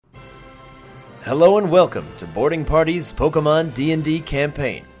Hello and welcome to Boarding Party's Pokemon D&D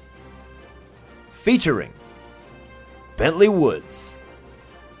campaign. Featuring Bentley Woods,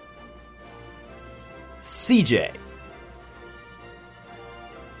 CJ,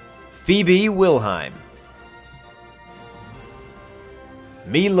 Phoebe Wilheim,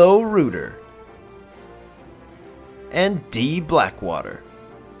 Milo Reuter, and D. Blackwater.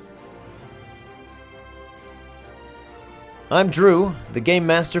 I'm Drew, the Game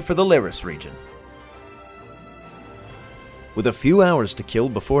Master for the Lyris region. With a few hours to kill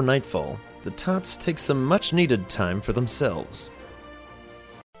before nightfall, the Tots take some much-needed time for themselves.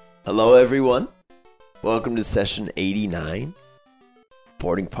 Hello everyone, welcome to session 89,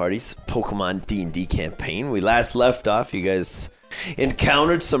 Boarding Party's Pokemon D&D campaign. We last left off, you guys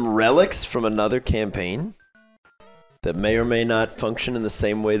encountered some relics from another campaign that may or may not function in the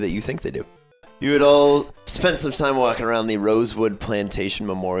same way that you think they do. You had all spent some time walking around the Rosewood Plantation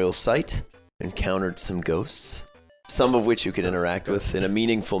Memorial Site, encountered some ghosts, some of which you could interact with in a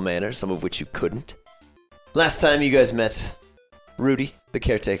meaningful manner, some of which you couldn't. Last time you guys met Rudy, the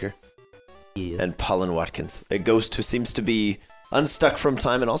caretaker, and Pollen Watkins, a ghost who seems to be unstuck from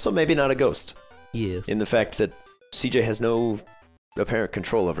time and also maybe not a ghost. Yes. In the fact that CJ has no apparent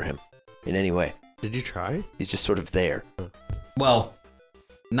control over him in any way. Did you try? He's just sort of there. Well,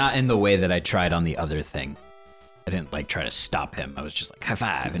 not in the way that I tried on the other thing. I didn't try to stop him. I was just like, high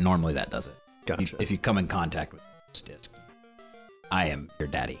five, and normally that does it. Gotcha. If you come in contact with this disc, I am your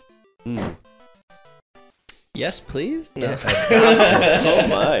daddy. Yes, please? No. Oh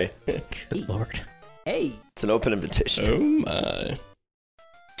my. Good lord. Hey. It's an open invitation. Oh my.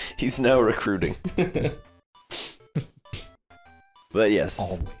 He's now recruiting. But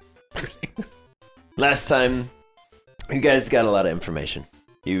yes. Last time, you guys got a lot of information.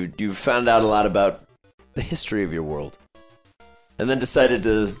 You found out a lot about the history of your world. And then decided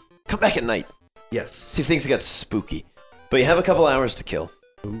to come back at night. Yes. See if things got spooky. But you have a couple hours to kill.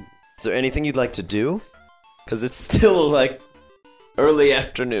 Ooh. Is there anything you'd like to do? Because it's still early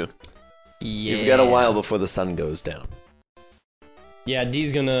afternoon. Yeah. You've got a while before the sun goes down. Yeah,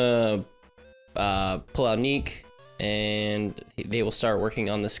 D's gonna pull out Neek, and they will start working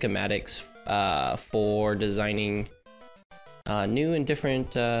on the schematics for designing new and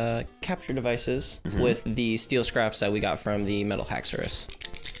different capture devices with the steel scraps that we got from the Metal Haxorus.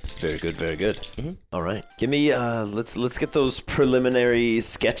 Very good, very good. All right, give me let's get those preliminary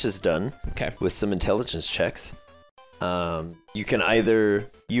sketches done. Okay. With some intelligence checks. You can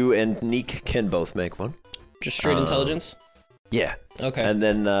you and Neek can both make one. Just straight intelligence? Yeah. Okay. And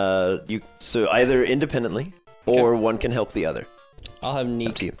then so either independently or one can help the other. I'll have to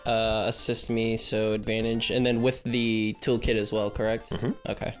Neek you. assist me, so advantage, and then with the toolkit as well, correct?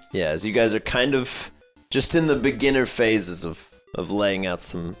 Okay. Yeah, as you guys are kind of just in the beginner phases of laying out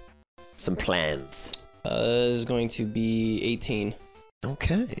some plans. Is going to be 18.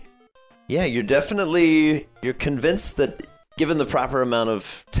 Okay. Yeah, you're convinced that given the proper amount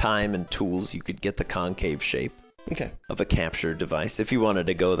of time and tools, you could get the concave shape Okay. of a capture device. If you wanted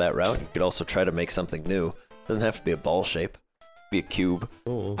to go that route, you could also try to make something new. Doesn't have to be a ball shape. Be a cube.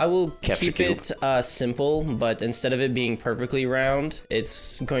 Oh. I will Capture keep cube. it simple, but instead of it being perfectly round,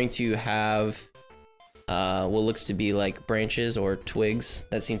 it's going to have what looks to be like branches or twigs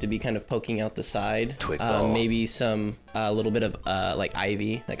that seem to be kind of poking out the side. Twig ball. Maybe a little bit of like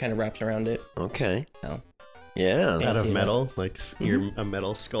ivy that kind of wraps around it. Okay. So. Yeah. Out of Fancy metal, you're a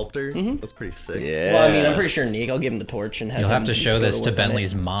metal sculptor. That's pretty sick. Yeah. Well, I mean, I'm pretty sure Nick. I'll give him the torch and have You'll have him to show go this to work on it.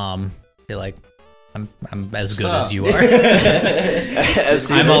 Bentley's mom. Be like, I'm as good as you are.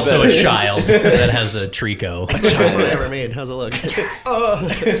 As I'm good also a as- child that has a Trico. Best one I ever made. How's it look?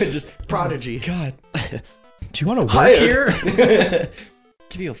 Just prodigy. God, Do you want to work Hired. here?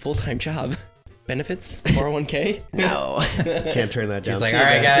 give you a full-time job. Benefits? 401k? No. Can't turn that down. He's like, See all you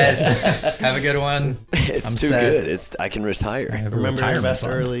right, guys, have a good one. It's I'm too set. good. I can I retire. have a Remember to retirement invest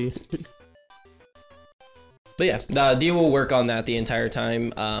fund. early. But yeah, Dee will work on that the entire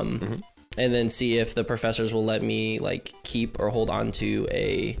time, and then see if the professors will let me keep or hold on to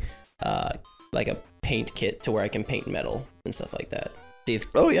a a paint kit to where I can paint metal and stuff like that. See if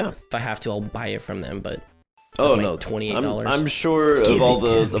Oh yeah. I have to, I'll buy it from them. But Oh like no. $28. I'm sure Give of all it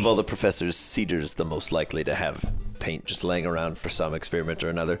to the me. professors, Cedar's the most likely to have paint just laying around for some experiment or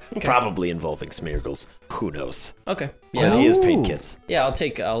another, probably involving Smeargles. Who knows? okay, But yeah, he is paint Ooh. kits. yeah,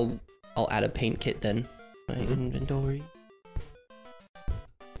 I'll add a paint kit then. My inventory.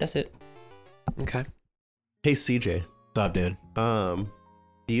 That's it. Okay. Hey CJ, What's up, dude?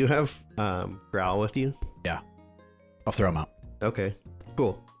 do you have Growl with you? I'll throw him out. Okay,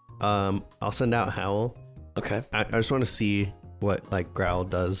 cool. I'll send out Howl. Okay. I just want to see what Growl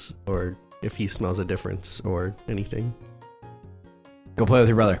does, or if he smells a difference or anything. Go play with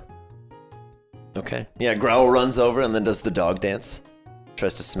your brother. Okay. Yeah, Growl runs over and then does the dog dance.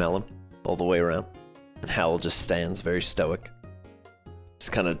 Tries to smell him all the way around. And Howl just stands very stoic.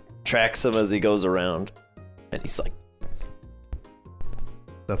 Just kind of tracks him as he goes around. And he's like,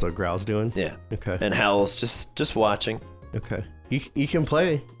 That's what Growl's doing? yeah. Okay. And Howl's just watching. Okay. You can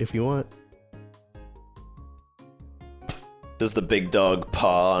play if you want. Does the big dog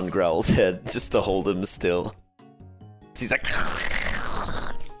paw on Growl's head just to hold him still. He's like,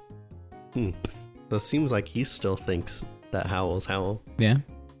 So it seems like he still thinks that Howl's Howl. Yeah.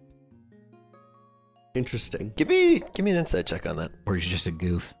 Interesting. give me an insight check on that. Or he's just a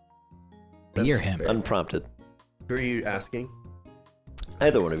goof. That's You're him. fair. Unprompted. Who are you asking?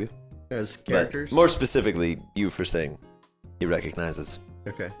 Either one of you. As But characters? more specifically, you for saying he recognizes.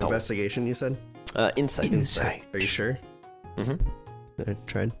 Okay. Oh. Investigation, you said? Insight. Insight. Are you sure? Mm-hmm. I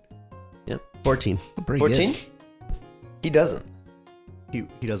tried. Yeah. 14. Pretty 14? good. He doesn't. He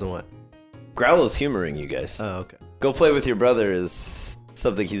doesn't what? Growl is humoring you guys. Oh, okay. Go play with your brother is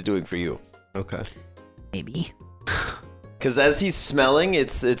something he's doing for you. Okay. Maybe. Because as he's smelling,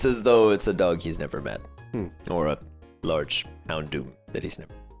 it's as though it's a dog he's never met. Hmm. Or a large Houndoom that he's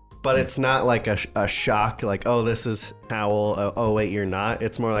never. But it's not like a shock, like, oh, this is Howl. Oh, wait, you're not.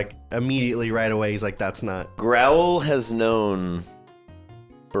 It's more like immediately right away, he's like, that's not. Growl has known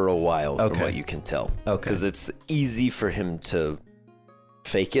for a while, from Okay. what you can tell. Okay. Because it's easy for him to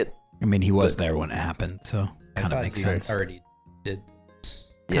fake it. I mean, he was there when it happened, so I kind of thought makes we sense. already did.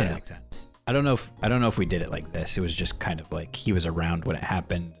 Kind of Yeah. makes sense. I don't know if we did it like this. It was just kind of like he was around when it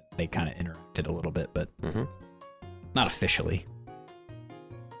happened. They kind of interacted a little bit, but Mm-hmm. not officially.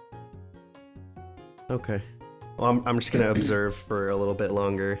 Okay. Well, I'm just going to observe for a little bit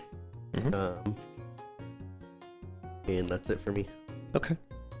longer. Mhm. And that's it for me. Okay.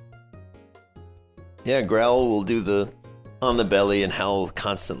 Yeah, Growl will do the on the belly, and Howl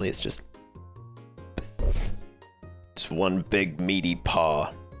constantly is just one big meaty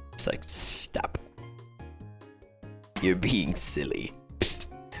paw. It's like, stop. You're being silly.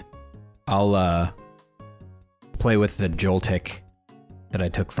 I'll play with the Joltik that I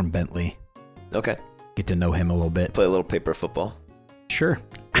took from Bentley. Okay. Get to know him a little bit. Play a little paper football. Sure.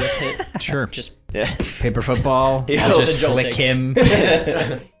 With it. Sure. Just Yeah. Paper football. Yeah, I'll just the Joltik. flick him.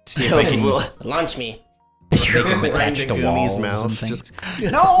 See if I His can little- launch me. make him Right attach into to Goonies' walls mouth, and things. just-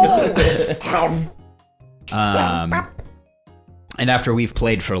 And after we've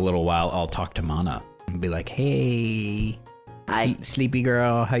played for a little while, I'll talk to Mana and be like, "Hey, Hi. sleepy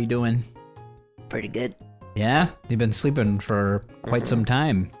girl, how you doing? Pretty good. Yeah, you've been sleeping for quite some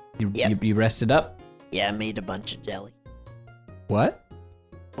time. Yep. You rested up? Yeah, I made a bunch of jelly. What?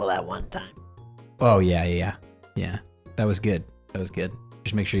 Well, that one time. Oh yeah. That was good.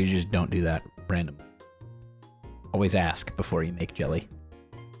 Just make sure you just don't do that randomly. Always ask before you make jelly.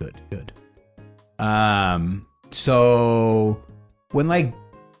 Good. So when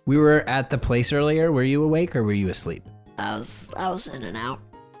we were at the place earlier, were you awake or were you asleep? I was in and out.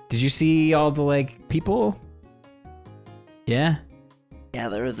 Did you see all the people? Yeah. Yeah,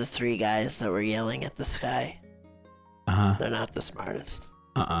 there were the three guys that were yelling at the sky. Uh-huh. They're not the smartest.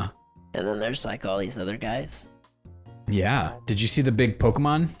 Uh-uh. And then there's all these other guys. Yeah. Did you see the big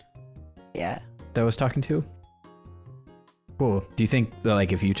Pokemon Yeah. that I was talking to? Cool. Do you think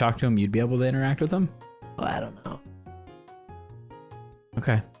that if you talk to him, you'd be able to interact with them? Well, I don't know.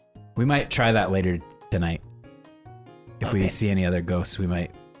 Okay. We might try that later tonight. If we Okay. see any other ghosts, we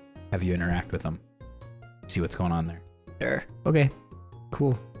might have you interact with them. See what's going on there. Sure. Okay.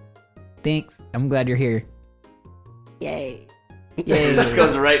 Cool. Thanks. I'm glad you're here. Yay. Yay. This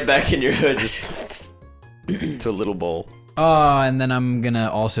goes right back in your hood, just to a little bowl. Oh, and then I'm gonna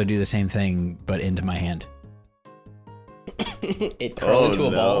also do the same thing, but into my hand. It curled into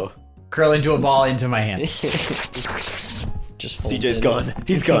a ball. Curl into a ball into my hand. Just folds CJ's in. gone.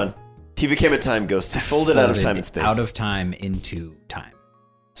 He's gone. He became a time ghost. Folded out of time and space. Out of time into time.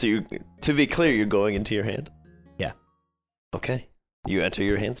 So to be clear, you're going into your hand? Yeah. Okay. You enter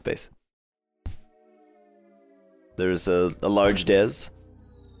your hand space. There's a large Dez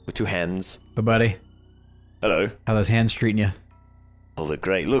with two hands. But buddy, Hello. how those hands treating you? Oh, they're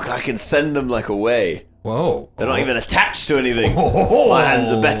great. Look, I can send them away. Whoa. They're not even attached to anything. My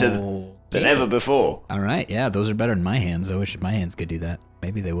hands are better than ever before. All right, yeah, those are better than my hands. I wish my hands could do that.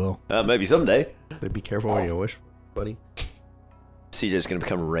 Maybe they will. Maybe someday. So be careful when you wish, buddy. CJ's gonna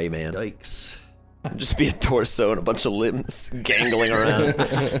become Rayman. Yikes. Just be a torso and a bunch of limbs gangling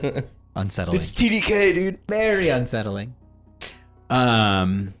around. Unsettling. It's TDK, dude. Very unsettling.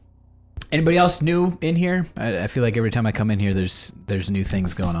 Anybody else new in here? I feel like every time I come in here, there's new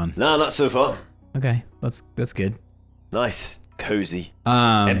things going on. No, not so far. Okay, that's good. Nice, cozy,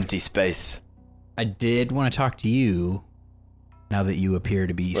 empty space. I did want to talk to you now that you appear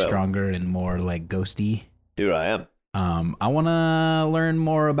to be Well. stronger and more like ghosty. Here I am. I want to learn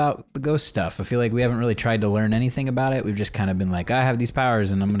more about the ghost stuff. I feel like we haven't really tried to learn anything about it. We've just kind of been like, I have these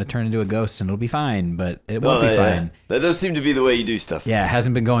powers and I'm going to turn into a ghost and it'll be fine, but it won't be fine. That does seem to be the way you do stuff. Yeah, it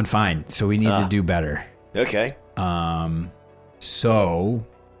hasn't been going fine, so we need to do better. Okay. So...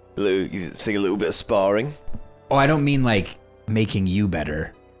 You think a little bit of sparring? Oh, I don't mean like making you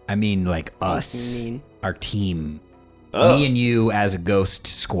better. I mean like us, our team. Oh. Me and you as a ghost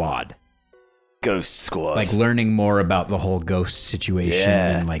squad. Ghost squad. Like learning more about the whole ghost situation.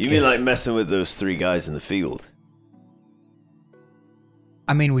 Yeah. And like You mean like messing with those 3 guys in the field?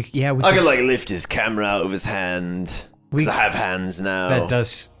 I mean, we I could like lift his camera out of his hand. Because I have hands now.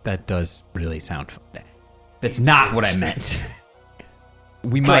 That does really sound fun. That's not what I meant.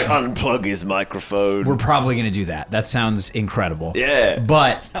 We Like might unplug his microphone. We're probably gonna do that. That sounds incredible. Yeah.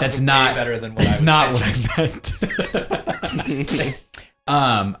 But that's way not better than what that's I not was what I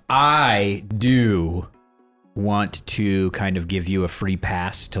meant. I do want to kind of give you a free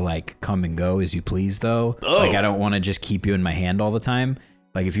pass to like come and go as you please though. Oh. Like I don't want to just keep you in my hand all the time.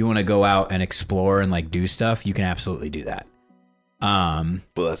 Like if you want to go out and explore and like do stuff, you can absolutely do that. Well,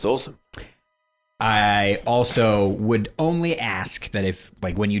 that's awesome. I also would only ask that if,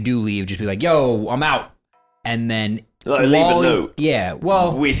 like, when you do leave, just be like, yo, I'm out. And then... Like, leave a note. Yeah,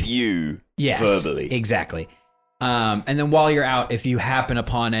 well... With you, yes, verbally. Exactly. And then while you're out, if you happen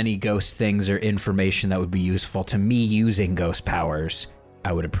upon any ghost things or information that would be useful to me using ghost powers,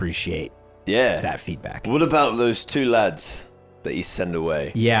 I would appreciate that feedback. What about those 2 lads that you send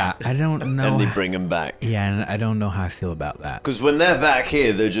away? Yeah, I don't know. And they bring them back. Yeah, and I don't know how I feel about that. Because when they're back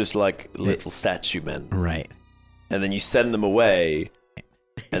here, they're just like little statue men. Right. And then you send them away,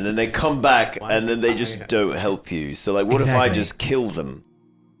 and then they come back, and then they just don't help you. So, like, what if I Exactly. just kill them?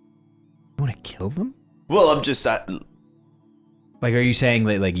 You want to kill them? Well, I'm just at... Like, are you saying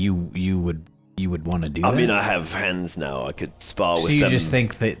that, like, you would want to do that? I mean, I have hands now. I could spar with So them. you just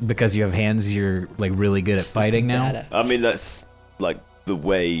think that because you have hands, you're like really good at fighting now? Badass. I mean, that's like the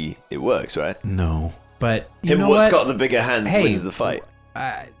way it works, right? No, but you Him know what's what? got the bigger hands Hey, wins the fight.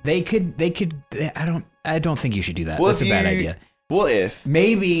 They could. I don't think you should do that. What That's a if bad you- idea. What if?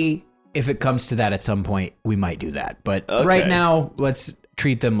 Maybe if it comes to that at some point, we might do that. But Okay. right now, let's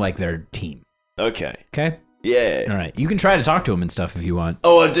treat them like their team. Okay. Okay. Yeah. All right. You can try to talk to them and stuff if you want.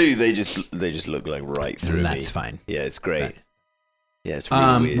 Oh, I do. They just look like right through me. That's fine. Yeah, it's great. Yeah, it's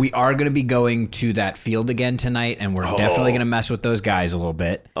really weird. We are going to be going to that field again tonight, and we're definitely going to mess with those guys a little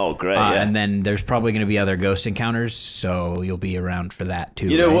bit. Oh, great. Yeah. And then there's probably going to be other ghost encounters, so you'll be around for that too.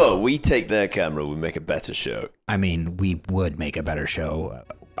 You know right? what? We take their camera, we make a better show. I mean, we would make a better show.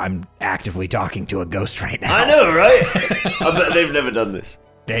 I'm actively talking to a ghost right now. I know, right? I bet they've never done this.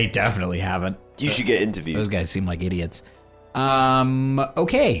 They definitely haven't. You should get interviewed. Those guys seem like idiots.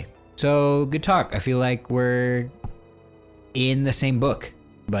 Okay. So, good talk. I feel like we're in the same book,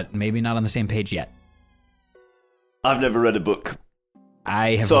 but maybe not on the same page yet. I've never read a book,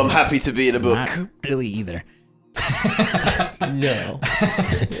 I have so I'm happy to be in a book. not really either. No.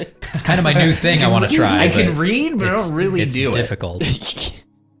 It's kind of my new thing I want to try. I but can read, but I don't really it's do difficult. it.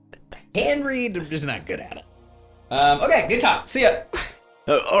 Can read, I'm just not good at it. Okay, good talk. See ya.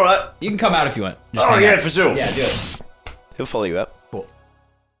 All right. You can come out if you want. Just Oh, hang yeah, out. for sure. Yeah, do it. He'll follow you up. Cool.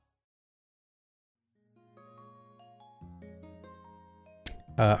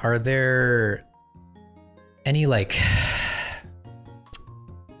 Are there any like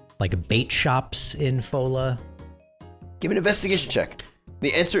bait shops in Fola? Give me an investigation check.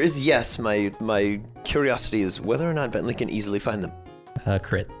 The answer is yes. My curiosity is whether or not Bentley can easily find them.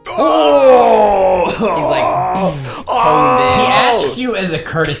 Crit. Oh! He's like He oh! asked you as a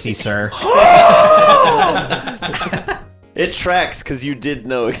courtesy, sir. It tracks because you did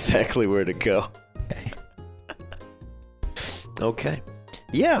know exactly where to go. Okay. Okay.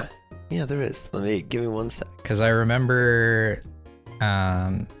 Yeah, there is. Give me 1 sec. Because I remember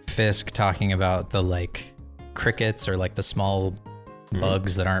Fisk talking about the crickets or the small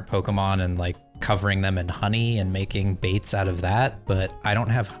bugs that aren't Pokemon and covering them in honey and making baits out of that. But I don't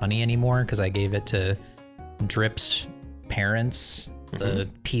have honey anymore because I gave it to Drip's parents, the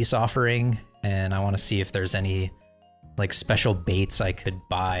peace offering, and I want to see if there's any special baits I could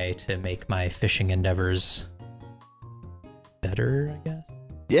buy to make my fishing endeavors better, I guess.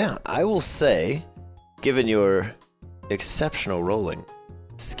 Yeah, I will say, given your exceptional rolling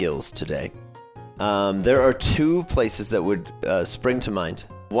skills today, there are 2 places that would spring to mind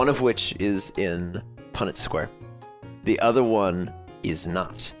one of which is in Punnett Square. The other one is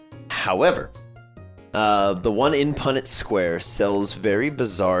not. However, the one in Punnett Square sells very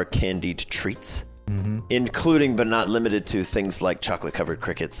bizarre candied treats, including but not limited to things like chocolate-covered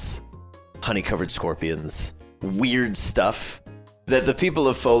crickets, honey-covered scorpions, weird stuff that the people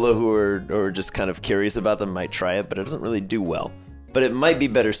of Fola who are just kind of curious about them might try it, but it doesn't really do well. But it might be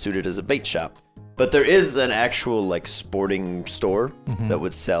better suited as a bait shop. But there is an actual like sporting store that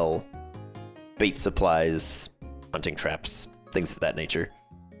would sell bait supplies, hunting traps, things of that nature.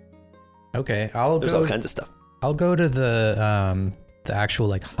 Okay, There's all kinds of stuff. I'll go to the actual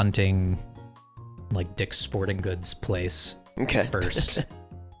like hunting, like Dick's Sporting Goods place first,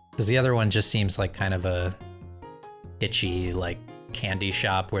 because the other one just seems like kind of a itchy like candy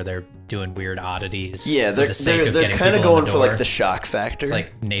shop where they're doing weird oddities. Yeah, they're kind of going for like the shock factor. It's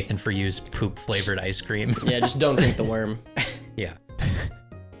like Nathan For You's poop flavored ice cream. Yeah, just don't drink the worm. Yeah.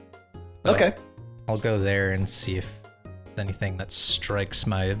 Okay. I'll go there and see if there's anything that strikes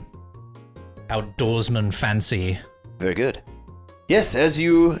my outdoorsman fancy. Very good. Yes, as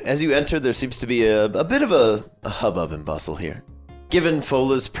you enter, there seems to be a bit of a hubbub and bustle here. Given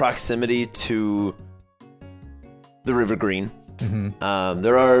Fola's proximity to the River Green,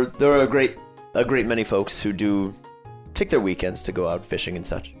 there are a great many folks who do take their weekends to go out fishing and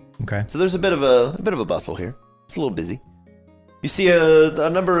such. Okay. So there's a bit of a bustle here. It's a little busy. You see a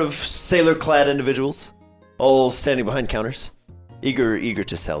number of sailor-clad individuals, all standing behind counters, eager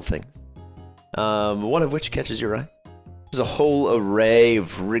to sell things. One of which catches your eye. There's a whole array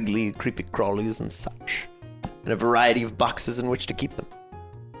of wriggly, creepy crawlies and such, and a variety of boxes in which to keep them.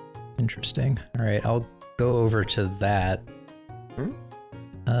 Interesting. All right, I'll go over to that.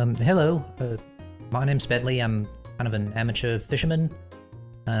 Hello, my name's Bentley. I'm kind of an amateur fisherman,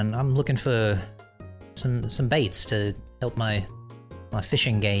 and I'm looking for some baits to help my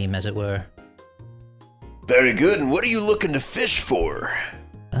fishing game, as it were. Very good. And what are you looking to fish for?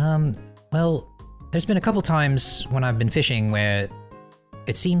 Well, there's been a couple times when I've been fishing where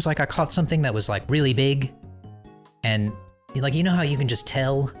it seems like I caught something that was like really big, and like, you know how you can just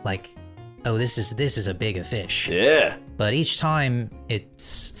tell, like, oh, this is a bigger fish. Yeah. But each time it's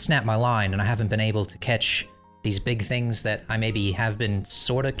snapped my line, and I haven't been able to catch these big things that I maybe have been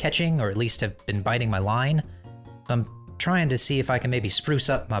sort of catching, or at least have been biting my line. So I'm trying to see if I can maybe spruce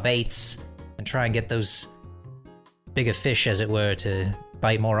up my baits and try and get those bigger fish, as it were, to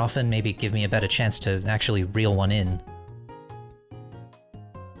bite more often, maybe give me a better chance to actually reel one in.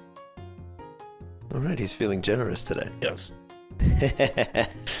 Alright, he's feeling generous today. Yes.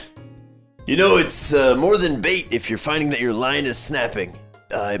 You know, it's more than bait if you're finding that your line is snapping.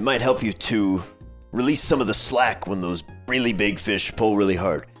 It might help you to release some of the slack when those really big fish pull really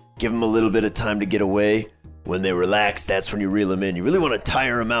hard. Give them a little bit of time to get away. When they relax, that's when you reel them in. You really want to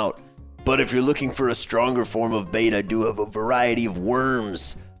tire them out. But if you're looking for a stronger form of bait, I do have a variety of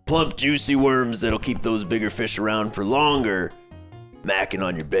worms. Plump, juicy worms that'll keep those bigger fish around for longer, macking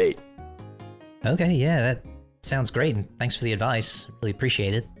on your bait. Okay, yeah, that sounds great, and thanks for the advice. Really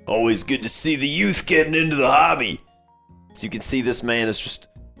appreciate it. Always good to see the youth getting into the hobby. So you can see this man is just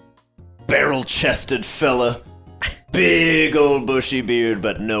barrel-chested fella. Big old bushy beard,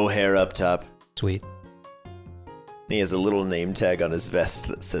 but no hair up top. Sweet. He has a little name tag on his vest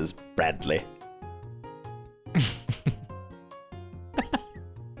that says Bradley.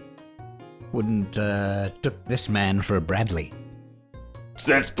 Wouldn't took this man for Bradley. Is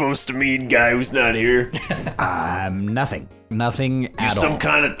that supposed to mean guy who's not here? Nothing at all. You some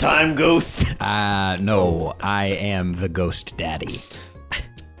kind of time ghost? No, I am the ghost daddy.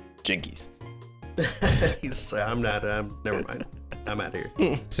 Jinkies. Never mind. I'm out of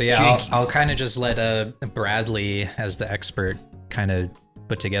here. So yeah, I'll kind of just let Bradley, as the expert, kind of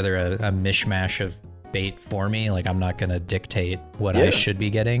put together a mishmash of bait for me. Like, I'm not gonna dictate what I should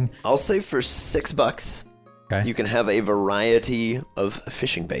be getting. I'll say for $6, okay, you can have a variety of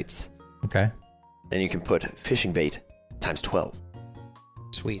fishing baits. Okay. And you can put fishing bait times 12.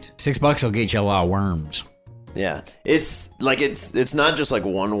 Sweet. $6 will get you a lot of worms. Yeah, it's not just like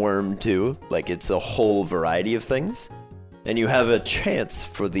one worm too. Like, it's a whole variety of things. And you have a chance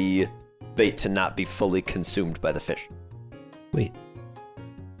for the bait to not be fully consumed by the fish. Sweet.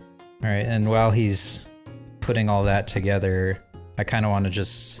 All right, and while he's putting all that together, I kind of want to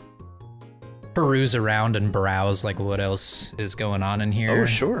just peruse around and browse, like, what else is going on in here. Oh,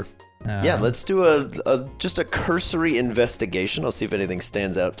 sure. Yeah, let's do just a cursory investigation. I'll see if anything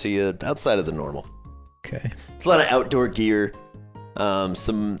stands out to you outside of the normal. Okay. It's a lot of outdoor gear.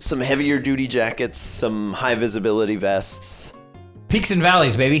 Some heavier duty jackets, some high visibility vests. Peaks and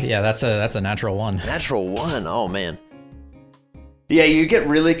valleys, baby. Yeah, that's a natural one. Natural one. Oh man. Yeah, you get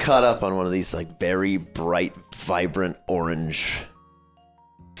really caught up on one of these like very bright, vibrant orange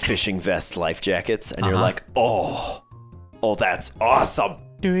fishing vest life jackets, and you're like, oh, that's awesome.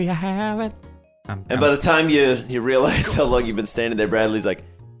 Do you have it? And by the time you realize how long you've been standing there, Bradley's like,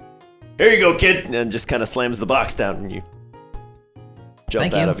 here you go, kid, and just kind of slams the box down, and you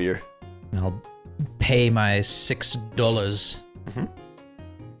jump out of your... I'll pay my $6.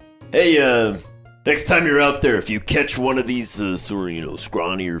 Hey, next time you're out there, if you catch one of these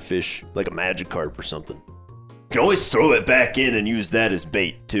scrawnier fish, like a Magikarp or something, you can always throw it back in and use that as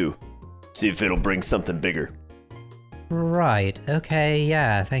bait, too. See if it'll bring something bigger. Right. Okay.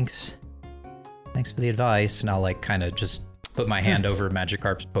 Yeah. Thanks. Thanks for the advice. And I'll like kind of just put my hand over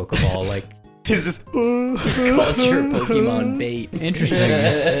Magikarp's Pokeball, like. He's just Calls your Pokemon bait.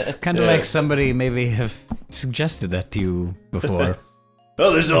 Interesting. Kind of like somebody maybe have suggested that to you before.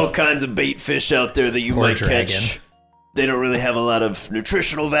 Oh, there's all kinds of bait fish out there that you Or might dragon. catch. They don't really have a lot of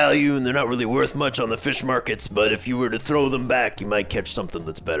nutritional value, and they're not really worth much on the fish markets, but if you were to throw them back, you might catch something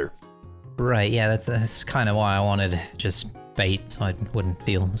that's better. Right. Yeah. That's kind of why I wanted just bait, so I wouldn't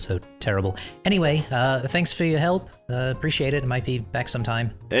feel so terrible. Anyway, thanks for your help. Appreciate it. Might be back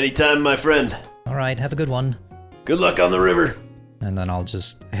sometime. Anytime, my friend. All right. Have a good one. Good luck on the river. And then I'll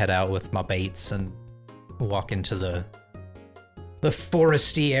just head out with my baits and walk into the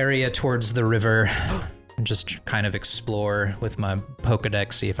foresty area towards the river and just kind of explore with my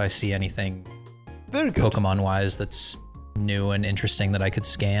Pokedex, see if I see anything Very good. Pokemon-wise that's new and interesting that I could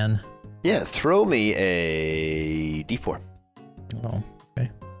scan. Yeah, throw me a D4. Oh, okay.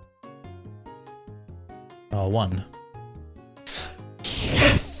 1.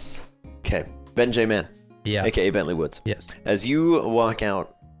 Yes! Okay, Ben J. Mann, Yeah. a.k.a. Bentley Woods. Yes. As you walk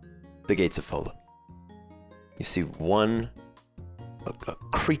out the gates of Fola, you see a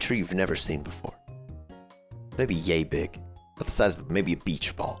creature you've never seen before. Maybe yay big, about the size of maybe a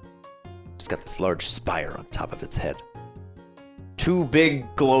beach ball. It's got this large spire on top of its head. 2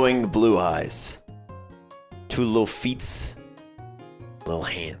 big glowing blue eyes. 2 little feet, little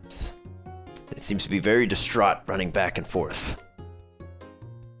hands. And it seems to be very distraught, running back and forth.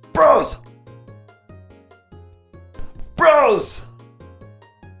 Bros! Bros!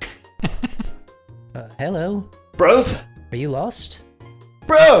 Hello. Bros? Are you lost?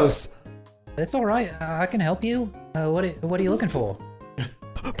 Bros! That's all right. I can help you. What are you looking for?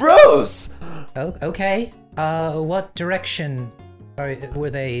 Bros! Oh, okay. What direction were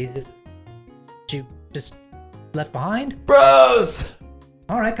they? Did you just left behind? Bros!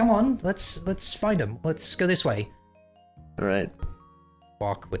 All right, come on. Let's find them. Let's go this way. All right.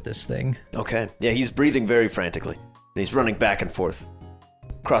 Walk with this thing. Okay. Yeah, he's breathing very frantically. And he's running back and forth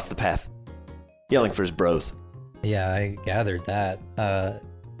across the path, yelling for his bros. Yeah, I gathered that.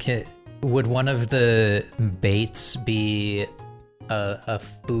 Would one of the baits be a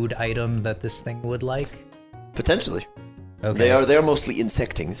food item that this thing would like? Potentially. Okay. They're mostly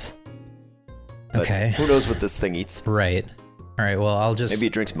insectings. But Okay. who knows what this thing eats? Right. All right. Well, I'll just. Maybe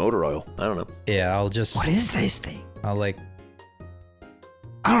it drinks motor oil. I don't know. Yeah, I'll just. What is this thing? I'll like.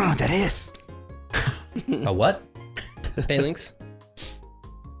 I don't know what that is. A what? Phalanx?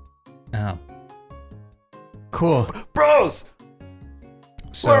 Oh. Cool. Bros!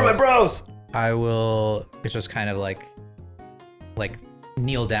 So Where are my bros? I will just kind of like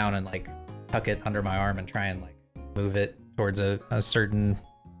kneel down and like tuck it under my arm and try and like move it towards a certain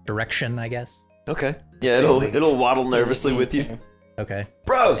direction, I guess. Okay. Yeah, it'll waddle nervously with you. Okay.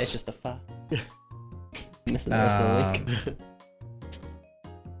 Bros! It's just a fa. Missing the rest of the link.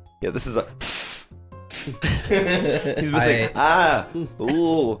 Yeah, this is a... He's missing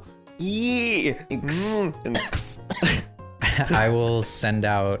ooh, yee, and I will send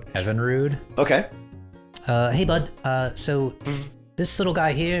out Evinrude. Okay. Hey bud, so this little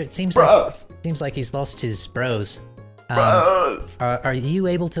guy here, it seems Bros! like he's lost his bros. Bros! Are you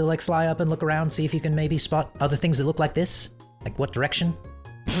able to like fly up and look around, see if you can maybe spot other things that look like this? Like what direction?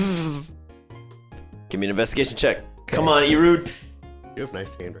 Give me an investigation check. Come on, Erude. You have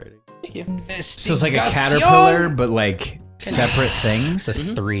nice handwriting. So it's like a caterpillar, but like separate things. It's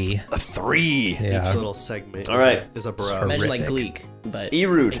a 3. A 3. Yeah. Each little segment All right. is a bro. Imagine like horrific. Gleek, but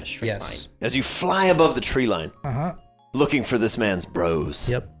Erude. in a straight Yes. As you fly above the tree line, Uh-huh. looking for this man's bros.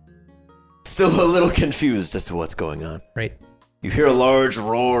 Yep. Still a little confused as to what's going on. Right. You hear a large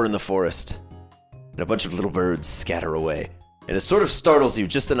roar in the forest, and a bunch of little birds scatter away. And it sort of startles you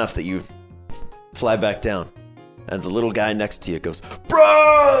just enough that you fly back down. And the little guy next to you goes,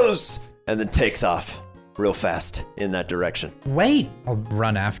 Bros! And then takes off real fast in that direction. Wait! I'll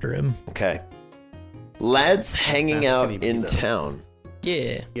run after him. Okay. Lads hanging That's out gonna be in though. town,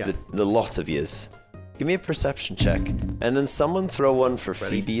 Yeah. Yeah. the lot of yous, Give me a perception check. And then someone throw one for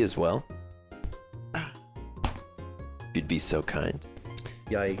Phoebe as well. If you'd be so kind.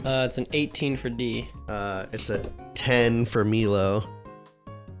 Yikes. It's an 18 for D. It's a 10 for Milo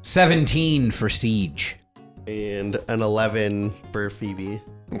 17 for Siege. and an 11 for Phoebe.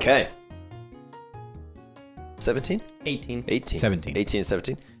 Okay. 17? 18. 18. 17. 18 and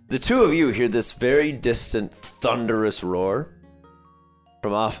 17. The two of you hear this very distant, thunderous roar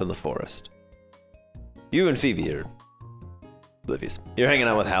from off in the forest. You and Phoebe are oblivious. You're hanging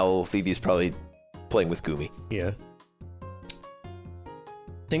out with Howl. Phoebe's probably playing with Gumi. Yeah.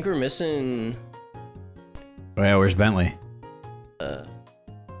 I think we're missing. Oh yeah, where's Bentley? I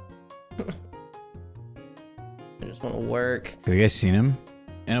just want to work. Have you guys seen him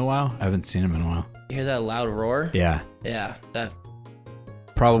in a while? I haven't seen him in a while. You hear that loud roar? Yeah. Yeah, that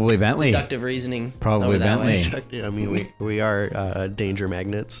Probably Bentley. deductive reasoning. Probably over that Bentley. way. Yeah, I mean, we are danger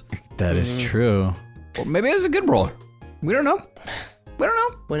magnets. That is true. Well, maybe it was a good roller. We don't know. We don't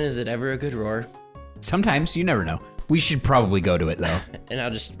know. When is it ever a good roar? Sometimes, you never know. We should probably go to it, though. And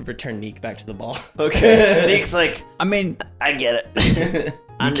I'll just return Neek back to the ball. Okay. Nick's like, I mean, I get it.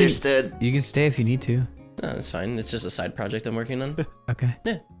 Understood. you can stay if you need to. No, that's fine. It's just a side project I'm working on. Okay.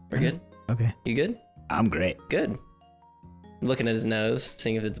 Yeah, we're good. Okay. You good? I'm great. Good. I'm looking at his nose,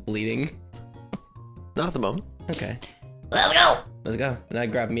 seeing if it's bleeding. Not at the moment. Okay, Let's go. let's go. And I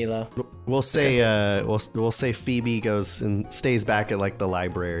grab Milo. We'll say we'll say Phoebe goes and stays back at like the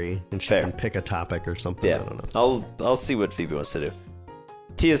library and she Fair. can pick a topic or something. Yeah. I don't know. I'll see what Phoebe wants to do.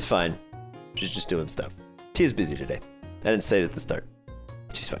 Tia's fine. She's just doing stuff. Tia's busy today. I didn't say it at the start.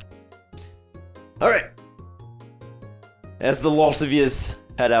 She's fine. All right. As the lot of yous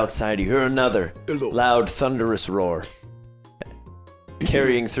head outside, you hear another loud, thunderous roar,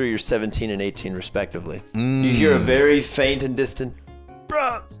 carrying through your 17 and 18 respectively. You hear a very faint and distant,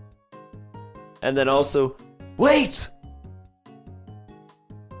 bruh, and then also, wait!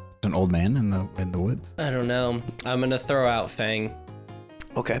 An old man in the woods. I don't know. I'm gonna throw out Fang.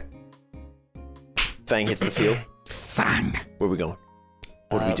 Okay. Fang hits the field. Fang. Where are we going?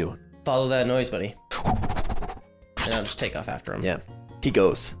 What are we doing? Follow that noise, buddy. And I'll just take off after him. Yeah. He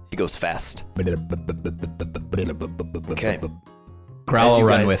goes fast. Okay. Growl As you will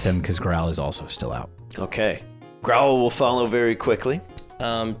run guys- with him because Growl is also still out. Okay. Growl will follow very quickly.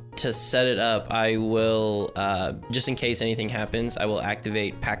 To set it up, I will, just in case anything happens, I will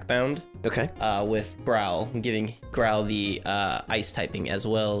activate Packbound Okay. with Growl, giving Growl the ice typing as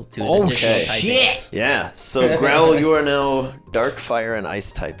well to his Oh, additional shit. typings. Yeah. So Growl, you are now Dark Fire and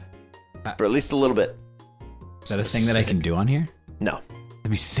Ice type. For at least a little bit. Is that a thing that I can do on here? No. That'd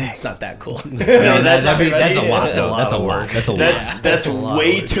be sick. It's not that cool. No, that's That's a lot, though. That's a lot. That's a lot. that's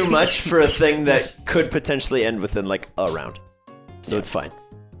way too much for a thing that could potentially end within like a round. So it's fine.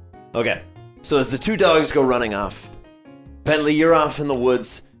 Okay. So as the two dogs go running off, Bentley, you're off in the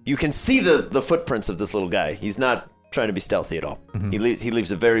woods. You can see the footprints of this little guy. He's not trying to be stealthy at all. He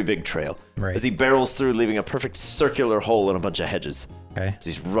leaves a very big trail. Right. As he barrels through, leaving a perfect circular hole in a bunch of hedges. Okay. As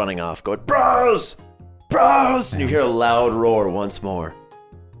he's running off, going, bros! Bros! And you hear a loud roar once more.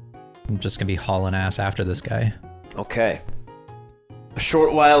 I'm just gonna be hauling ass after this guy. Okay. A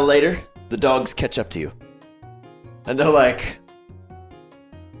short while later, the dogs catch up to you. And they're like,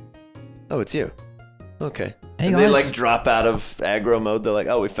 oh, it's you. Okay. Hey, and they guys. like drop out of aggro mode. They're like,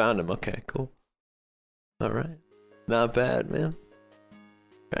 oh, we found him. Okay, cool. All right. Not bad, man.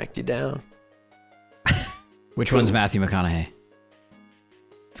 Tracked you down. Which one's Matthew McConaughey?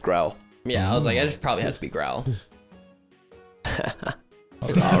 It's Growl. Yeah, I was like, I just probably have to be Growl. All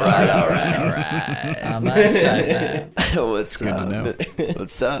right. Let's type that. What's good to up? know.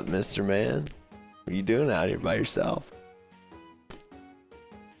 What's up, Mr. Man? What are you doing out here by yourself?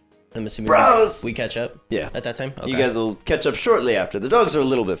 I'm assuming Bros! we catch up Yeah. at that time? Okay. You guys will catch up shortly after. The dogs are a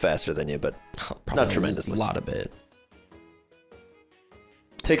little bit faster than you, but Probably not tremendously. A lot of it.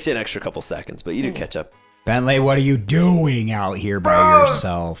 takes you an extra couple seconds, but you do catch up. Bentley, what are you doing out here by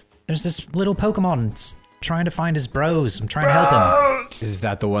yourself? There's this little Pokemon trying to find his bros. I'm trying to help him. Is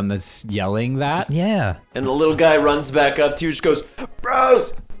that the one that's yelling that? Yeah. And the little guy runs back up to you, just goes,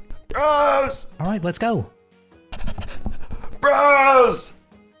 bros! Bros! All right, let's go. Bros!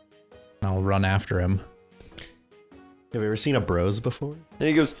 I'll run after him. Have you ever seen a bros before? And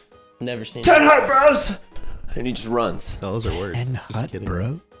he goes, Never seen 10 heart bros! And he just runs. No, those are words. And Just hut, kidding.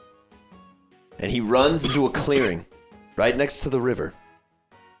 bro. And he runs into a clearing right next to the river.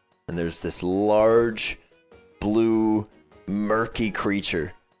 And there's this large, blue, murky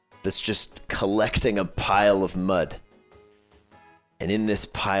creature that's just collecting a pile of mud. And in this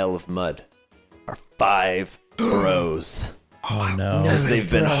pile of mud are 5 bros. Oh no. As they've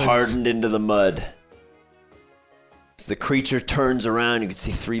been hardened into the mud As the creature turns around, you can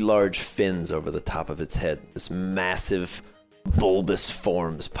see 3 large fins over the top of its head. This massive, bulbous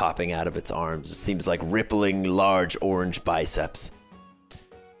forms popping out of its arms. It seems like rippling, large orange biceps.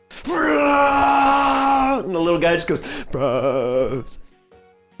 And the little guy just goes, bros.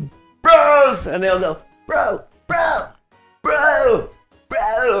 Bros! And they all go, bro, bro, bro,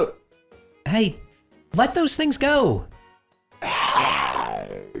 bro. Hey, let those things go.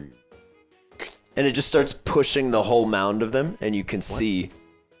 And it just starts pushing the whole mound of them, and you can see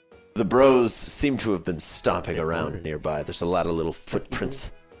the bros seem to have been stomping around nearby. There's a lot of little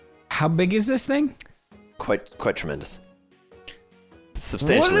footprints. How big is this thing? Quite tremendous.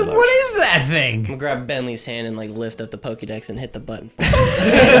 Substantially large. What is that thing? I'm gonna grab Bentley's hand and like lift up the Pokédex and hit the button.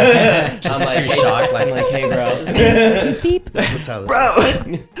 Just I'm too shocked. I'm like, hey, bro. Beep. This is how this Bro!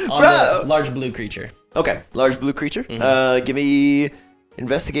 On the large blue creature. Okay, large blue creature. Give me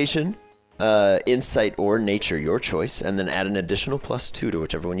investigation, insight, or nature, your choice, and then add an additional +2 to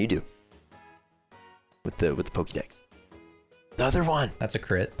whichever one you do. With the Pokédex. Another one. That's a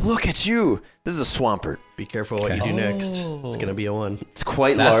crit. Look at you. This is a Swampert. Be careful what you do next. It's gonna be a 1. It's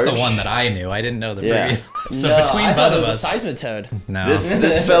quite That's large. the one that I knew. I didn't know the Yeah. previous. So No, between I both thought it of was us, a Seismitoad. no.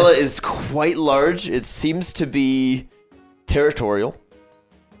 This fella is quite large. It seems to be territorial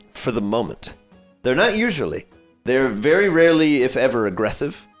for the moment. They're not usually. They're very rarely, if ever,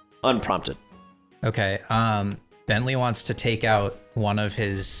 aggressive, unprompted. Okay. Bentley wants to take out one of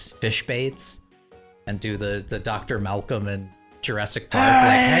his fish baits and do the Dr. Malcolm and Jurassic Park,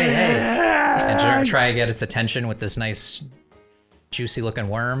 like, hey, and try to get its attention with this nice, juicy-looking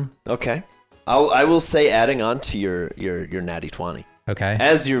worm. Okay. I will say, adding on to your natty 20. Okay.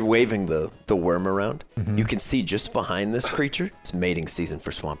 As you're waving the worm around, you can see just behind this creature, it's mating season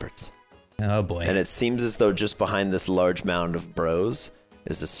for Swamperts. Oh boy. And it seems as though just behind this large mound of bros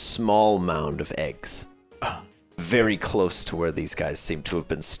is a small mound of eggs. Very close to where these guys seem to have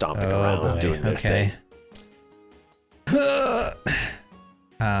been stomping around doing their thing.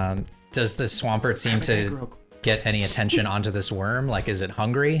 Does the Swampert seem to get any attention onto this worm? Like, is it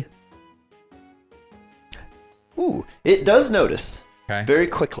hungry? Ooh, it does notice Okay. very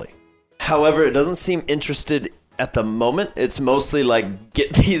quickly. However, it doesn't seem interested at the moment. It's mostly like,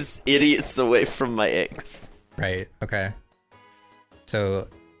 get these idiots away from my eggs. Right. Okay. So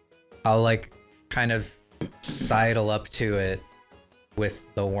I'll like kind of sidle up to it with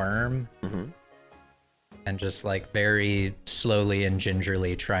the worm and just like very slowly and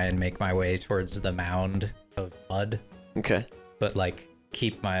gingerly try and make my way towards the mound of mud, Okay. but like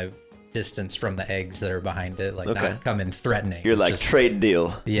keep my distance from the eggs that are behind it, like Okay. not come in threatening. You're like, just- trade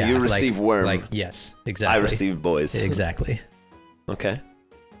deal. yeah, You like- receive worm. Like, yes, exactly. I receive boys. Exactly. Okay.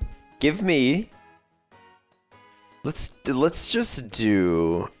 Give me. Let's just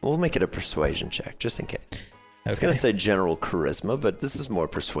do. We'll make it a persuasion check, just in case. I was gonna say general charisma, but this is more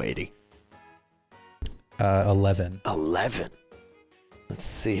persuading. 11. 11. Let's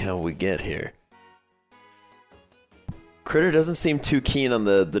see how we get here. Critter doesn't seem too keen on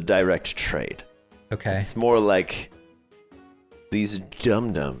the direct trade. Okay. It's more like these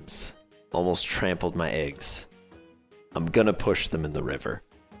dum-dums almost trampled my eggs. I'm gonna push them in the river.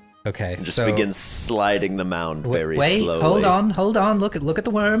 Okay. And just so begin sliding the mound very wait, slowly. hold on. Look at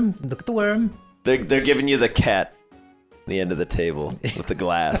the worm. Look at the worm. They're giving you the cat at the end of the table with the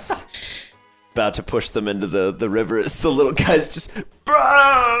glass. About to push them into the river as the little guy's just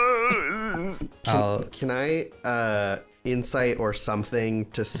bros. Can I insight or something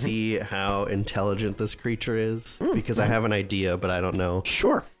to see how intelligent this creature is? Because I have an idea, but I don't know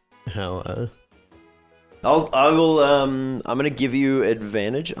Sure. how. I'm gonna give you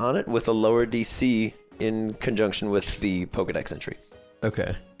advantage on it with a lower DC in conjunction with the Pokedex entry.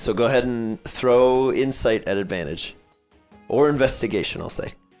 Okay. So go ahead and throw insight at advantage, or investigation, I'll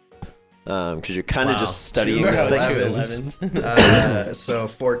say, because you're kind of just studying this thing. 11s. So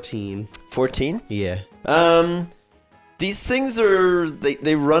 14. 14. Yeah. These things are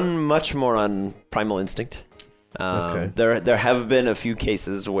they run much more on primal instinct. Okay. There have been a few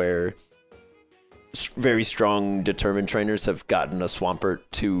cases where very strong, determined trainers have gotten a Swampert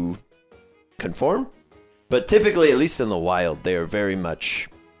to conform, but typically, at least in the wild, they are very much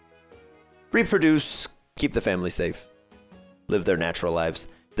reproduce, keep the family safe, live their natural lives.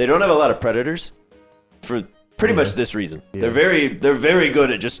 They don't have a lot of predators for pretty much this reason. Yeah. They're very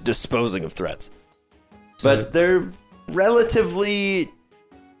good at just disposing of threats, but they're relatively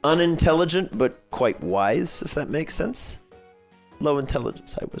unintelligent, but quite wise, if that makes sense. Low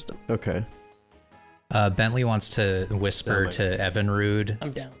intelligence, high wisdom. Okay. Bentley wants to whisper to Evinrude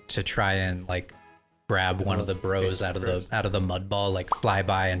I'm down. to try and like grab one of the bros out of the mud ball, like fly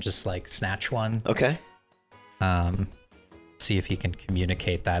by and just like snatch one. Okay. see if he can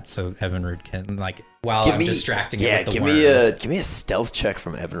communicate that so Evinrude can, like, while I'm distracting him with the worm. Give me a stealth check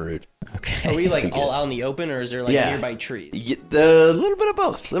from Evinrude. Okay. Are we like all out in the open, or is there like nearby trees? A little bit of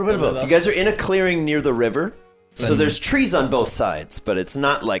both. You guys are in a clearing near the river, so there's trees on both sides, but it's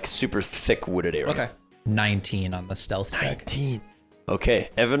not like super thick wooded area. Okay. 19 on the stealth check. 19. Okay,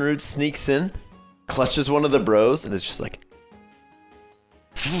 Evinrude sneaks in, clutches one of the bros, and is just like,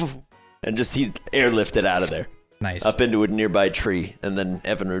 and just he's airlifted out of there. Nice. Up into a nearby tree, and then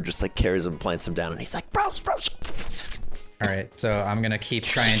Evinrude just like carries him, plants him down, and he's like, bros. All right, so I'm gonna keep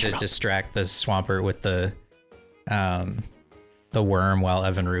trying to distract the Swampert with the worm while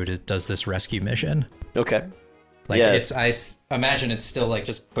Evinrude does this rescue mission. Okay. Like I imagine it's still like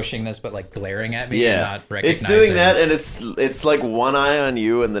just pushing this, but like glaring at me and not recognizing. It's doing that, and it's like one eye on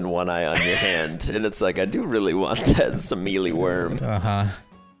you and then one eye on your hand, and it's like I do really want that. It's a mealy worm.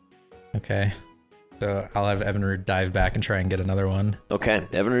 Okay. So I'll have Evinrude dive back and try and get another one. Okay,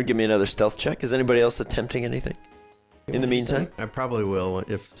 Evinrude, give me another stealth check. Is anybody else attempting anything? In the meantime, I probably will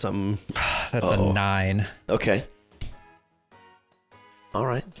if something. That's a 9. Okay. All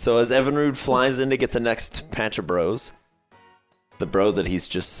right. So as Evinrude flies in to get the next patch of bros, the bro that he's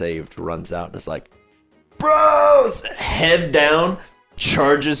just saved runs out and is like, "Bros!" Head down,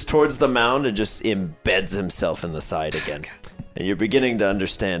 charges towards the mound, and just embeds himself in the side again. And you're beginning to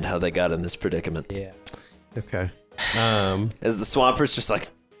understand how they got in this predicament. Yeah. Okay. As the Swampert's just like,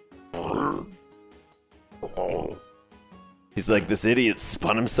 he's like, this idiot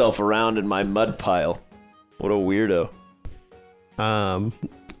spun himself around in my mud pile. What a weirdo. I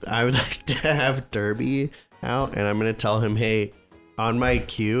would like to have Derby out, and I'm gonna tell him, hey, on my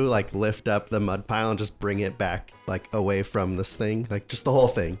cue, like lift up the mud pile and just bring it back, like away from this thing, like just the whole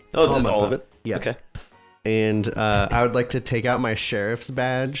thing. Oh, just all of it? Yeah. Okay. And I would like to take out my sheriff's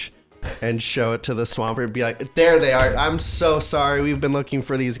badge and show it to the Swampert and be like, there they are. I'm so sorry. We've been looking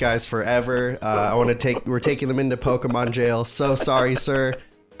for these guys forever. We're taking them into Pokemon jail. So sorry, sir.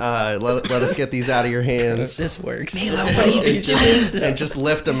 Let us get these out of your hands. This works. Milo, what are you doing? And just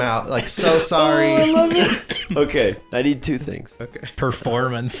lift them out. Like, so sorry. Oh, I love it. Okay, I need 2 things. Okay.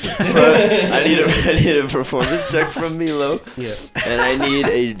 Performance. I need a performance check from Milo. Yeah. And I need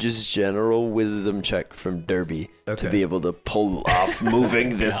a just general wisdom check from Derby to be able to pull off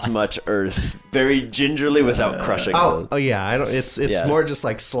moving this much earth very gingerly without crushing Oh yeah. I don't. It's more just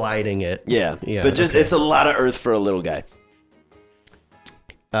like sliding it. Yeah. But just it's a lot of earth for a little guy.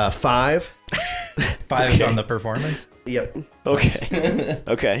 5. 5 okay. on the performance. Yep. Okay.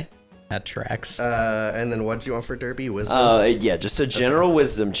 Okay. That tracks. And then what do you want for Derby? Wisdom? Yeah, just a general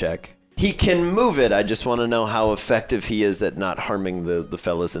wisdom check. He can move it. I just want to know how effective he is at not harming the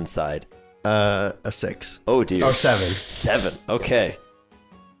fellas inside. A 6. Oh, dear. Or 7. 7. Okay.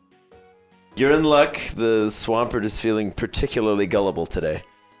 You're in luck. The Swampert is feeling particularly gullible today.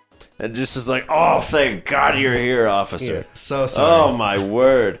 And just is like, oh, thank God you're here, officer. Yeah, so sorry. Oh, my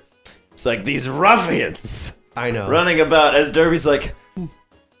word. It's like these ruffians. I know. Running about as Derby's like... And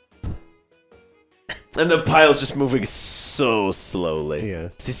the pile's just moving so slowly. Yeah.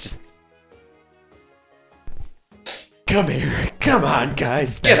 He's just... Come here. Come on,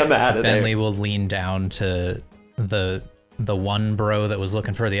 guys. Get him out of there. Bentley will lean down to the one bro that was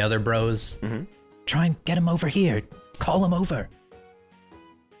looking for the other bros. Mm-hmm. Try and get him over here. Call him over.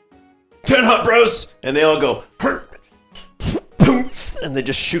 10 hot bros! And they all go... Poof, and they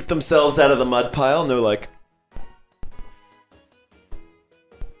just shoot themselves out of the mud pile, and they're like...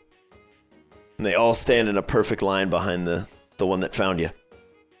 And they all stand in a perfect line behind the one that found you.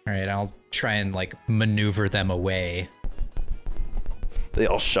 All right, I'll try and like maneuver them away. They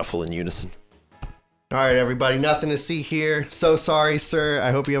all shuffle in unison. All right, everybody. Nothing to see here. So sorry, sir.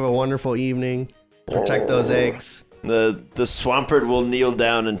 I hope you have a wonderful evening. Protect those eggs. The Swampert will kneel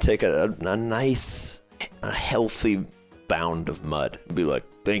down and take a nice, healthy bound of mud. And be like,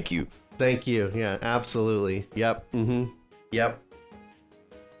 thank you. Thank you. Yeah, absolutely. Yep. Mm-hmm. Yep.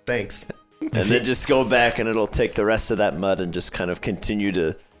 Thanks. And then just go back and it'll take the rest of that mud and just kind of continue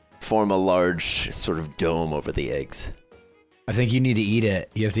to form a large sort of dome over the eggs. I think you need to eat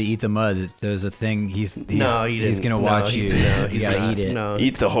it. You have to eat the mud. There's a thing. He's gonna watch you. No, you gotta eat it. No.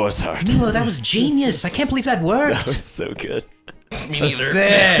 Eat the horse heart. Milo, that was genius. I can't believe that worked. That was so good. Me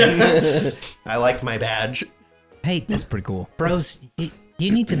neither. I like my badge. Hey, That's pretty cool. bros,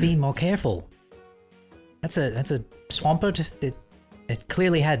 you need to be more careful. That's a Swampert. It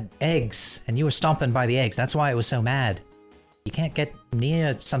clearly had eggs, and you were stomping by the eggs. That's why it was so mad. You can't get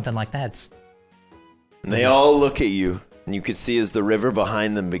near something like that. And they all look at you, and you can see as the river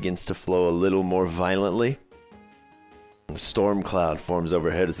behind them begins to flow a little more violently. A storm cloud forms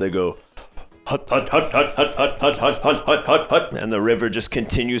overhead as they go, hut, hut, hut, hut, hut, hut, hut, hut, hut, hut, hut, hut. And the river just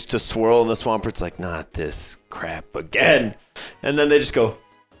continues to swirl, and the Swampert's like, not this crap again. And then they just go,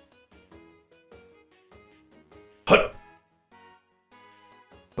 hut.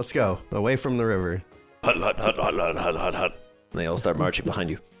 Let's go. Away from the river. Hut, hut, hut, hut, hut, hut, hut, hut. And they all start marching behind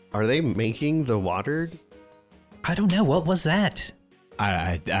you. Are they making the water? I don't know. What was that?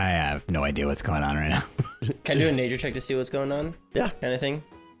 I have no idea what's going on right now. Can I do a nature check to see what's going on? Yeah. Kind of thing?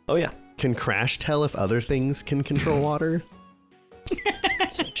 Oh, yeah. Can Crash tell if other things can control water?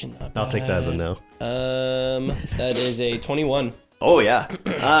 I'll take that as a no. That is a 21. Oh, yeah.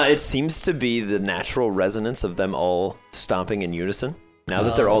 It seems to be the natural resonance of them all stomping in unison. Now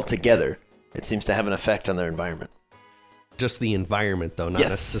that they're all together, it seems to have an effect on their environment. Just the environment, though, not Yes.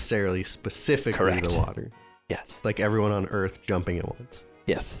 necessarily specifically Correct. the water. Yes. Like everyone on Earth jumping at once.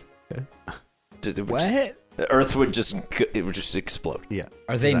 Yes. Okay. The Earth would just explode. Yeah.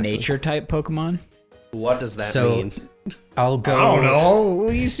 Are they exactly. nature type Pokemon? What does that So- mean? I'll go. I don't know.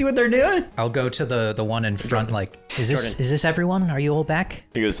 You see what they're doing? I'll go to the one in front. Like, is this everyone? Are you all back?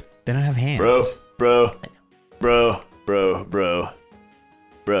 He goes, They don't have hands. bros.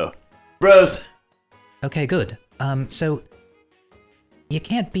 Okay, good. So you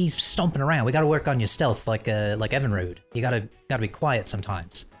can't be stomping around. We got to work on your stealth, like Evinrude. You gotta be quiet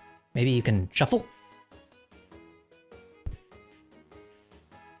sometimes. Maybe you can shuffle.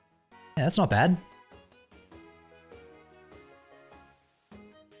 Yeah, that's not bad.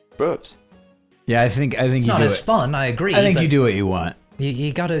 Bros. Yeah, I think It's you not do as it. fun. I agree. I think but you do what you want.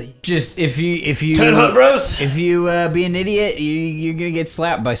 You gotta. Just if you 10 hut, bros. if you be an idiot, you're gonna get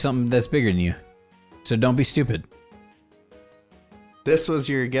slapped by something that's bigger than you. So don't be stupid. This was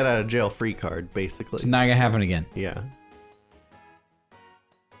your get out of jail free card, basically. It's not gonna happen again. Yeah.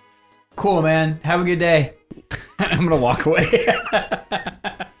 Cool, man. Have a good day. I'm gonna walk away.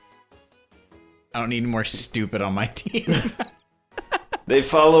 I don't need more stupid on my team. They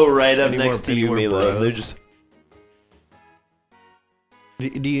follow right up Any next more- to you, any more Milo. bros? They're just,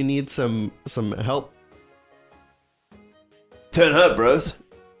 Do you need some help? 10 hut, bros.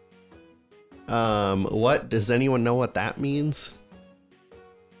 What does anyone know what that means?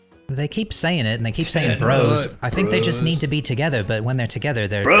 They keep saying it, and they keep saying bros. I think they just need to be together, but when they're together,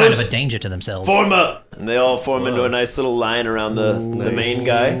 they're Bros. kind of a danger to themselves. Form up. And they all form into a nice little line around the main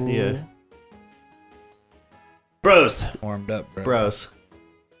guy. Yeah. Bros. Warmed up, bro. Bros.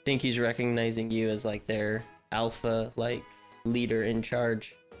 I think he's recognizing you as like their alpha, like leader in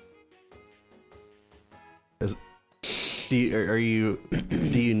charge. Do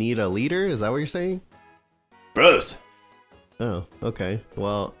you need a leader? Is that what you're saying? Bros. Oh, okay.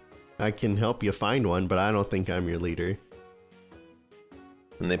 Well, I can help you find one, but I don't think I'm your leader.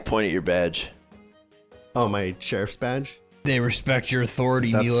 And they point at your badge. Oh, my sheriff's badge? They respect your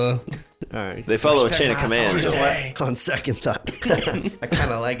authority, That's- Mila. All right. They follow a chain of command. On second thought, I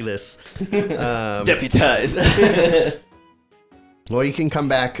kind of like this. Deputized. Well, you can come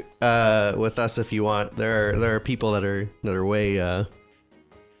back with us if you want. There are people that are way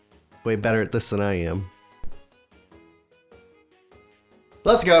better at this than I am.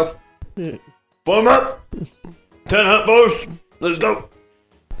 Let's go. Form up. 10 hut, boys. Let's go.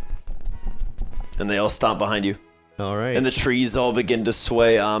 And they all stomp behind you. All right. And the trees all begin to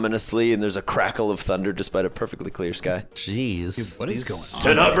sway ominously, and there's a crackle of thunder despite a perfectly clear sky. Jeez. what is These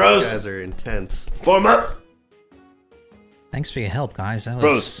going on? 10 hut, bros. guys are intense. Form up. Thanks for your help, guys. That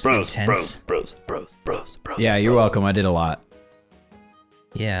was Bros. intense. Bros. Yeah, you're welcome. I did a lot.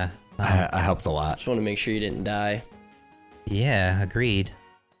 Yeah. I helped a lot. Just want to make sure you didn't die. Yeah, agreed.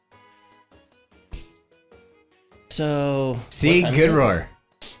 So See, what time is good it? roar.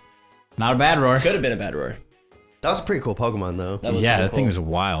 Not a bad roar. Could have been a bad roar. That was a pretty cool Pokemon, though. That was Yeah, super that thing cool. was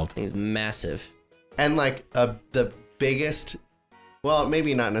wild. Thing's massive. And like the biggest, well,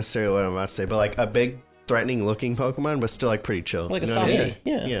 maybe not necessarily what I'm about to say, but like a big threatening looking Pokemon, but still like pretty chill. Like a You know what I softie. mean?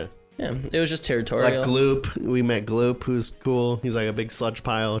 Yeah. Yeah. Yeah. It was just Like territorial. Gloop, we met Gloop, who's cool. He's like a big sludge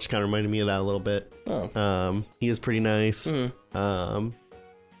pile, which kind of reminded me of that a little bit. Oh. He is pretty nice. Mhm.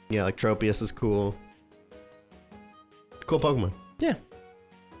 Yeah, like Tropius is cool. Cool Pokemon. Yeah.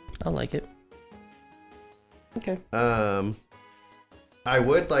 I like it. Okay. I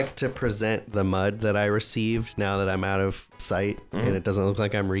would like to present the mud that I received now that I'm out of sight and it doesn't look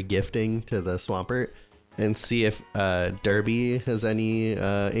like I'm regifting to the Swampert, and see if Derby has any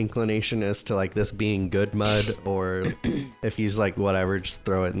inclination as to like this being good mud, or if he's like whatever, just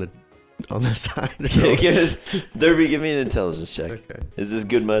throw it on the side. Derby, give me an intelligence check. Okay. Is this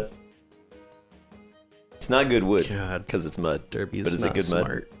good mud? It's not good wood. God. Because it's mud. Derby's But is not it good mud?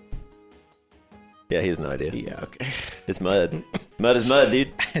 smart. Yeah, he has no idea. Yeah, okay. It's mud. Mud is mud,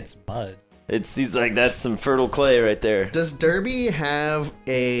 dude. It's mud. He's like, that's some fertile clay right there. Does Derby have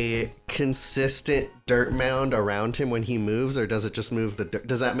a consistent dirt mound around him when he moves, or does it just move the dirt?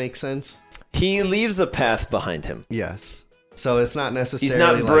 Does that make sense? He leaves a path behind him. Yes. So it's not necessarily. He's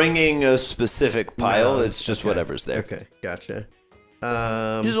not bringing a specific pile. No, it's just whatever's there. Okay, gotcha.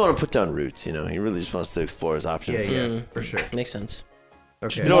 He just want to put down roots, He really just wants to explore his options. Yeah, for sure. Makes sense.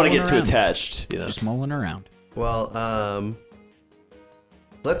 Okay. You don't want to get too attached, Just mulling around. Well,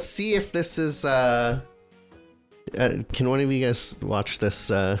 let's see if this is. Can one of you guys watch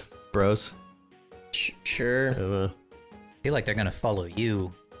this, bros? Sure. I don't know. I feel like they're gonna follow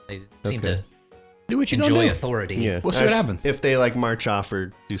you. They seem Okay. to Do what you enjoy do. authority. Yeah. We'll see what happens. If they like march off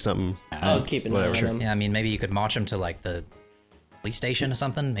or do something. I'll keep an eye on them. Yeah, I mean, maybe you could march them to like the police station or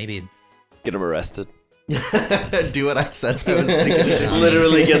something. Maybe Get him arrested. Do what I said I was doing.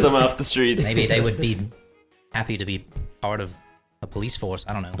 Literally get them off the streets. maybe they would be happy to be part of a police force.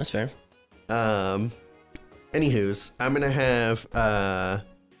 I don't know. That's fair. Anywho's, I'm gonna have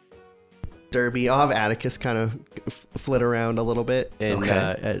Derby. I'll have Atticus kind of flit around a little bit,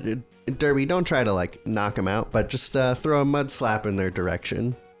 and Derby, don't try to like knock him out, but just throw a mud slap in their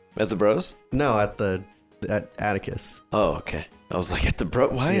direction. At the bros? No, at Atticus. Oh, okay. I was like, at the bro.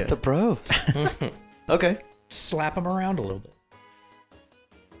 Why at the bros? Okay. Slap them around a little bit.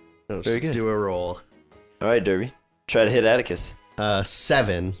 No, Very just good. do a roll. All right, Derby. Try to hit Atticus.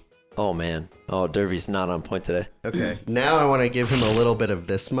 7. Oh, man. Oh, Derby's not on point today. Okay. Now I want to give him a little bit of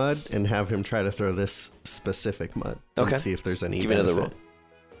this mud and have him try to throw this specific mud. Okay. And see if there's any Give me another benefit. roll.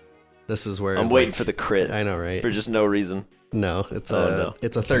 This is where I'm waiting for the crit. I know, right? For just no reason. No, it's no.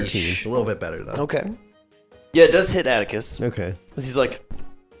 it's a 13. Yeesh. A little bit better though. Okay. Yeah, it does hit Atticus. Okay. He's like,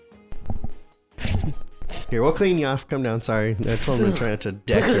 Here, we'll clean you off. Come down. Sorry, I told him to try not to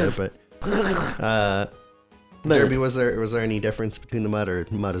deck you, but Derby, was there any difference between the mud or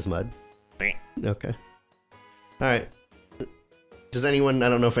mud is mud? Okay. All right. Does anyone? I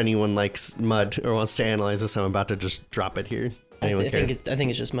don't know if anyone likes mud or wants to analyze this. I'm about to just drop it here. Anyone I care? think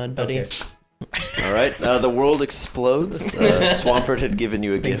it's just mud, buddy. Okay. all right. The world explodes. Swampert had given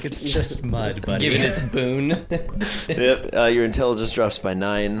you a I think gift. it's just mud, buddy. Giving its boon. Yep. Your intelligence drops by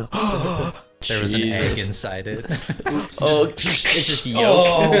 9. There was an egg Jesus. inside it. Oh, It's just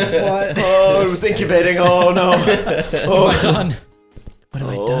yolk. what? oh, it was incubating. Oh no. Oh, Done. What have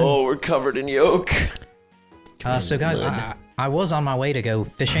I done? oh, we're covered in yolk. So guys, I was on my way to go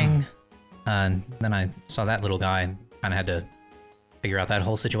fishing, and then I saw that little guy and kind of had to figure out that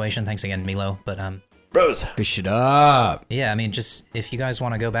whole situation. Thanks again, Milo. But Bros. Fish it up. yeah, I mean, just if you guys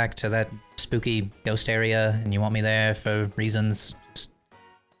want to go back to that spooky ghost area and you want me there for reasons, just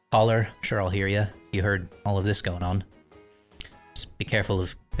holler. Sure, I'll hear you. You heard all of this going on. Just be careful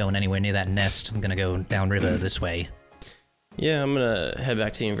of going anywhere near that nest. I'm gonna go downriver this way. Yeah, I'm gonna head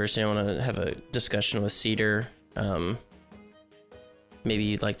back to the university. I want to have a discussion with Cedar. Maybe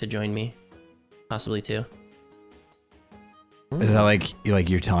you'd like to join me, possibly too. Is that like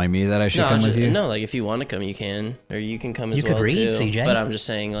you're telling me that I should No, come with you? no. Like if you want to come, you can, or you can come as You could well read, too. CJ. But I'm just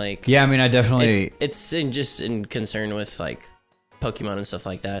saying, like, Yeah, I mean, I definitely. it's just in concern with like Pokemon and stuff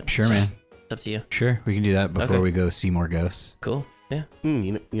like that. Sure, man. It's up to you. Sure, we can do that before Okay. we go see more ghosts. Cool. Yeah.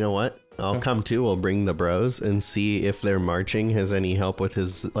 You know what? I'll come too. We'll bring the bros and see if their marching has any help with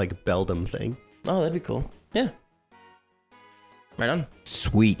his like Beldum thing. Oh, that'd be cool. Yeah. Right on.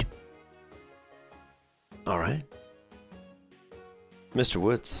 Sweet. All right. Mr.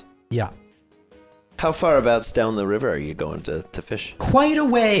 Woods, Yeah. how far abouts down the river are you going to fish? Quite a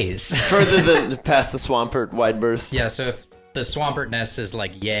ways. Further than past the Swampert wide berth? Yeah, so if the Swampert nest is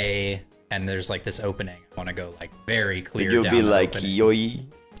like yay, and there's like this opening, I want to go like very clear. You'll down be the like, opening. yoi.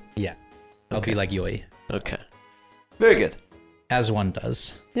 Yeah, I'll be like yoi, Okay. Very good. as one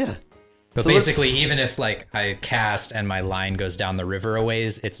does. Yeah. But So basically, let's- even if like I cast and my line goes down the river a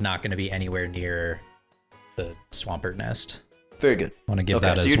ways, it's not going to be anywhere near the Swampert nest. Very good. I want to give Okay,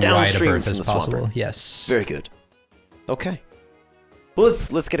 that so as you're wide a downstream berth from as the possible. Swampert. Yes. Very good. Okay. Well,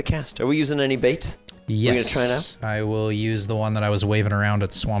 let's get a cast. Are we using any bait? Yes. gonna try it out? I will use the one that I was waving around at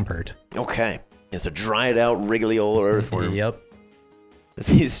Swampert. Okay. It's a dried out, wriggly old earthworm. Yep.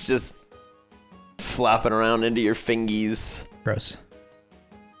 He's just flopping around into your fingies, Gross.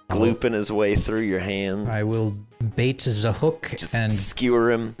 glooping his way through your hand. I will bait as a hook Just and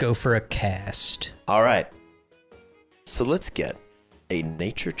skewer him. go for a cast. All right. So let's get a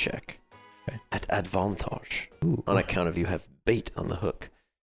nature check Okay. at advantage Ooh. on account of you have bait on the hook.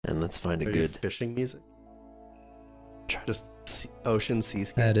 And let's find a Are you good. fishing music. Just ocean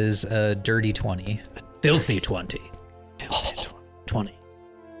seascape. That is a dirty 20. Filthy 20. Filthy 20.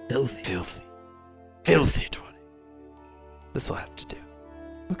 Filthy. 20. Filthy 20. This will have to do.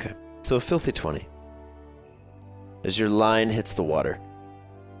 Okay. So a filthy 20. As your line hits the water,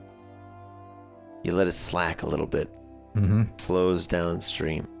 you let it slack a little bit. Mm-hmm. Flows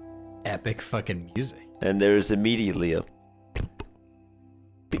downstream. Epic fucking music. And there's immediately a...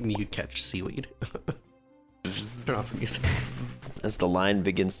 You catch seaweed. as the line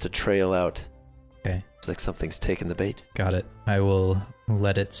begins to trail out. Okay. It's like something's taken the bait. Got it. I will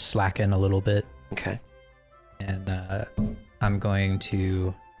let it slacken a little bit. Okay. And I'm going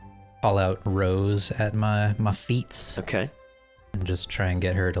to call out Rose at my feet. Okay. And just try and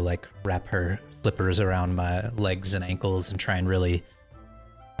get her to like wrap her flippers around my legs and ankles and try and really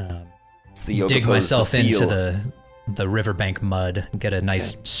It's the yoga dig pose, myself the seal. into the riverbank mud, get a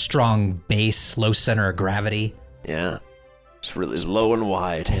nice strong base, low center of gravity. Yeah. It's really low and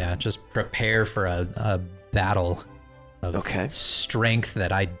wide. Yeah, just prepare for a battle of strength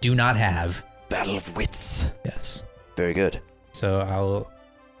that I do not have. Battle of wits. Yes. Very good. So I'll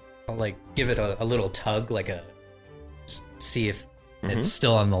like give it a little tug, like see if it's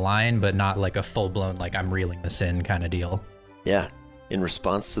still on the line, but not like a full blown like I'm reeling this in kind of deal. Yeah. In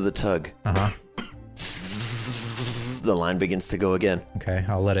response to the tug, the line begins to go again. Okay,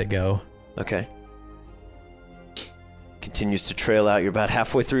 I'll let it go. Okay. Continues to trail out. You're about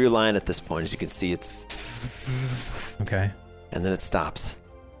halfway through your line at this point. As you can see, it's... Okay. And then it stops.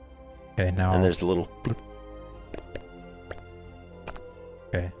 Okay, now and there's a little...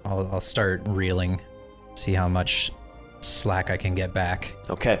 Okay, I'll start reeling. See how much slack I can get back.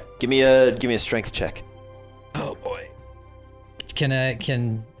 Okay, give me a strength check. Oh boy.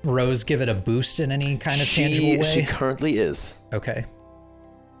 Can Rose give it a boost in any kind of tangible way? She currently is. Okay.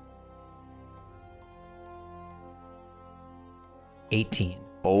 $18.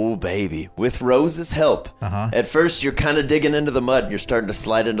 Oh, baby. With Rose's help. At first, you're kind of digging into the mud. You're starting to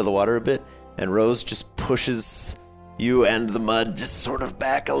slide into the water a bit. And Rose just pushes you and the mud just sort of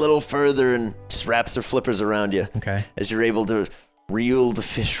back a little further and just wraps her flippers around you. Okay. As you're able to reel the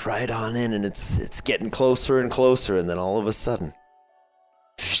fish right on in. And it's getting closer and closer. And then all of a sudden,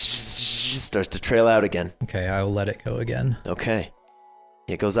 starts to trail out again. Okay, I'll let it go again. Okay.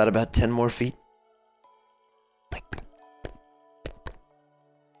 It goes out about 10 more feet.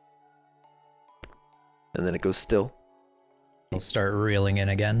 And then it goes still. I'll start reeling in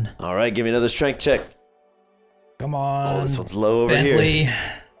again. All right, give me another strength check. Come on. Oh, this one's low over Bentley. here.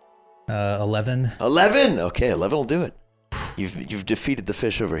 11. 11? Okay, 11 will do it. You've defeated the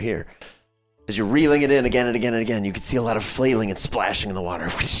fish over here. As you're reeling it in again and again and again, you can see a lot of flailing and splashing in the water.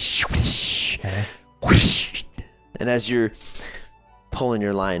 Okay. And as you're pulling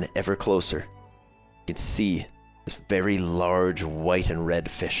your line ever closer, you can see this very large white and red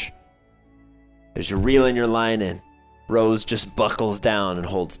fish. As you're reeling your line in, Rose just buckles down and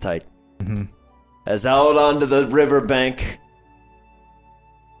holds tight. As out onto the riverbank,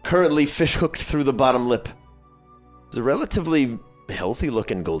 currently fish hooked through the bottom lip, is a relatively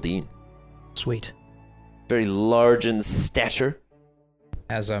healthy-looking Goldeen. Sweet. Very large in stature.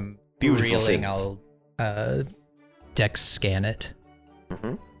 As I'm Beautiful reeling, fins. I'll dex scan it.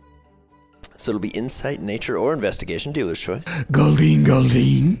 So it'll be insight, nature, or investigation, dealer's choice.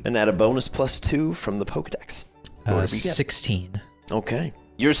 Goldeen. And add a bonus +2 from the Pokedex. Whatever you get. 16. Okay.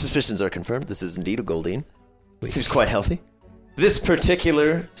 Your suspicions are confirmed. This is indeed a Goldeen. Seems quite healthy. This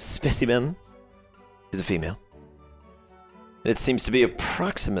particular specimen is a female. It seems to be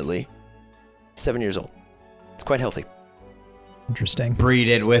approximately 7 years old. It's quite healthy. Interesting. Breed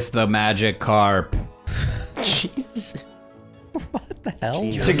it with the magic carp. Jeez. What the hell?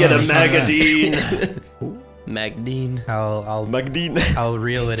 To get a Magadine. Magdine. I'll Magadine. I'll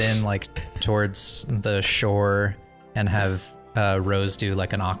reel it in like towards the shore and have Rose do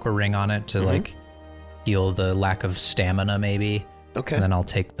like an aqua ring on it to like heal the lack of stamina maybe. Okay. And then I'll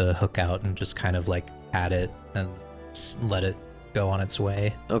take the hook out and just kind of like pat it and let it go on its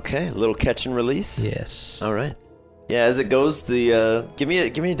way. Okay, a little catch and release. Yes. All right. Yeah, as it goes, the give me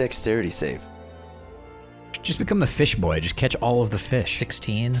a dexterity save. Just become the fish boy. Just catch all of the fish.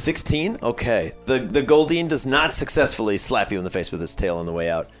 16. 16? Okay. The Goldeen does not successfully slap you in the face with its tail on the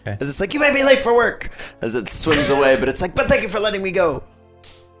way out. Okay. As it's like, you made me late for work! As it swims away, but it's like, but thank you for letting me go!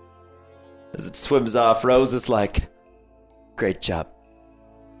 As it swims off, Rose is like, great job.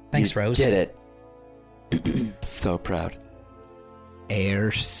 Thanks, You Rose. did it. So proud.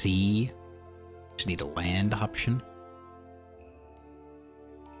 Air, sea. Just need a land option.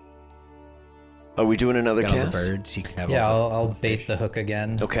 Are we doing another Got all the cast? birds. You can have Yeah, all I'll the bait fish. the hook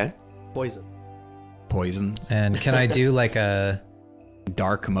again. Okay. Poison. Poison. And can I do like a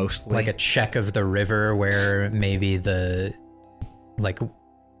Dark mostly. like a check of the river where maybe the like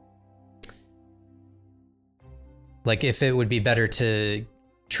if it would be better to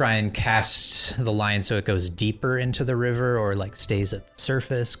try and cast the line so it goes deeper into the river or like stays at the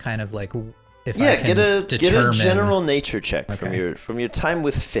surface, kind of like if I can get a general nature check from your time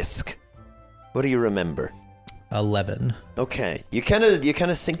with Fisk. What do you remember? 11. Okay, you kind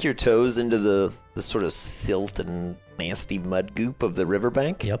of sink your toes into the sort of silt and nasty mud goop of the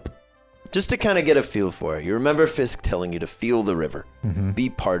riverbank. Yep. Just to kind of get a feel for it. You remember Fisk telling you to feel the river, be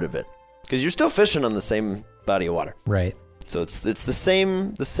part of it, because you're still fishing on the same body of water. Right. So it's the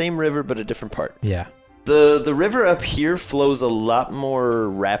same river but a different part. Yeah. The river up here flows a lot more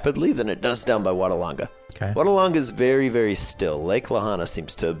rapidly than it does down by Wadalanga. Okay. Wadalanga is very, very still. Lake Lahana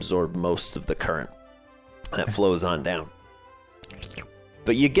seems to absorb most of the current that flows on down.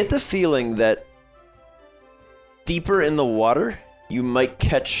 But you get the feeling that deeper in the water, you might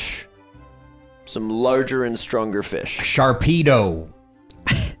catch some larger and stronger fish. Sharpedo.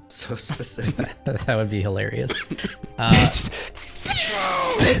 So specific. That would be hilarious.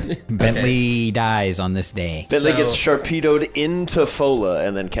 Bentley dies on this day. Bentley gets Sharpedoed into Fola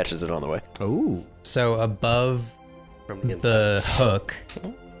and then catches it on the way. Ooh. So above From the the hook,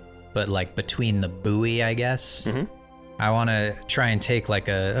 but like between the buoy, I guess, I want to try and take like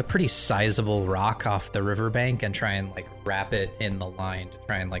a pretty sizable rock off the riverbank and try and like wrap it in the line to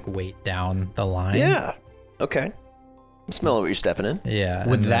try and like weight down the line. Yeah. Okay. I'm smelling what you're stepping in. Yeah.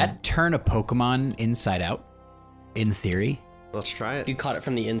 Would that turn a Pokemon inside out? In theory? Let's try it. You caught it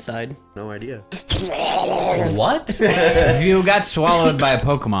from the inside. No idea. What? If you got swallowed by a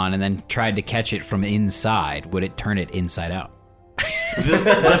Pokemon and then tried to catch it from inside, would it turn it inside out?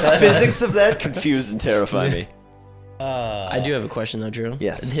 The physics of that confuse and terrify me. I do have a question though, Drew.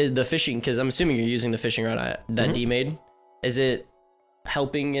 Yes. The fishing, because I'm assuming you're using the fishing rod that D made. Is it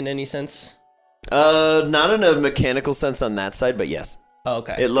helping in any sense? Not in a mechanical sense on that side, but yes. Oh,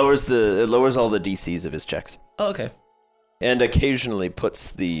 okay. It lowers all the DCs of his checks. Oh, okay. And occasionally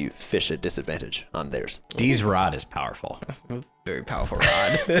puts the fish at disadvantage on theirs. D's rod is powerful. Very powerful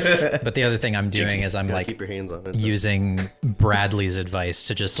rod. But the other thing I'm doing is I'm Gotta like keep your hands on it. using Bradley's advice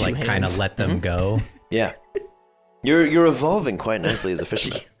to just like kind of let them go. Yeah. You're evolving quite nicely as a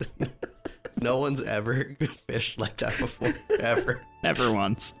fisherman. No one's ever fished like that before, ever. Never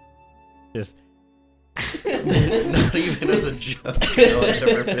once. Just Not even as a joke. No one's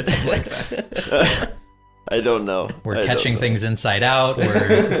ever fished like that. I don't know. We're catching things inside out.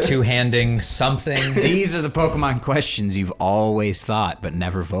 We're two-handing something. these are the Pokemon questions you've always thought but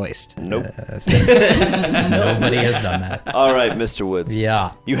never voiced. Nope. Nobody has done that. All right, Mr. Woods.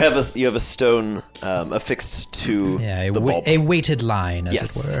 Yeah. You have a stone affixed to Yeah, the bulb. a weighted line, as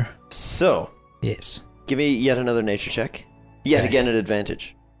Yes. it were. So, Yes. give me yet another nature check. Yet again an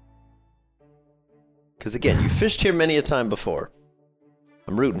advantage. Because again, you fished here many a time before.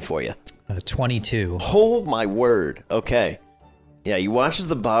 I'm rooting for you. 22. Oh my word. Okay. Yeah, you watch as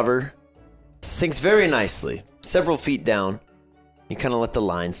the bobber sinks very nicely, several feet down. You kind of let the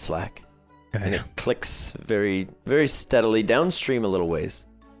line slack. And Okay. it clicks very, very steadily downstream a little ways.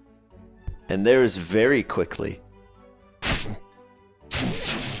 And there is very quickly.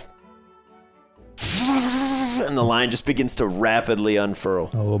 And the line just begins to rapidly unfurl.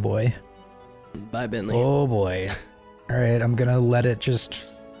 Oh boy. Bye, Bentley. Oh boy. All right, I'm gonna let it just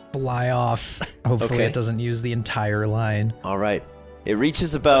fly off. Hopefully Okay. it doesn't use the entire line. All right. It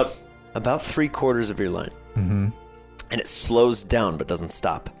reaches about 3/4 of your line. Mm-hmm. And it slows down but doesn't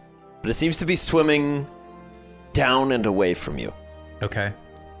stop. But it seems to be swimming down and away from you. Okay.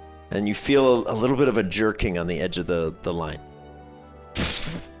 And you feel a little bit of a jerking on the edge of the line.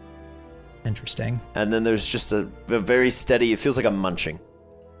 Interesting. And then there's just a very steady, it feels like a munching.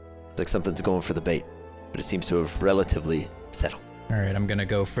 It's like something's going for the bait. But it seems to have relatively settled. All right, I'm gonna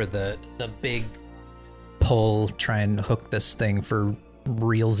go for the big pull. Try and hook this thing for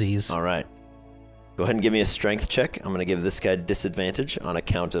realsies. All right. Go ahead and give me a strength check. I'm going to give this guy disadvantage on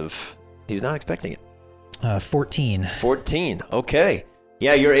account of he's not expecting it. 14. 14. Okay.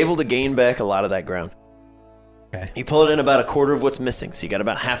 Yeah, you're able to gain back a lot of that ground. Okay. You pull it in about 1/4 of what's missing, so you got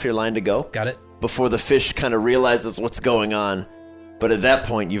about half your line to go Got it. before the fish kind of realizes what's going on. But at that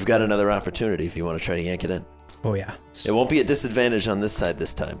point, you've got another opportunity if you want to try to yank it in. Oh yeah. It won't be at disadvantage on this side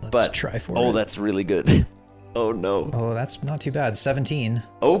this time. Let's but try for oh, it. that's really good. Oh no. Oh, that's not too bad. 17.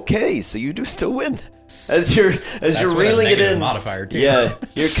 Okay, so you do still win. As you're with a reeling it negative in. modifier, too. Yeah,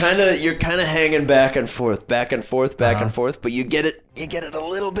 you're kind of hanging back and forth, back and forth, back and forth, but you get it a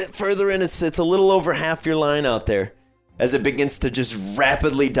little bit further in. It's a little over half your line out there as it begins to just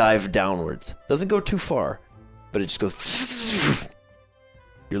rapidly dive downwards. Doesn't go too far, but it just goes.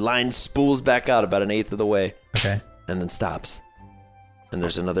 Your line spools back out about 1/8 of the way. Okay. And then stops. And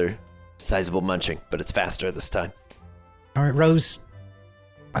there's another sizable munching, but it's faster this time. All right, Rose.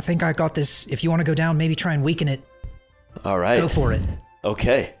 I think I got this. If you want to go down, maybe try and weaken it. All right. Go for it.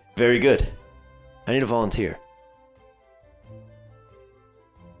 Okay, very good. I need a volunteer.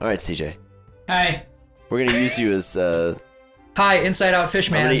 All right, CJ. Hi. We're gonna use you as. Hi, Inside Out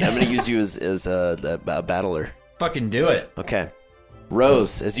Fishman. I'm gonna use you as a battler. Fucking do it. Okay.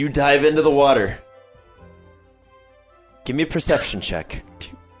 Rose, as you dive into the water, give me a perception check.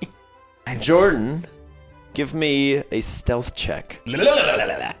 Jordan, give me a stealth check.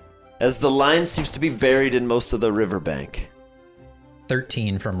 As the line seems to be buried in most of the riverbank.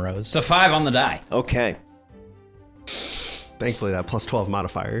 13 from Rose. It's a 5 on the die. Okay. Thankfully, that plus 12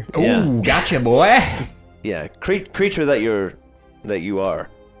 modifier. Yeah. Ooh, gotcha, boy. Yeah, creature that you are.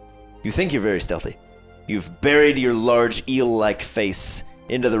 You think you're very stealthy. You've buried your large eel-like face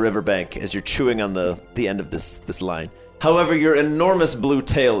into the riverbank as you're chewing on the end of this line. However, your enormous blue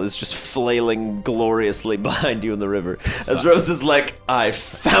tail is just flailing gloriously behind you in the river. As Rose is like, I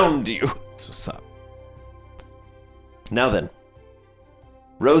found you. That's what's up. Now then.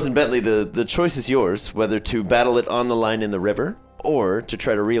 Rose and Bentley, the choice is yours, whether to battle it on the line in the river, or to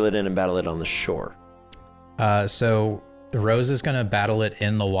try to reel it in and battle it on the shore. So Rose is going to battle it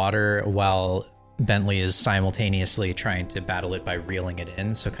in the water while Bentley is simultaneously trying to battle it by reeling it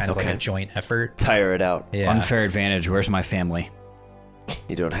in, so kind of like a joint effort. Tire it out. Yeah. Unfair advantage. Where's my family?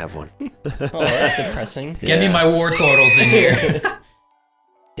 You don't have one. Oh, that's depressing. Get me my war turtles in here.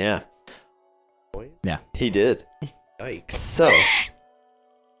 Yeah. Yeah. He did. Yikes. So,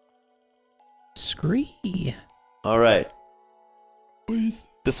 Scree. all right.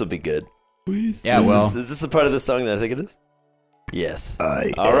 This will be good. Yeah, Is this the part of the song that I think it is? Yes. All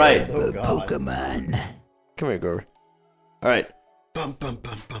right. Oh, God. Pokemon. Come here, Grover. All right. Bum, bum,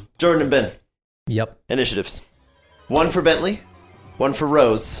 bum, bum. Jordan and Ben. Yep. Initiatives. 1 for Bentley, 1 for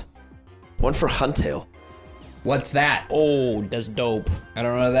Rose, 1 for Huntail. What's that? Oh, that's dope. I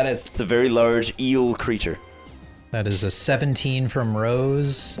don't know what that is. It's a very large eel creature. That is a 17 from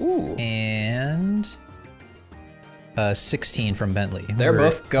Rose. Ooh. And a 16 from Bentley. They're We're-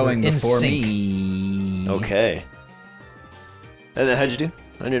 both going we're in before sync. me. Okay. And then how'd you do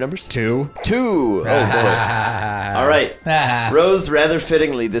on your numbers? 2. 2. Oh, boy. All right. Rose, rather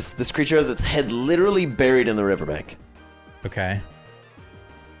fittingly, this creature has its head literally buried in the riverbank. Okay.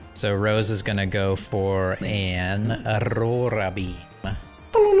 So Rose is gonna go for an Aurora Beam.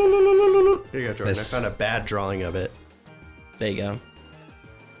 Here you go, Jordan. This- I found a bad drawing of it. There you go.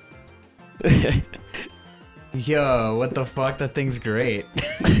 Yo, what the fuck? That thing's great.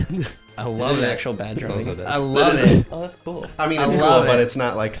 I Love love an it. actual bad drawing. Also this. I love it. Oh, that's cool. I mean, I it's cool, love but it. it's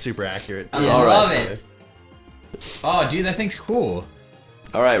not like super accurate. I All love right. it. Oh, dude, that thing's cool.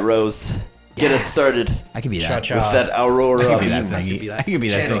 All right, Rose. Get us started I could be that. Cha-cha. with that Aurora I could be that Beam. thing. be that. I could be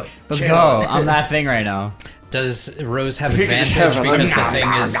that Channel thing. it. Let's Channel go. it. I'm that thing right now. Does Rose have If you could just advantage have a- because the thing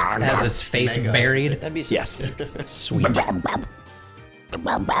has its face Mega. buried? That'd be so Yes. Sweet.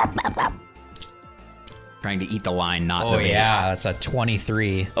 Trying to eat the line, not Oh the bait. yeah, that's a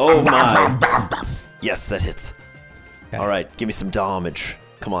 23. Oh, my. Yes, that hits. Okay. All right, give me some damage.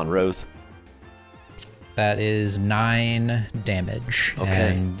 Come on, Rose. That is 9 damage.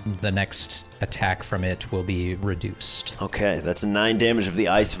 Okay. And the next attack from it will be reduced. Okay, that's 9 damage of the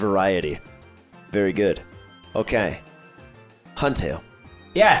ice variety. Very good. Okay. Huntail.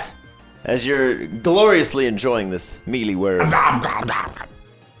 Yes. As you're gloriously enjoying this mealy worm,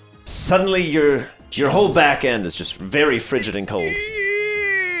 suddenly your whole back end is just very frigid and cold.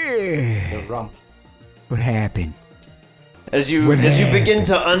 What happened? As you begin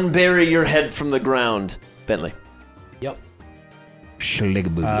to unbury your head from the ground, Bentley,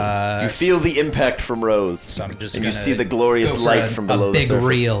 Schligaboo. you feel the impact from Rose, So I'm just and you gonna see the glorious go for light from below a the big surface.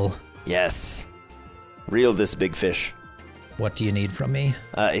 reel. Yes, reel this big fish. What do you need from me?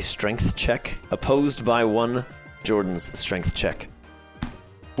 A strength check, opposed by 1 Jordan's strength check,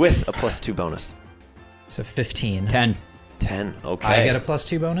 with a +2 bonus. So 15. 10. 10. Okay. I get a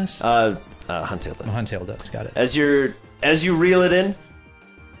 +2 bonus? Huntail does. Huntail does, got it. As you reel it in,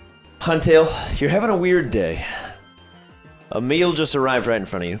 Huntail, you're having a weird day. A meal just arrived right in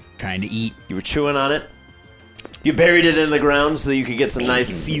front of you. Trying to eat. You were chewing on it. You buried it in the ground so that you could get some nice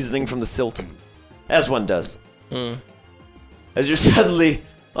seasoning from the silt, as one does. As you're suddenly,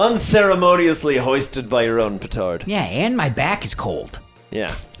 unceremoniously hoisted by your own petard. Yeah, and my back is cold.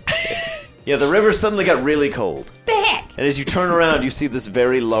 Yeah. Yeah, the river suddenly got really cold. The heck? And as you turn around, you see this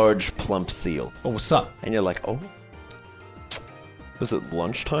very large, plump seal. Oh, what's up? And you're like, oh? Was it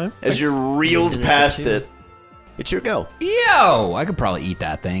lunchtime? As you're reeled past it, it's your go. Yo, I could probably eat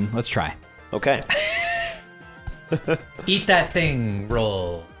that thing. Let's try. Okay. Eat that thing,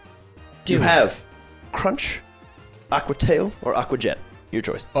 roll. You have Crunch, Aqua Tail, or Aqua Jet. Your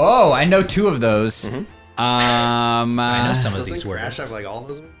choice. Oh, I know 2 of those. I know some of Doesn't these Crash words. have like all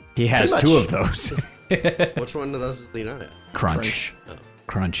those? He has Pretty 2 much. of those. Which one of those does he not have? Crunch.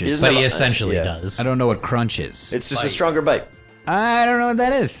 Crunch is. Isn't But that he a- essentially yeah. does. I don't know what crunch is. It's just a stronger bite. I don't know what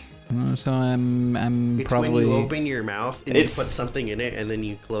that is. So I'm It's probably. when you open your mouth and It's- you put something in it and then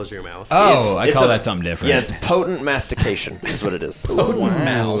you close your mouth. Oh, I It's call a- that something different. Yeah, it's potent mastication is what it is. Ooh,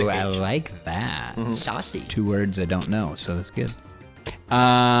 I like that. Saucy. 2 words I don't know, so that's good.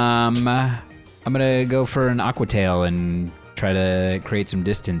 I'm gonna go for an aquatail and try to create some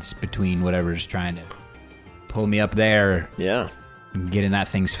distance between whatever's trying to pull me up there Yeah. and get in that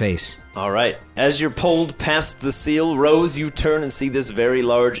thing's face. All right. As you're pulled past the seal, Rose, you turn and see this very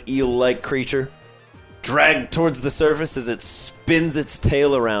large eel-like creature dragged towards the surface as it spins its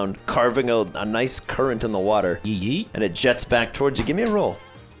tail around, carving a nice current in the water. Yeet. And it jets back towards you. Give me a roll.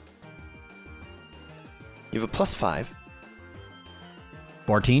 You have a +5.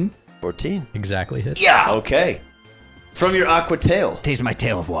 14. 14. Exactly hits. Yeah. Okay. From your aqua tail, Taste my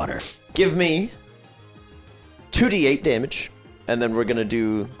tail of water. give me 2d8 damage, and then we're gonna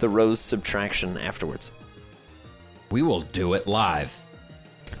do the Rose subtraction afterwards. We will do it live.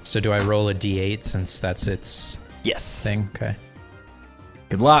 So do I roll a d8 since that's its Yes. thing? Okay.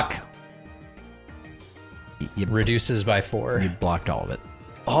 Good luck. You Reduces by 4. blocked all of it.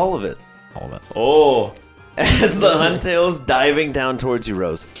 All of it. All of it. Oh, as the Huntail's diving down towards you,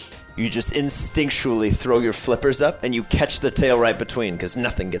 Rose, you just instinctually throw your flippers up and you catch the tail right between because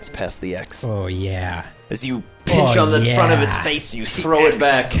nothing gets past the X. Oh, yeah. As you pinch Oh, on the front of its yeah. face, you throw it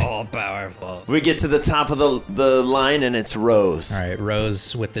back. All powerful. We get to the top of the line and it's Rose. All right,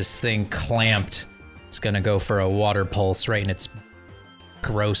 Rose with this thing clamped. It's going to go for a water pulse right in its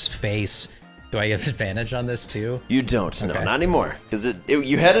gross face. Do I have advantage on this too? You don't, no, Okay. not anymore. Because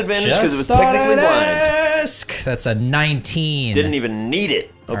you had advantage because it was Just thought technically I'd blind. ask. That's a 19. Didn't even need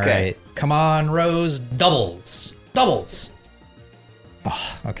it. All Okay. right. Come on, Rose. Doubles. Doubles.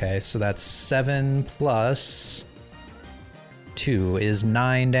 Oh, okay, so that's 7 plus 2 is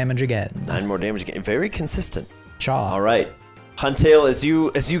 9 damage again. 9 more damage again. Very consistent. Chaw. All right. Huntail,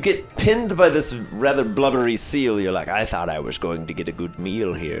 as you get pinned by this rather blubbery seal, you're like, I thought I was going to get a good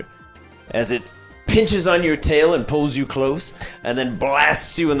meal here. As it pinches on your tail and pulls you close, and then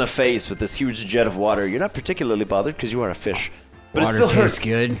blasts you in the face with this huge jet of water. You're not particularly bothered because you are a fish, but Water it still tastes hurts.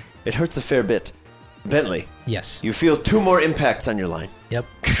 good. It hurts a fair bit. Bentley, Yes. you feel 2 more impacts on your line. Yep.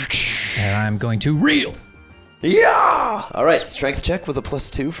 And I'm going to reel. Yeah! All right, strength check with a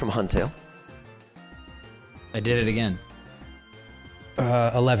 +2 from Huntail. I did it again.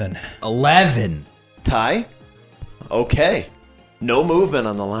 11. 11. Ty? Okay. No movement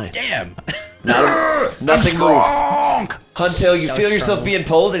on the line. Damn. Nothing moves. Huntail, you feel yourself being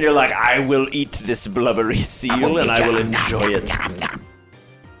pulled, and you're like, I will eat this blubbery seal, and I will enjoy it.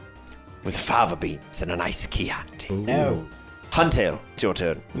 With fava beans and a nice Chianti. No. Huntail, it's your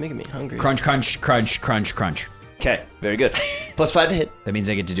turn. You're making me hungry. Crunch, crunch, crunch, crunch, crunch. Okay, very good. +5 to hit. That means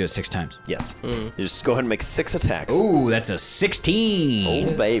I get to do it 6 times. Yes. You just go ahead and make 6 attacks. Ooh, that's a 16.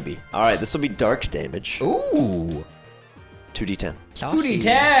 Oh, baby. All right, this will be dark damage. Ooh. 2d10. Booty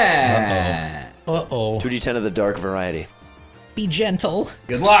tag. Uh-oh. 2d10 of the dark variety. Be gentle.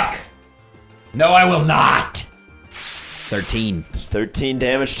 Good luck. No, I will not. 13. 13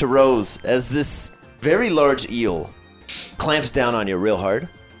 damage to Rose as this very large eel clamps down on you real hard.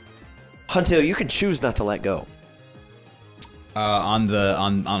 Huntail, you can choose not to let go.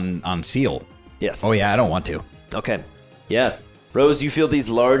 On seal. Yes. Oh yeah, I don't want to. Okay. Yeah. Rose, you feel these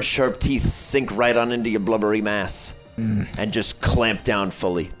large, sharp teeth sink right on into your blubbery mass and just clamp down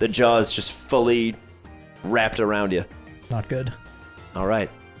fully. The jaw is just fully wrapped around you. Not good. All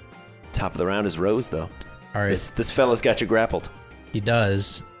right. Top of the round is Rose, though. All right. This fella's got you grappled. He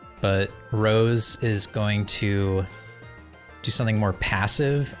does, but Rose is going to do something more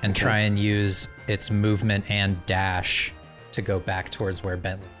passive and try and use its movement and dash to go back towards where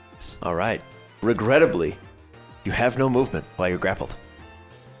Bentley is. All right. Regrettably, you have no movement while you're grappled.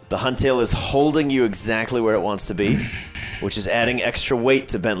 The Huntail is holding you exactly where it wants to be, which is adding extra weight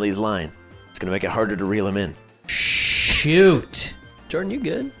to Bentley's line. It's going to make it harder to reel him in. Shoot! Jordan, you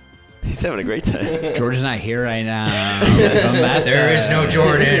good? He's having a great time. George is not here right now. There is no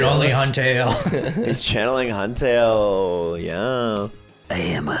Jordan, only Huntail. He's channeling Huntail. Yeah. I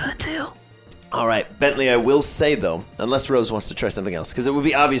am a Huntail. All right, Bentley, I will say, though, unless Rose wants to try something else, because it would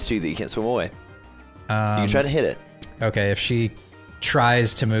be obvious to you that you can't swim away. You can try to hit it. Okay, if she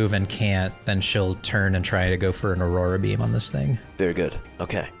tries to move and can't, then she'll turn and try to go for an Aurora Beam on this thing. Very good.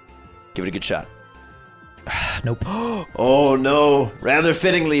 Okay. Give it a good shot. Nope. Oh no! Rather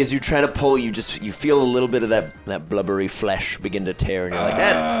fittingly, as you try to pull, you feel a little bit of that blubbery flesh begin to tear, and you're like,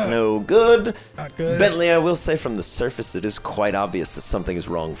 "That's no good." Not good. Bentley, I will say from the surface, it is quite obvious that something is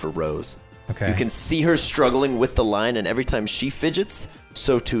wrong for Rose. Okay. You can see her struggling with the line, and every time she fidgets,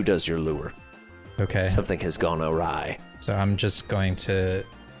 so too does your lure. Okay. Something has gone awry. So I'm just going to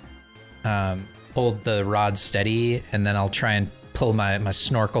hold the rod steady, and then I'll try and pull my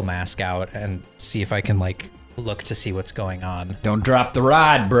snorkel mask out and see if I can like look to see what's going on. Don't drop the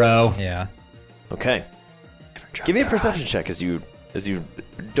rod, bro. Yeah. Okay. Give me a perception check as you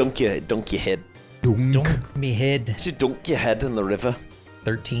dunk your head. Dunk me head. As you dunk your head in the river.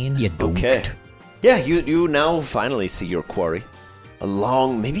 13. You don't. Okay. Yeah, you now finally see your quarry. A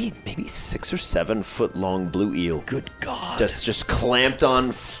long, maybe 6 or 7 foot long blue eel. Good God. That's just clamped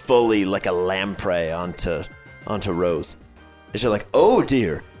on fully like a lamprey onto Rose. And you're like, oh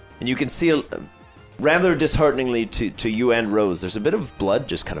dear. And you can see, rather dishearteningly to you and Rose, there's a bit of blood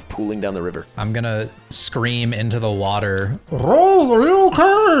just kind of pooling down the river. I'm gonna scream into the water. Rose, are you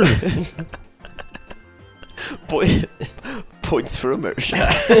okay? Points for immersion.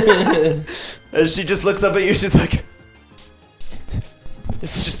 As she just looks up at you, she's like,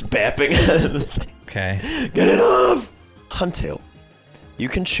 it's just bapping. Okay. Get it off! Huntail, you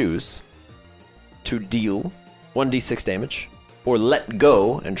can choose to deal 1d6 damage, or let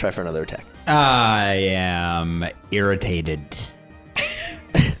go and try for another attack. I am irritated.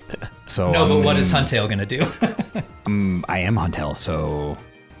 So No, but what is Huntail gonna do? I am Huntail, so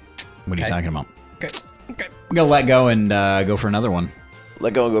what are you Okay. talking about? Okay. I'm gonna let go and go for another one.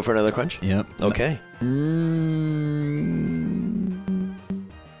 Let go and go for another crunch? Yep. Okay.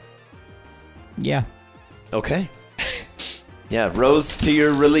 Yeah. Okay. Yeah, Rose, to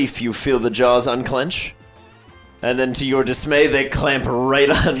your relief, you feel the jaws unclench. And then to your dismay, they clamp right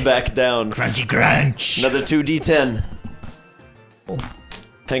on back down. Crunchy crunch. Another 2d10.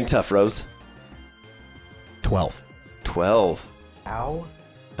 Hang tough, Rose. 12. 12. Ow.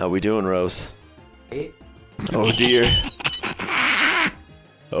 How we doing, Rose? 8. Oh dear.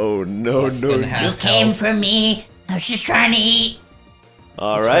 Oh no, Less than no. half Came health. for me. I was just trying to eat.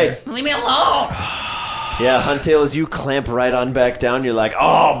 All right. Leave me alone. Yeah, Huntail, as you clamp right on back down, you're like,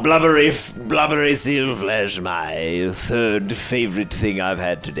 oh, blubbery seal flesh, my third favorite thing I've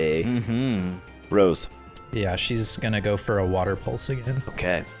had today. Mm-hmm. Rose. Yeah, she's gonna go for a water pulse again.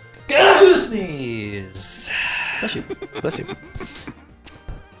 Okay. Sneeze. Bless you. Bless you.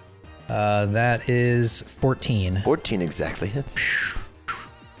 That is 14. 14 exactly hits.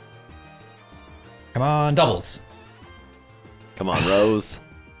 Come on, doubles. Come on, Rose.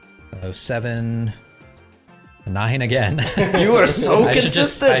 So 7, 9 again. You are so I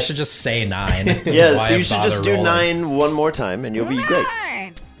consistent. should just say 9. Yeah, Why so you should bother just do rolling? 9 one more time and you'll be great.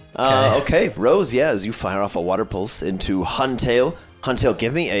 Okay, Rose, yeah, as you fire off a water pulse into Huntail. Huntail,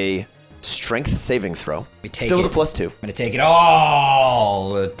 give me a strength saving throw. We take Still with it. a +2. I'm gonna take it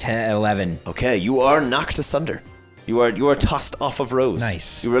all. 11. Okay, you are knocked asunder. You are tossed off of Rose.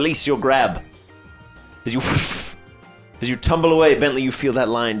 Nice. You release your grab. As you tumble away, Bentley, you feel that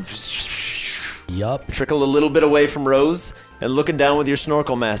line Yup. trickle a little bit away from Rose, and looking down with your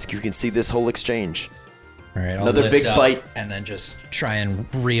snorkel mask, you can see this whole exchange. All right, I'll Another lift big up bite. and then just try and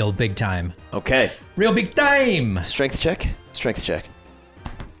reel big time. Okay, Real big time. strength check. Strength check.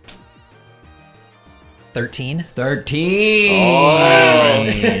 13. 13. Oh,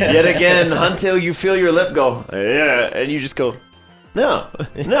 yet again, Huntail, you feel your lip go, yeah, and you just go, no,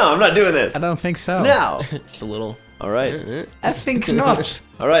 I'm not doing this. I don't think so. No. Just a little. All right, I think not.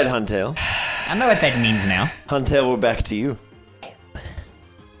 all right, Huntail. I know what that means now. Huntail, we're back to you.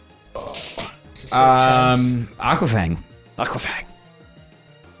 This is so tense. Aquafang. Aquafang.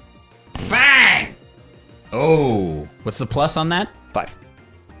 Fang! Oh. What's the plus on that? 5.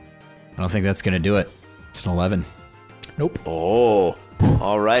 I don't think that's gonna do it. It's an 11. Nope. Oh,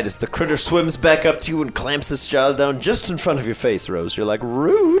 all right. As the critter swims back up to you and clamps its jaws down just in front of your face, Rose, you're like,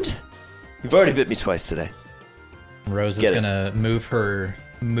 rude. You've already bit me twice today. Rose is Get it. gonna move her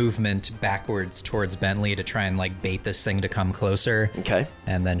movement backwards towards Bentley to try and like bait this thing to come closer, Okay,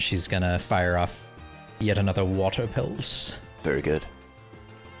 and then she's gonna fire off yet another water pulse. very good.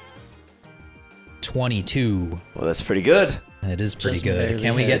 22. Well, that's pretty good. It is pretty Just good. barely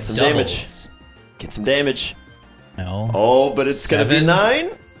Can we hit. get Some doubles? damage. Get some damage. No. Oh, but it's gonna be 7? 9.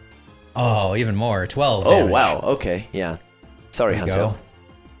 Oh, even more. 12. Oh, damage. wow. Okay, yeah. Sorry, There you Huntail.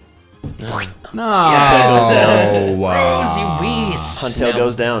 No. Huntail wow. Huntail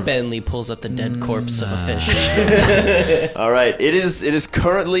goes down. Bentley pulls up the dead corpse of a fish. All right, it is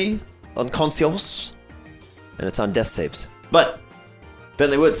currently unconscious, and it's on death saves. But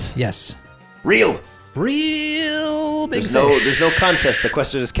Bentley Woods, Yes. reel. Real big There's no contest. The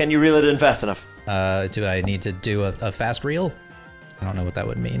question is, can you reel it in fast enough? Do I need to do a fast reel? I don't know what that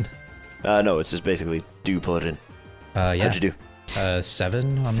would mean. No, it's just basically, do you pull it in? Yeah. How'd you do?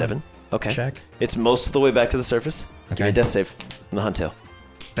 7 on 7? the Okay. check. It's most of the way back to the surface. Give me a Okay. death save on the hunt tail.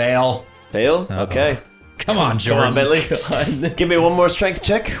 Fail. Fail? Uh-oh. Okay. Come on, Come Jordan. on, Bentley. Give me one more strength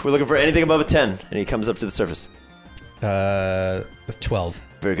check. We're looking for anything above a 10. And he comes up to the surface. 12.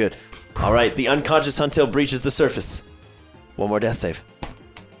 Very good. All right, the unconscious hunt tail breaches the surface. One more death save.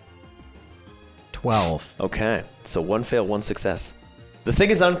 12. Okay, so 1 fail, 1 success. The thing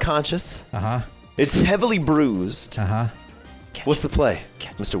is unconscious. Uh-huh. It's heavily bruised. Uh-huh. What's the play,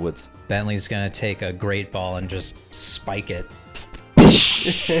 Mr. Woods? Bentley's gonna take a great ball and just spike it.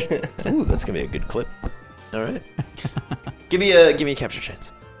 Ooh, that's gonna be a good clip. All right. give me a capture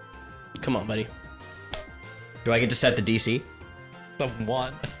chance. Come on, buddy. Do I get to set the DC? The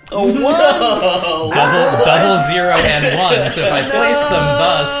 1. Oh, what? Double 0 and 1. So if I place them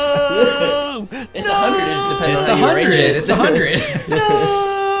thus, It's 100. Depending it's on how you range 100. it. It's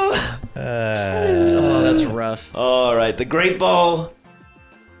 100. Oh, that's rough. All right, the great ball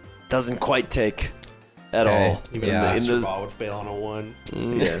doesn't quite take at Okay. all. Even Yeah. a master ball would fail on a 1.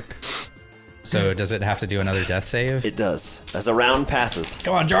 Yeah, So does it have to do another death save? it does. As a round passes.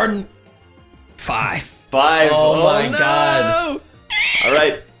 Come on, Jordan. 5. 5. Oh my no! God. All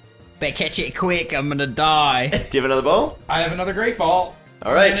right. Better catch it quick. I'm gonna die. Do you have another ball? I have another great ball.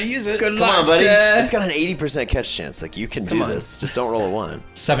 All right. I'm gonna use it. Good Come luck, on, buddy. sir. It's got an 80% catch chance. Like, you can do this. Just don't roll a 1.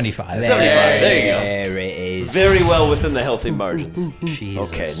 75. 75. There you go. There it is. Very well within the healthy margins.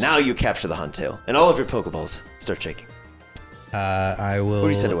 Jesus. Okay, now you capture the hunt tail. And all of your Pokeballs start shaking. I will. What do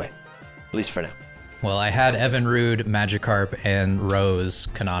you send away? At least for now. Well, I had Evinrude, Magikarp, and Rose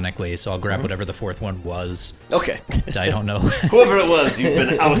canonically, so I'll grab Mm-hmm. whatever the fourth one was. Okay. I don't know. Whoever it was, you've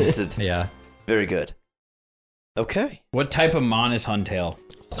been ousted. Yeah. Very good. Okay. What type of mon is Huntail?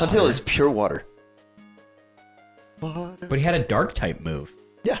 Hunt tail is pure water. But he had a dark type move.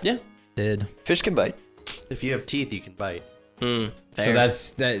 Yeah. Did. Fish can bite. If you have teeth, you can bite. So Fair.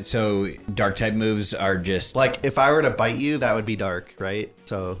 that's that. So dark type moves are just Like, if I were to bite you, that would be dark, right?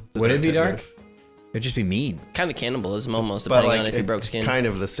 So Would it be type dark? move. It'd just be mean. kind of cannibalism almost, But depending like, on if you broke skin. kind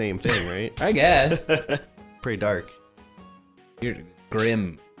of the same thing, right? I guess. Pretty dark. You're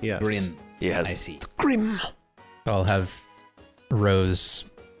grim. Yes. Grim. He I has see. grim. I'll have Rose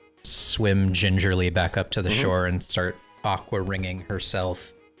swim gingerly back up to the shore and start aqua ringing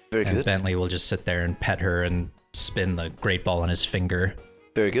herself. Very And good. Bentley will just sit there and pet her and spin the great ball on his finger.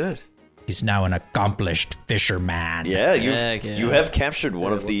 Very good. He's now an accomplished fisherman. Yeah, Heck yeah. you have captured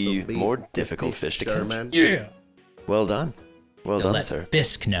one of the Be more difficult fish to catch. man. Yeah. Well done. Well done, Let sir.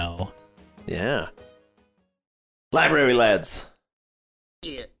 Fisk know. Yeah. Library lads.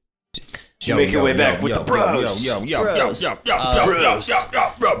 Yeah. You make your way back with the bros.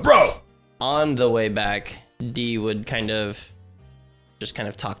 Bros. On the way back, D would kind of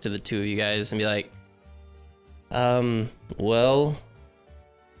talk to the two of you guys and be like, well,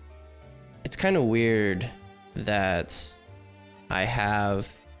 it's kind of weird that I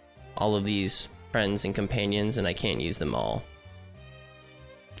have all of these friends and companions and I can't use them all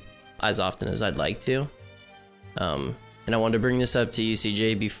as often as I'd like to. And I wanted to bring this up to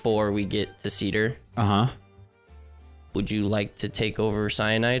UCJ before we get to Cedar. Uh huh. Would you like to take over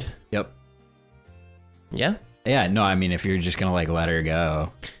Cyanide? Yep. Yeah? Yeah. No, I mean, if you're just gonna like let her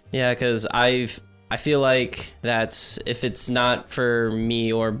go. Yeah, because I feel like that if it's not for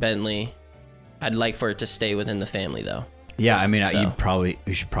me or Bentley, I'd like for it to stay within the family, though. Yeah. I mean, So.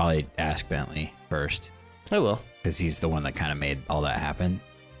 you should probably ask Bentley first I will. because he's the one that kind of made all that happen.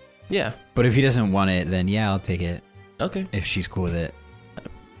 Yeah. But if he doesn't want it, then yeah, I'll take it Okay. if she's cool with it.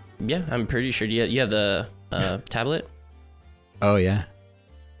 Yeah, I'm pretty sure. You have the tablet? Oh yeah.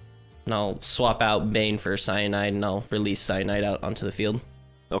 And I'll swap out Bane for Cyanide, and I'll release Cyanide out onto the field.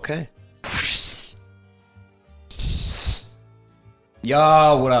 Okay.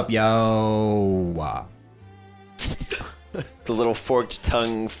 Yo, what up, yo? The little forked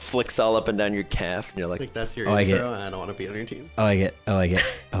tongue flicks all up and down your calf, and you're I like, think that's your I like intro, and I don't want to be on your team. I like it. I like it.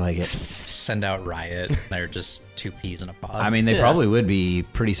 I like it. Send out Riot. They're just two peas in a pod. I mean, they probably would be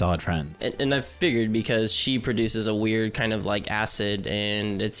pretty solid friends. And I figured because she produces a weird kind of like acid,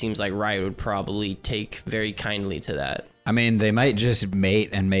 and it seems like Riot would probably take very kindly to that. I mean, they might just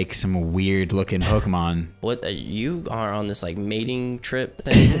mate and make some weird looking Pokemon. What you are on this like mating trip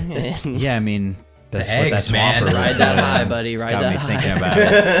thing? Yeah, I mean, that's The what that eggs, man. Swamper was Ride that doing. high, buddy. It's Ride got that me high. thinking about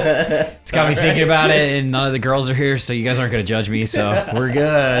it. It's got me thinking about it, and none of the girls are here, so you guys aren't gonna judge me, so we're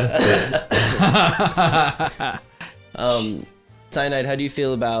good. Cyanide, how do you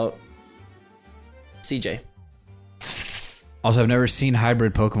feel about CJ. Also, I've never seen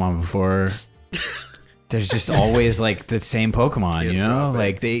hybrid Pokemon before. There's just always like the same Pokemon, you know?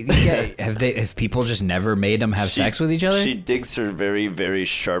 Like have people just never made them have sex with each other? She digs her very, very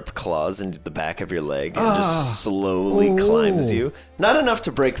sharp claws into the back of your leg and just slowly climbs you. Not enough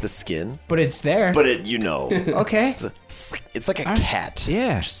to break the skin, But it's there. but it, you know, Okay. it's like a cat.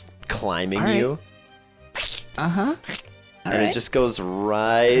 Yeah. Just climbing All right. you. Uh-huh. And it just goes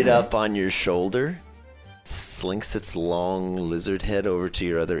right up on your shoulder, slinks its long lizard head over to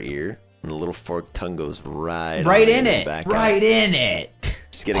your other ear, and the little forked tongue goes right in it. back Right out. in it.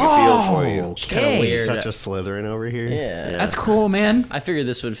 Just getting a feel for you. Okay. weird. Such a Slytherin over here. Yeah. That's cool, man. I figured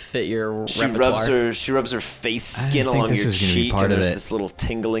this would fit your She repertoire. rubs her face I didn't skin think along this your was gonna be cheek, part and of there's it. this little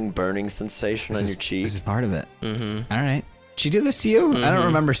tingling, burning sensation on your cheek. This is part of it. Mm-hmm. All right. She do this to you? I don't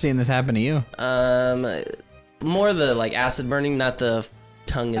remember seeing this happen to you. More the like acid burning, not the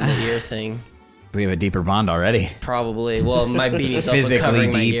tongue in the ear thing. We have a deeper bond already. Probably. Well, my beanie's also Physically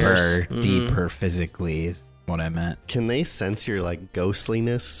covering my deeper. ears. Deeper physically is what I meant. Can they sense your like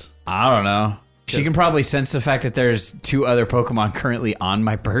ghostliness? I don't know. She can probably sense the fact that there's 2 other Pokemon currently on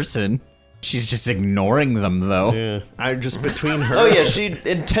my person. She's just ignoring them, though. Yeah, I just between her. Oh yeah, she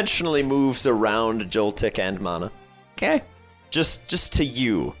intentionally moves around Joltik and Mana. Okay. Just to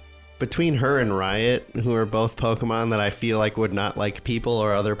you. Between her and Riot, who are both Pokemon that I feel like would not like people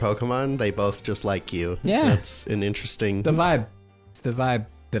or other Pokemon, they both just like you. Yeah. That's an interesting. The vibe. It's the vibe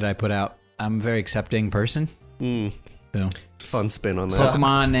that I put out. I'm a very accepting person. So, fun spin on that.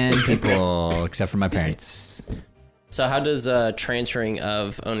 Pokemon and people, except for my parents. So how does transferring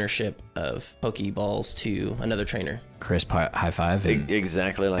of ownership of Pokeballs to another trainer? Crisp high five and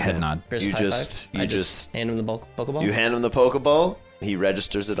Exactly like head that. nod. Chris, You high just five? I just hand him the Pokeball? you hand him the Pokeball. He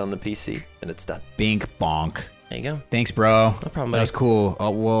registers it on the PC, and it's done. Bink bonk. There you go. Thanks, bro. No problem, That was buddy. cool.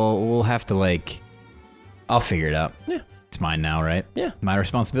 We'll have to I'll figure it out. Yeah. It's mine now, right? Yeah. My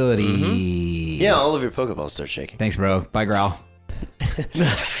responsibility. Yeah, all of your Pokeballs start shaking Thanks, bro. Bye, Growl.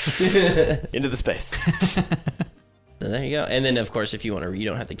 into the space. So there you go. And then, of course, if you want to, you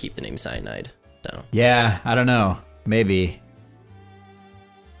don't have to keep the name Cyanide. So Yeah, I don't know. Maybe.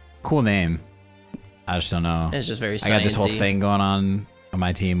 Cool name. I just don't know. it's just very I got this whole sciencey. thing going on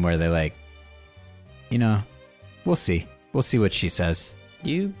my team where they we'll see. We'll see what she says.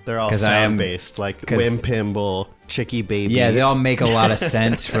 They're all 'Cause I am- sound based, like 'cause- Wimpimble, Chicky Baby. Yeah, they all make a lot of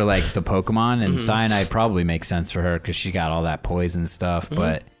sense for like the Pokemon, Mm-hmm. and Cyanide probably makes sense for her because she got all that poison stuff. Mm-hmm.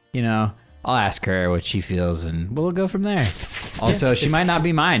 But I'll ask her what she feels, and we'll go from there. Also, she might not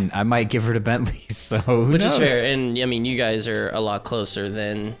be mine. I might give her to Bentley. So who Which knows? is fair. And I mean, you guys are a lot closer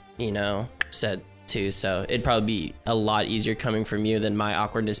than, said too. So it'd probably be a lot easier coming from you than my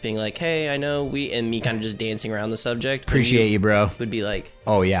awkwardness being like, hey, I know and me kind of just dancing around the subject. when Appreciate you, bro. Would be like,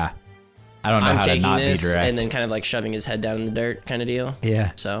 Oh yeah, I don't know I'm how to taking not this, be direct. and then kind of like shoving his head down in the dirt kind of deal.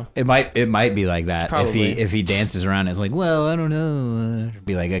 Yeah. So It might be like that. Probably. If he dances around, it's like, well, I don't know.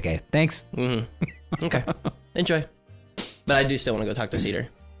 Be like, okay, thanks. okay, enjoy. But I do still want to go talk to Cedar.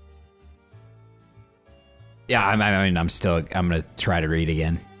 Yeah, I'm gonna try to read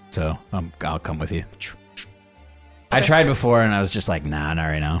again. So I'll come with you. I tried before and I was just like, nah, not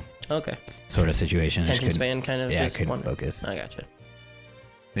right now. Okay. Sort of situation. I just Attention couldn't- span kind of. Yeah, I just couldn't one- focus. I gotcha.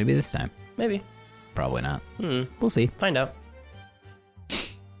 Maybe this time. Maybe. Probably not. Hmm. We'll see. Find out.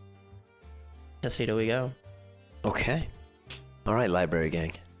 Tessito we go. Okay. All right, library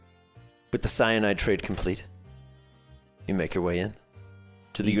gang. With the Cyanide trade complete, you make your way in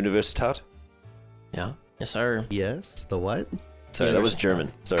to the Universitat. Yeah. Yes, sir. Yes. The what? Sorry, that was German.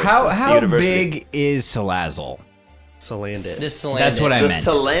 Sorry. How The university. big is Salazzle? Salandit. This Salandit. That's what I The meant.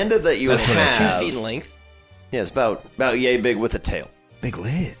 Salanda that you That's what I have. 2 feet in length. Yeah, it's about yay big with a tail. Big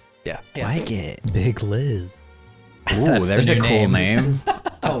Liz. Yeah. Like it. Big Liz. Ooh, That's there's the a new cool name. name.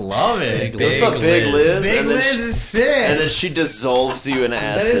 I love it. What's up, Big Liz? Big And then Liz she- is sick. And then she dissolves you in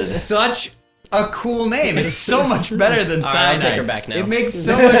That acid. is such a cool name. It's so much better than All right, I'll Cyanide. take her back now. It makes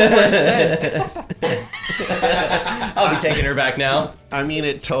so much more sense. I'll be taking her back now. I mean,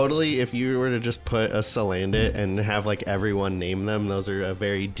 it totally. If you were to just put a Salandit and have like everyone name them, those are a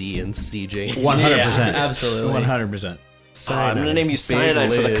very D and CJ. 100%. absolutely. 100%. Oh, I'm gonna name you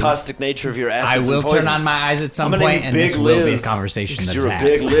Cyanide for the caustic nature of your I acids will and poisons. turn on my eyes at some I'm gonna point, name and you Big this will be a Liz, conversation because that's you're a had.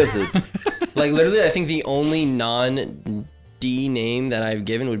 big lizard. Like literally, I think the only non-D name that I've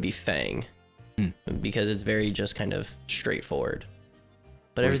given would be Fang, because it's very just kind of straightforward.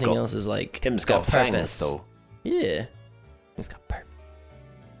 But Well, he's everything got- else is like Him's got got fangs, purpose. though. Yeah, it's got purpose.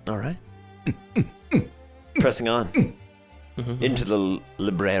 All right. Pressing on into the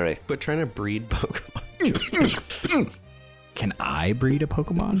library. But trying to breed Pokemon. Can I breed a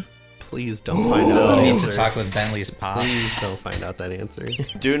Pokemon? Please don't find out that I need answer. to talk with Bentley's pops. Please don't find out that answer.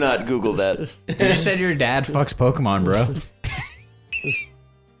 Do not Google that. You just said your dad fucks Pokemon, bro.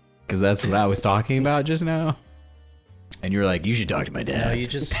 Because that's what I was talking about just now. And you were like, you should talk to my No, dad. you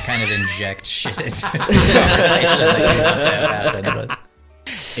just kind of inject shit into the conversation that you want to have happen. But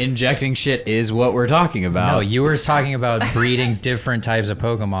Injecting shit is what we're talking about. no, you were talking about breeding different types of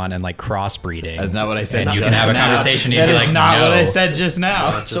Pokemon and like crossbreeding. That's not what I said. And you can just have a now. conversation. That You'd be is like, not no. what I said just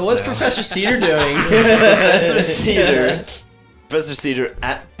now. So what's Professor Cedar doing? Professor Cedar,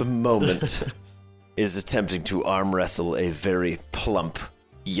 at the moment, is attempting to arm wrestle a very plump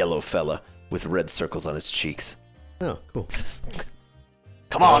yellow fella with red circles on his cheeks. Oh, cool.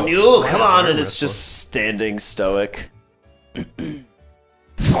 Come on, you! Come on! arm And it's wrestle. just standing stoic.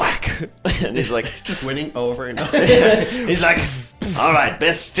 Whack! And he's like, Just winning over and over. he's like, all right,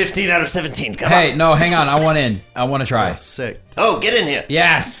 best 15 out of 17. Come Hey, on. no, hang on. I want in. I want to try. Oh, sick. Oh, get in here.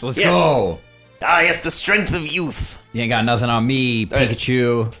 Yes, let's Yes. go. Ah, yes, the strength of youth. You ain't got nothing on me, right.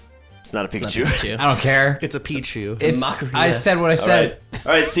 Pikachu. It's not a Pikachu. I don't care. It's a Pichu. It's, Makuhita. I said what I All said. right,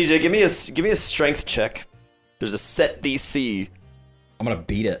 all right, CJ, give me a strength check. There's a set DC. I'm gonna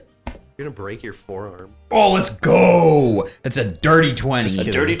beat it. You're gonna break your forearm. Oh, let's go. It's a dirty 20. A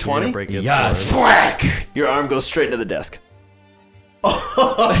Kidding. dirty You're gonna 20? break its Yes. forearm. Whack! Your arm goes straight into the desk.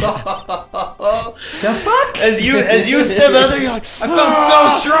 The fuck? As you step out there, you're like, I felt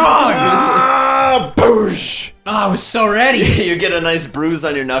so strong. ah, boosh! Oh, I was so ready. You get a nice bruise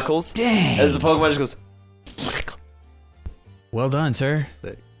on your knuckles. Dang. As the Pokemon just goes, Well done, sir.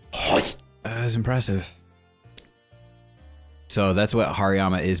 Sick. That was impressive. So that's what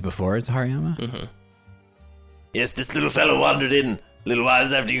Hariyama is before it's Hariyama? yes, this little fellow wandered in a little while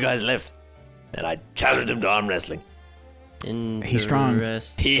after you guys left, and I challenged him to arm wrestling. He's strong.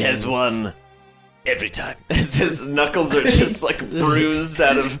 He has won every time. His knuckles are just like bruised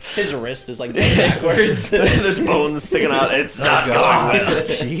out of. His wrist is like backwards. There's bones sticking out. It's not going well.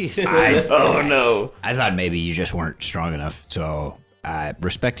 Jeez. Oh no. I thought maybe you just weren't strong enough. So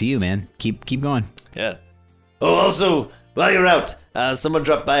respect to you, man. Keep going. Yeah. Oh, also, while you're out, someone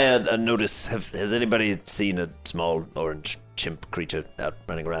dropped by a notice. Has anybody seen a small orange chimp creature out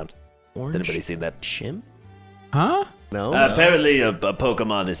running around? Orange Has anybody seen that? chimp? Huh? No. Apparently, a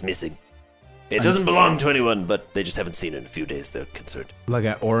Pokemon is missing. It doesn't belong to anyone, but they just haven't seen it in a few days. They're concerned. Like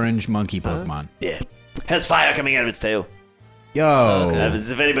an orange monkey Pokemon. Yeah. Has fire coming out of its tail. Yo. Okay.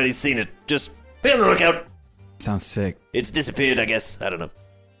 If anybody's seen it, just be on the lookout. Sounds sick. It's disappeared, I guess. I don't know.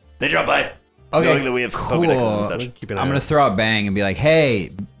 They drop by. Okay, Knowing that we have cool. Pokedexes and such. Keep an eye I'm gonna out. throw out Bang and be like,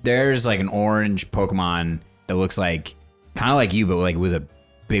 hey, there's like an orange Pokemon that looks like kind of like you, but like with a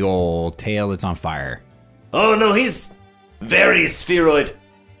big old tail that's on fire. Oh no, he's very spheroid.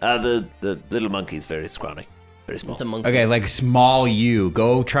 The little monkey's very scrawny, very small. The monkey. Okay, like small you.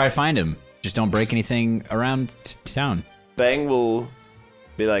 Go try to find him. Just don't break anything around town. Bang will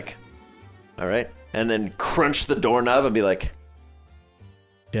be like, all right, and then crunch the doorknob and be like,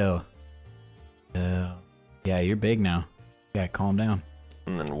 Chill. Yeah, you're big now. Yeah, calm down.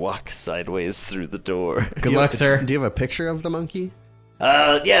 and then walk sideways through the door. Good luck, sir. Do you have a picture of the monkey?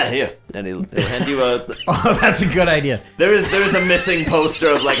 Yeah, here, and he'll hand you a. Oh, that's a good idea. There's a missing poster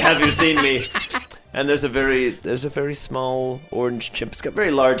of like, have you seen me? And there's a very small orange chimp. It's got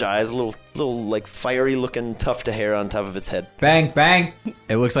very large eyes, a little like fiery looking tuft of hair on top of its head. Bang, bang.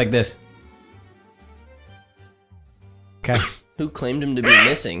 It looks like this. Okay. Who claimed him to be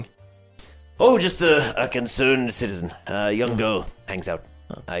missing? Oh, just a concerned citizen. A young girl hangs out.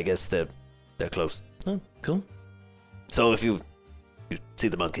 I guess they're close. Oh, cool. So if you see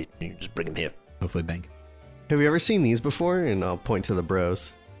the monkey, you just bring him here. Hopefully, bang. Have you ever seen these before? And I'll point to the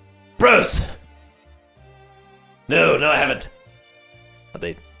bros. Bros! No, I haven't. Are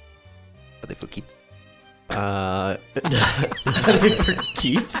they for keeps?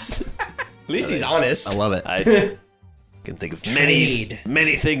 Keeps? At least he's honest. I love it. I can think of Trade.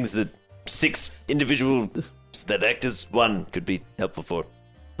 many things that 6 individuals that act as one could be helpful for.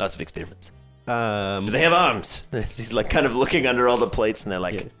 Lots of experiments. But they have arms. He's like kind of looking under all the plates, and they're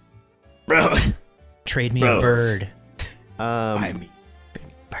like, Yeah. bro. Trade me Bro. a bird.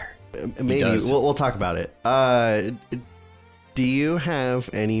 Maybe does. we'll talk about it. Do you have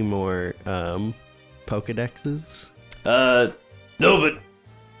any more Pokedexes? No, but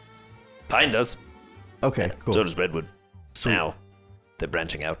Pine does. Okay, cool. So does Redwood. Sweet. Now they're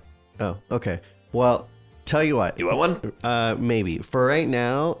branching out. Oh, okay. Well, tell you what. You want one? Maybe for right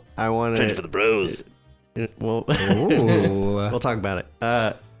now, I want Trade it for the bros. Well, Ooh. we'll talk about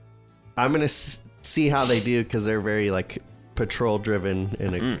it. I'm gonna see how they do because they're very like patrol driven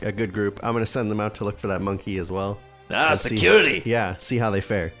and a good group. I'm gonna send them out to look for that monkey as well. Ah, Let's see- security. Yeah, see how they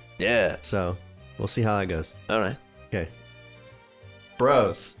fare. Yeah. So we'll see how that goes. All right. Okay.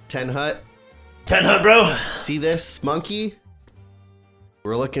 Bros, 10 Hut. 10 Hut, bro. See this monkey?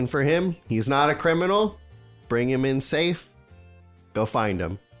 We're looking for him. He's not a criminal. Bring him in safe. Go find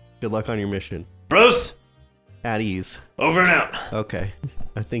him. Good luck on your mission. Bros, At ease. over and out. Okay.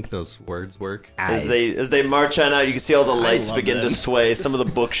 I think those words work. As they march on out, you can see all the lights love begin them. to sway. Some of the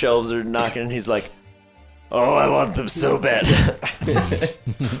bookshelves are knocking, and he's like, "Oh, I want them so bad.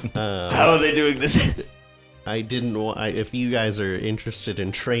 How are they doing this?" I didn't want. If you guys are interested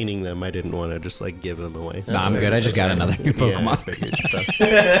in training them, I didn't want to just like give them away. No, I'm good. I just got another new Yeah, I Pokemon. figured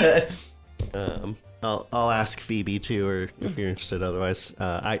so. I'll ask Phoebe too, or if you're interested. Otherwise,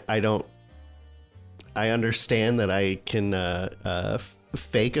 I don't. I understand that I can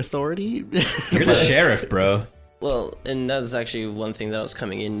fake authority. You're the sheriff, bro. Well, and that's actually one thing that I was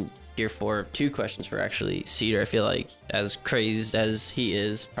coming in here for. 2 questions for actually Cedar. I feel like, as crazed as he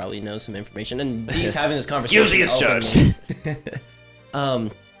is, probably knows some information. And D's having this conversation. Guilty as openly.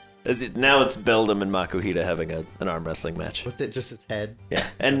 charged. Now it's Beldam and Makuhita having an arm wrestling match. With it just its head. Yeah,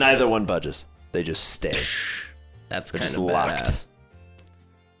 and neither one budges. They just stay. That's They're kind just of locked.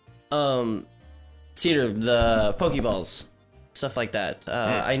 badass. Cedar, the Pokeballs, stuff like that.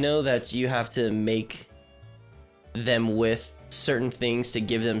 I know that you have to make them with certain things to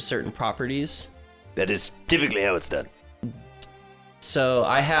give them certain properties. That is typically how it's done. So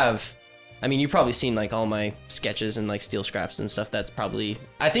I mean, you've probably seen like all my sketches and like steel scraps and stuff. That's probably,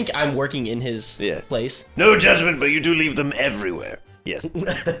 I think I'm working in his place. No judgment, but you do leave them everywhere. Yes,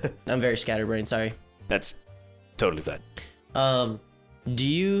 I'm very scatterbrained, sorry. that's totally fine. Do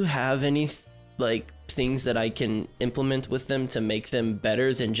you have any like things that I can implement with them to make them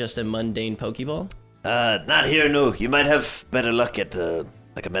better than just a mundane Pokeball? Not here, no. You might have better luck at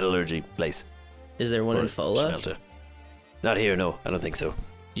like a metallurgy place. Is there one Or in Fola? smelter. Not here, no. I don't think so.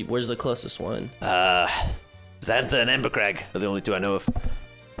 Where's the closest one? Xantha and Embercrag are the only 2 I know of.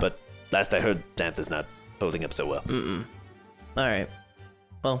 But last I heard, Xantha's not holding up so well. All right.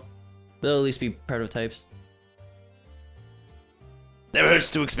 Well, they'll at least be prototypes. Never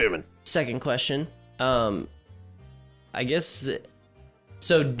hurts to experiment. Second question. I guess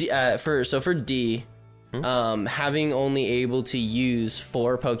so. For D, having only able to use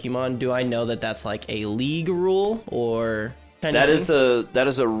 4 Pokemon, do I know that that's like a league rule or kind of thing? That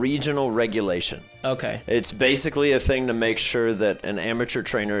is a regional regulation. Okay. It's basically a thing to make sure that an amateur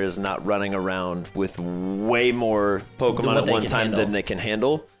trainer is not running around with way more Pokemon What at they one can time handle. than they can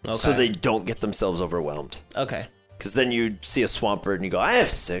handle, so Okay. they don't get themselves overwhelmed. Okay. Because then you see a Swampert and you go, I have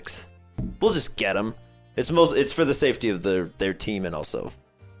 6. We'll just get them. It's for the safety of their team and also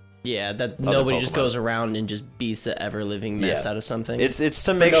Yeah, that nobody just Pokemon. goes around and just beats the ever living mess out of something. It's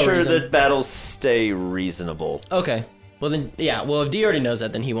to make no sure reason. that battles stay reasonable. Okay. Well then, yeah. Well, if D already knows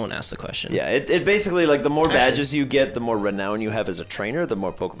that, then he won't ask the question. Yeah, it basically, like, the more badges you get, the more renown you have as a trainer, the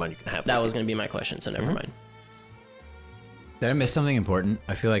more Pokemon you can have. That with was you. gonna be my question, so never mind. Did I miss something important?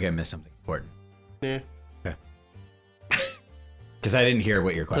 I feel like I missed something important. Yeah. Okay. Because I didn't hear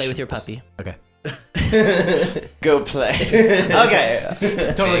what your question Play with your was. puppy. Okay. Go play.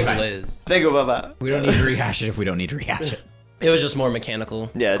 Okay. Totally fine. Liz. Thank you, Baba. We don't need to rehash it if we don't need to rehash it. It was just more mechanical.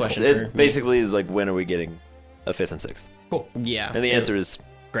 Yeah, question it for me. basically is like, when are we getting a 5th and 6th? Yeah. And the answer is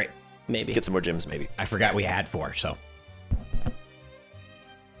great. Maybe. get some more gyms, maybe. I forgot we had 4, so.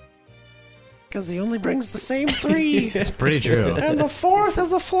 Because he only brings the same 3. It's pretty true. And the 4th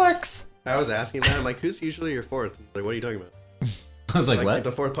is a flex. I was asking that. I'm like, who's usually your 4th? Like, what are you talking about? I was like, what?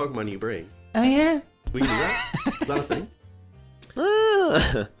 The 4th Pokemon you bring. Oh, yeah. We can do that? Is that a thing?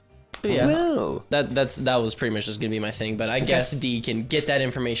 Ah, But yeah. well. That was pretty much just gonna be my thing. But I guess D can get that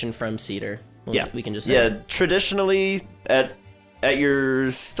information from Cedar. Yeah. We can just say. Yeah, traditionally, at your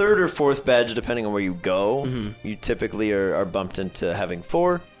 3rd or 4th badge, depending on where you go, you typically are bumped into having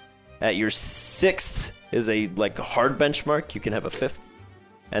 4. At your 6th is a like hard benchmark. You can have a 5th.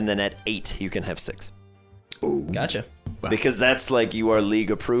 And then at 8, you can have 6. Gotcha. Because that's like you are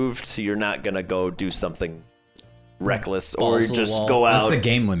league approved, so you're not going to go do something reckless or Balls to the just wall. go That's out the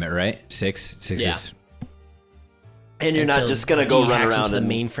game limit, right? 6? 6 Yeah. is... and you're not Until just going to go D run hacks around into and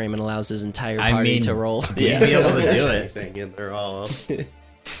the mainframe and allows his entire I party mean- to roll. Yeah. Be able to do it. Anything, and they're all.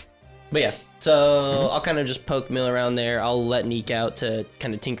 But yeah, so I'll kind of just poke Mill around there. I'll let Neek out to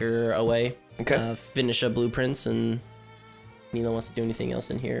kind of tinker away. Okay. Finish up blueprints, and Milo wants to do anything else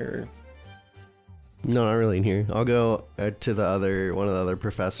in here. No, not really in here. I'll go to one of the other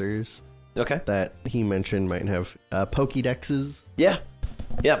professors Okay. that he mentioned might have Pokédexes. Yeah.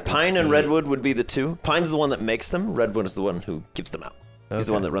 Yeah, Pine and see. Redwood would be the 2. Pine's the one that makes them. Redwood is the one who gives them out. He's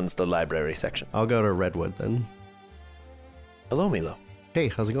the Okay. one that runs the library section. I'll go to Redwood then. Hello, Milo. Hey,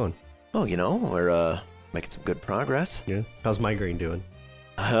 how's it going? Oh, we're making some good progress. Yeah. How's Migraine doing?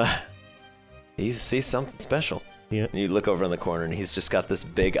 He's something special. Yeah. And you look over in the corner, and he's just got this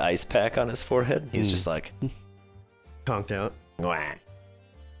big ice pack on his forehead. He's just like, Conked out. "Wah."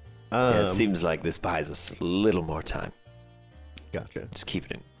 Yeah, it seems like this buys us a little more time. Gotcha. Just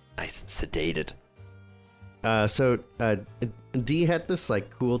keeping him nice and sedated. So D had this like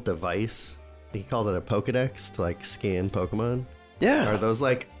cool device. He called it a Pokedex to like scan Pokemon. Yeah. Are those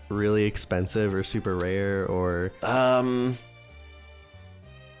like really expensive or super rare or?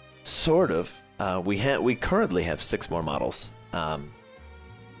 Sort of. We currently have 6 more models. You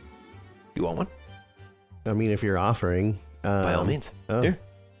want one? I mean, if you're offering, By all means. oh. Here,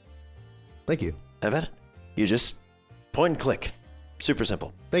 Thank you. have at it. You just point and click. Super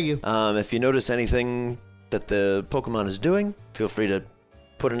simple. Thank you. If you notice anything that the Pokemon is doing, feel free to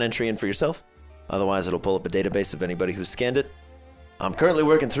put an entry in for yourself. Otherwise, it'll pull up a database of anybody who's scanned it. I'm currently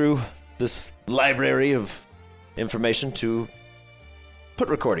working through this library of information to put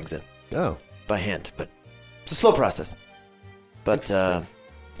recordings in Oh, by hand, but it's a slow process. But,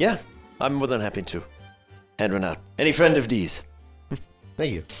 yeah, I'm more than happy to hand one out. Any friend of D's.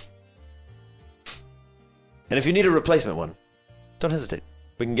 thank you. And if you need a replacement one, don't hesitate.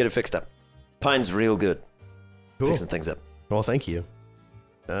 We can get it fixed up. Pine's real good. Cool. Fixing things up. Well, thank you.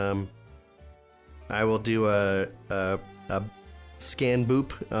 I will do a scan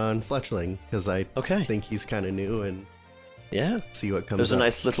boop on Fletchling because I Okay. think he's kind of new and Yeah. see what comes There's a up.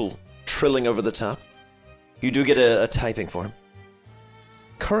 nice little trilling over the top. You do get a typing for him.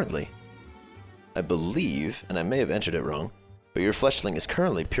 Currently, I believe, and I may have entered it wrong, but your Fletchling is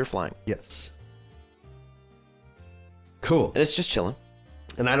currently pure flying. Yes. Cool. And it's just chilling.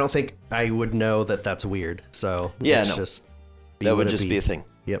 And I don't think I would know that that's weird. So Yeah, it's no. just That would what it just be a thing.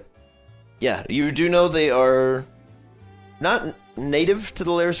 Yep. Yeah, you do know they are not native to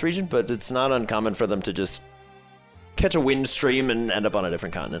the Laris region, but it's not uncommon for them to just catch a wind stream and end up on a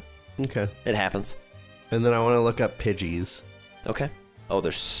different continent. Okay. It happens. And then I want to look up Pidgeys. Okay. Oh,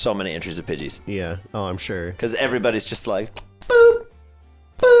 there's so many entries of Pidgeys. Yeah. Oh, I'm sure. Because everybody's just like, boop,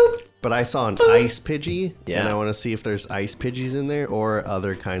 boop. But I saw an ice Pidgey, Yeah. and I want to see if there's ice Pidgeys in there or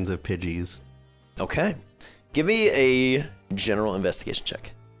other kinds of Pidgeys. Okay. Give me a general investigation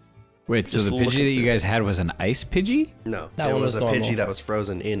check. Wait, so Just the Pidgey looking that you through. guys had was an ice Pidgey? No, That it one was was a normal. Pidgey that was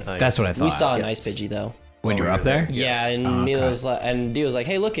frozen in ice. That's what I thought. We saw an Yes. ice Pidgey though. When you were we up were there? there. Yeah, Yes. and Oh, Mila okay. was like, and D was like,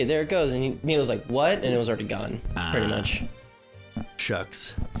 "Hey, look it, there it goes," and Mila was like, "What?" And it was already gone, pretty much.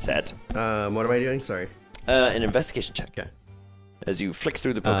 Shucks. Sad. What am I doing? Sorry. An investigation check. Okay. As you flick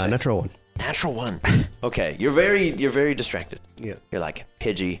through the Pokedex. Natural one. Natural one. Okay. You're very distracted. Yeah. You're like,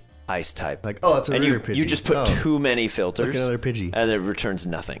 Pidgey, ice type. Like, oh, it's a and rare you Pidgey. just put oh, too many filters. Look, another Pidgey. And it returns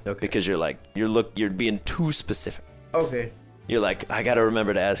nothing. Okay. Because you're like, you're being too specific. Okay. You're like, I gotta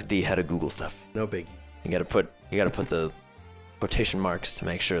remember to ask D how to Google stuff. No big. You gotta put the quotation marks to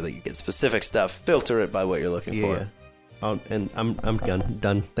make sure that you get specific stuff. Filter it by what you're looking Yeah. for. And I'm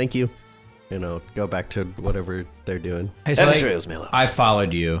done. Thank you. Go back to whatever they're doing. Hey, so Heavy like, Trails, Milo. I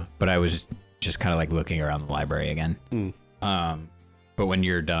followed you, but I was just kind of like looking around the library again. But when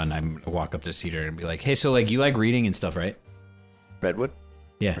you're done, I'm gonna walk up to Cedar and be like, "Hey, so like you like reading and stuff, right?" Redwood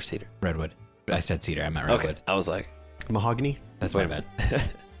Yeah, or Cedar? Redwood. I said Cedar. I meant Redwood. Okay. I was like, Mahogany. That's wait my a bad. minute.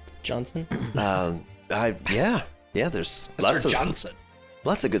 Johnson. Yeah. There's lots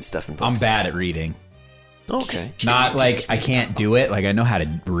of good stuff in books. I'm bad at reading. Okay. Not like I can't do it. Like I know how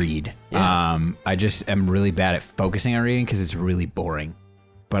to read. Yeah. I just am really bad at focusing on reading because it's really boring.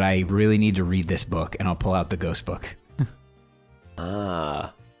 But I really need to read this book, and I'll pull out the ghost book.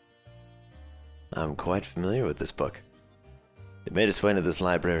 I'm quite familiar with this book. It made its way into this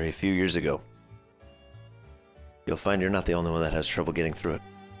library a few years ago. You'll find you're not the only one that has trouble getting through it.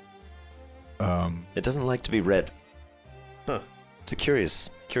 It doesn't like to be read. Huh. It's a curious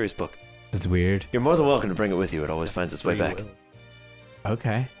book. That's weird. You're more than welcome to bring it with you. It always finds its way We back. will.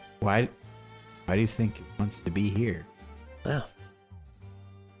 Okay. Why do you think it wants to be here? Well,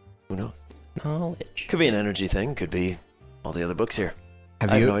 who knows? Knowledge. Could be an energy thing. Could be all the other books here. I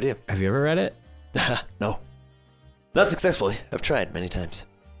you have no idea. Have you ever read it? No. Not successfully. I've tried many times.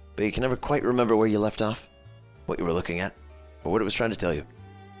 But you can never quite remember where you left off, what you were looking at, or what it was trying to tell you.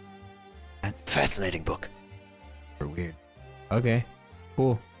 That's Fascinating book. super weird. Okay.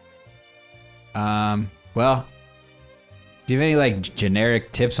 Cool. Well, do you have any like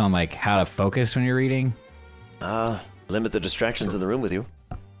generic tips on like how to focus when you're reading? Limit the distractions in the room with you.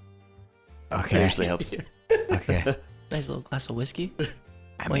 That Okay. usually helps. Okay. Nice little glass of whiskey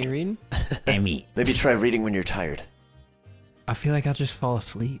while you're reading. Emmy. Maybe try reading when you're tired. I feel like I'll just fall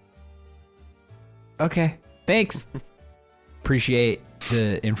asleep. Okay. Thanks. Appreciate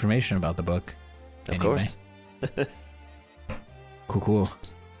the information about the book. Of anyway. course. Cool.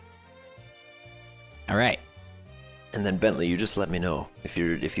 All right. And then Bentley, you just let me know if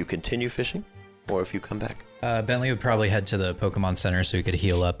you continue fishing or if you come back. Bentley would probably head to the Pokemon Center so he could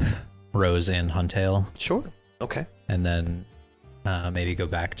heal up Rose and Huntail, Sure. Okay. and then maybe go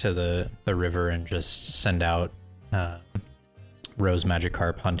back to the river and just send out Rose,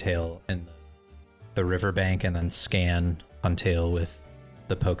 Magikarp, Huntail in the riverbank, and then scan Huntail with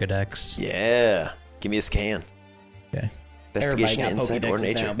the Pokedex. Yeah. Give me a scan. Okay. Investigation, Everybody got insight, or Pokedexes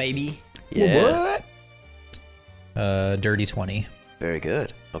nature. now, baby. Yeah. Dirty 20. Very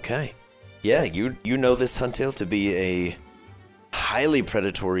good. Okay. Yeah, you know this Huntail to be a highly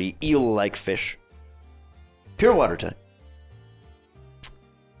predatory eel-like fish. Pure water type.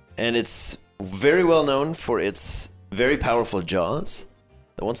 And it's very well known for its very powerful jaws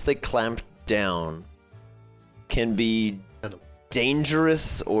that once they clamp down can be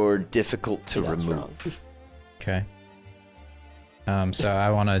dangerous or difficult to remove. Okay. So I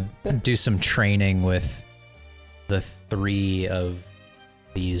want to do some training with the 3 of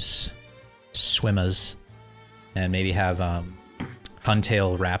these swimmers, and maybe have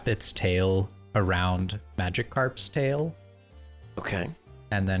Huntail wrap its tail around Magikarp's tail, Okay.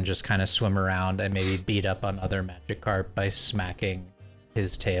 and then just kind of swim around and maybe beat up on other Magikarp by smacking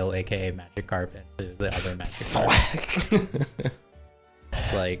his tail, aka Magikarp, into the other Magikarp.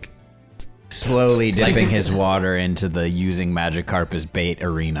 It's like Slowly dipping his water into the using Magikarp as bait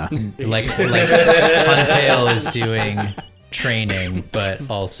arena. like Huntail is doing training, but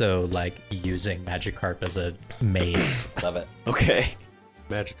also like using Magikarp as a mace. Love it. Okay.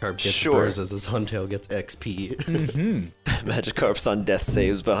 Magikarp gets Sure. burrs as his Huntail gets XP. Magikarp's on death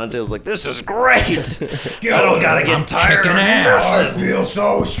saves, but Huntail's like, this is great! I don't gotta get tired of ass. I feel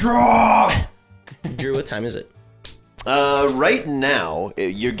so strong! Drew, what time is it? Right now,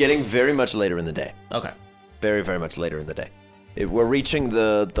 you're getting very much later in the day. Okay. Very, very much later in the day. We're reaching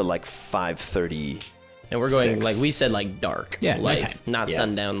the like 5:30. And we're going, Six. like we said, like dark. Yeah, like nighttime. not Yeah.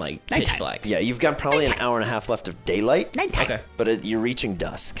 sundown, like pitch Nighttime. black. Yeah, you've got probably an hour and a half left of daylight, Nighttime. Okay. but you're reaching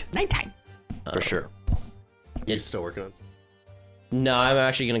dusk Nighttime. for sure. You're still working on No, I'm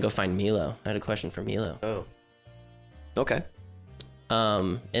actually gonna go find Milo. I had a question for Milo. Oh. Okay.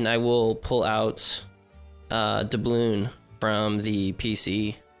 And I will pull out Doubloon from the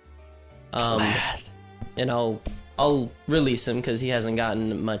PC. And I'll release him because he hasn't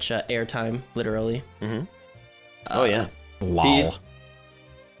gotten much airtime, literally. Oh yeah. Lol.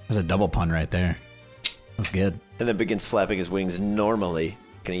 That's a double pun right there. That's good. And then begins flapping his wings normally.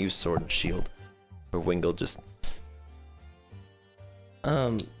 Gonna use sword and shield. Or Wingle just.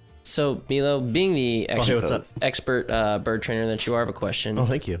 So Milo, being the hey, what's up? expert bird trainer that you are, I have a question. Oh,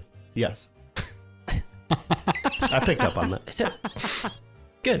 thank you. Yes. I picked up on that.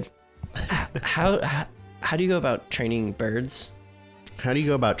 Good. How do you go about training birds? How do you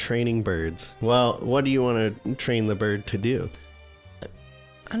go about training birds? Well, what do you want to train the bird to do?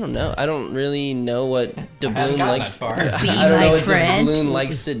 I don't know. I don't really know what Doubloon gotten likes. that far. I Be don't know my what friend. Doubloon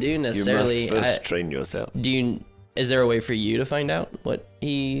likes to do You necessarily. must first train yourself. Is there a way for you to find out what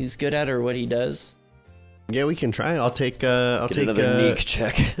he's good at or what he does? Yeah, we can try. I'll take Get another Neek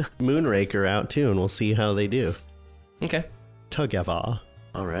check. Moonraker out too, and we'll see how they do. Okay, Together.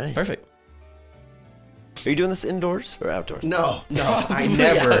 All right. perfect. Are you doing this indoors or outdoors? No, I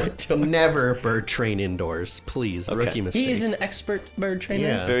never bird train indoors. Please, Okay. rookie mistake. He is an expert bird trainer.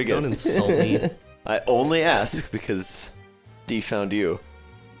 Yeah, Very good. Don't insult me. I only ask because D found you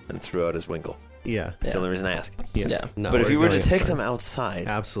and threw out his Wingle. Yeah, That's the only reason I ask. yeah. Yeah. No, But if we're you were to going take outside. them outside,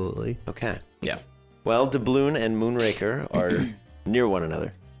 Absolutely. okay. Yeah. Well, Doubloon and Moonraker are near one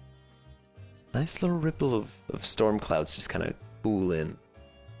another. Nice little ripple of storm clouds just kind of cool in.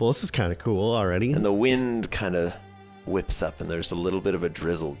 Well, this is kind of cool already. And the wind kind of whips up, and there's a little bit of a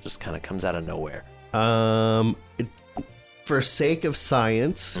drizzle just kind of comes out of nowhere. For sake of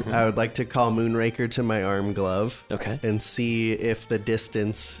science, I would like to call Moonraker to my arm glove Okay. and see if the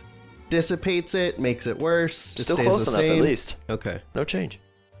distance dissipates it, makes it worse. It Still stays close the enough, same. at least. Okay, No change.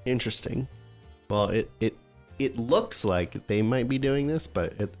 interesting. Well, it looks like they might be doing this,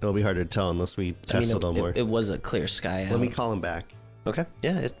 but it'll be hard to tell unless we test a little more. it was a clear sky out. Let me call him back. Okay.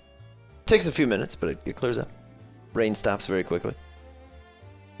 Yeah, it takes a few minutes, but it clears up. Rain stops very quickly.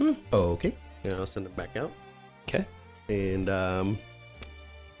 Oh, okay. Yeah, I'll send him back out. Okay. And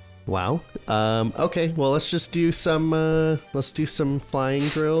wow. Okay, well let's just do some flying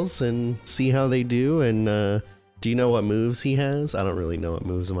drills and see how they do. And do you know what moves he has? I don't really know what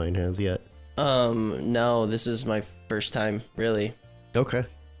moves mine has yet. No, this is my first time, really. Okay.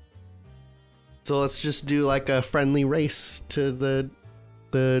 So let's just do like a friendly race to the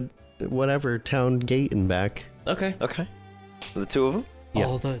the whatever town gate and back. Okay. Okay. The two of them? Yeah.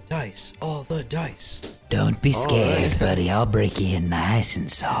 All the dice. Don't be scared, buddy. I'll break you in nice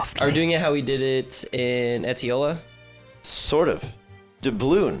and soft. Are we doing it how we did it in Etiola? Sort of.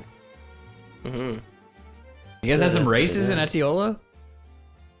 Doubloon. Mm-hmm. You guys had some races in Etiola?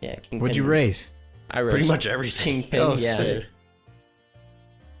 Yeah. Kingpin. What'd you race? I rose Pretty much everything. Kingpin. Oh, yeah. sick.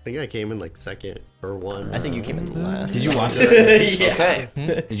 I think I came in like second or one. I think you came in last. Did you watch that? Yeah.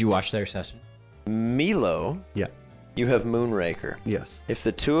 Okay. Did you watch their session? Milo, Yeah. you have Moonraker. Yes. If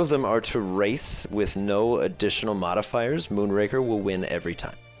the two of them are to race with no additional modifiers, Moonraker will win every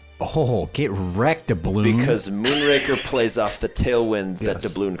time. Oh, get wrecked, Doubloon. Because Moonraker plays off the tailwind that Yes.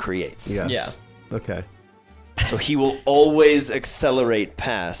 Doubloon creates. Yes. Yeah. Okay. So he will always accelerate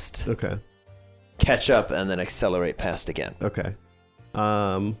past, Okay. catch up, and then accelerate past again. Okay.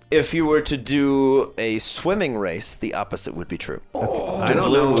 If you were to do a swimming race, the opposite would be true. I don't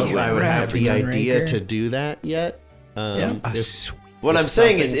Doubloon know will if win I would have every the time. idea to do that yet. Yeah. What If I'm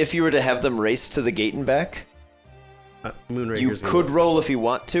saying is, something- if you were to have them race to the gate and back, Moonraker's you gonna could win. roll if you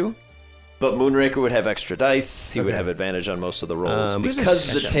want to, but Moonraker would have extra dice. He would Okay. have advantage on most of the rolls What What does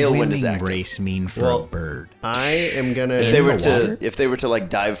because a the tailwind is swimming active. race mean for Well, a bird? I am gonna. If they In were the to, water? if they were to like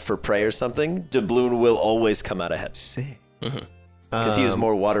dive for prey or something, Doubloon will always come out ahead Sick. because he is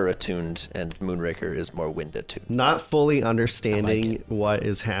more water attuned and Moonraker is more wind attuned. Not fully understanding what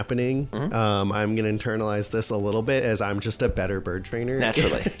is happening. Mm-hmm. I'm gonna internalize this a little bit as I'm just a better bird trainer.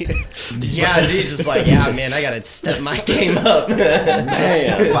 Naturally. Yeah, he's just like, yeah, man, I gotta step my game up.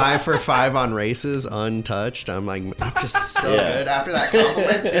 Man. 5 for 5 on races, untouched. I'm like, I'm just so Yeah. good after that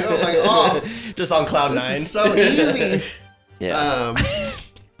compliment too. I'm like, oh, Just on cloud this nine. is so easy. Yeah.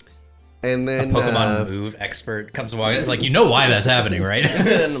 And then Pokemon move expert comes walking. Like, you know why that's happening, right?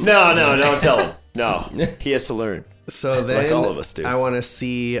 No, don't tell him. No, he has to learn. so then Like all of us do. I want to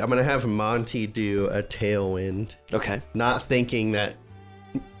see. I'm gonna have Monty do a tailwind, Okay. not thinking that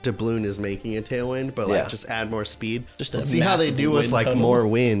Doubloon is making a tailwind, but like Yeah. just add more speed. Just a Let's see how they massive do with wind like tunnel. more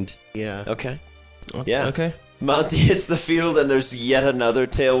wind. Yeah. Okay. Yeah. Okay. Monty hits the field and there's yet another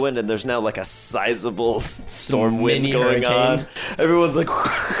tailwind and there's now like a sizable storm wind mini going on. hurricane. Everyone's like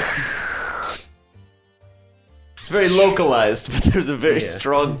it's very localized, but there's a very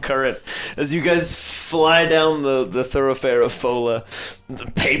strong current as you guys fly down the thoroughfare of Fola. The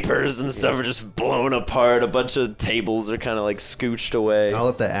papers and stuff are just blown apart. A bunch of tables are kind of like scooched away. I'll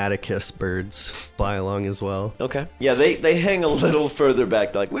let the Atticus birds fly along as well. Okay. Yeah, they hang a little further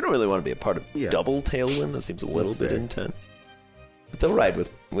back. They're like, we don't really want to be a part of Yeah. double tailwind. That seems a little That's bit fair. intense. But they'll ride with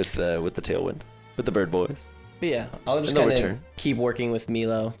the tailwind, with the bird boys. But yeah, I'll just And they'll kind of return. keep working with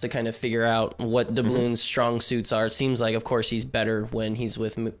Milo to kind of figure out what Doubloon's strong suits are. It seems like, of course, he's better when he's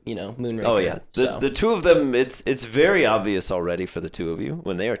with, Moonraker. Oh yeah, So, the two of them. It's very obvious already for the two of you.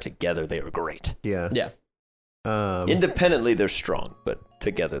 When they are together, they are great. Yeah. yeah, Independently, they're strong, but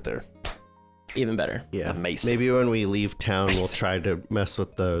together, they're even better. Yeah. amazing. Maybe when we leave town, we'll Amazing. try to mess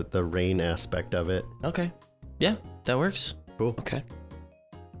with the rain aspect of it. Okay. Yeah, that works. Cool. Okay.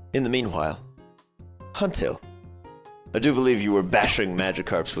 In the meanwhile, Huntail, I do believe you were bashing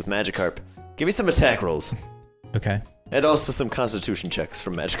Magikarps with Magikarp. Give me some attack rolls. Okay. And also some constitution checks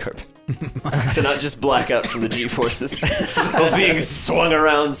from Magikarp. To not just black out from the G-forces of being swung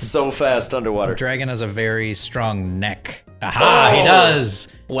around so fast underwater. Dragon has a very strong neck. Aha, he does.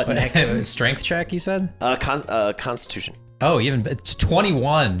 What neck? Strength check, he said? Constitution. Oh, even it's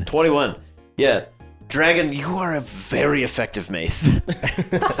 21. 21. Yeah. Dragon, you are a very effective mace.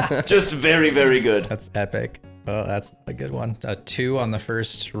 Just very, very good. That's epic. Oh, that's a good one. A 2 on the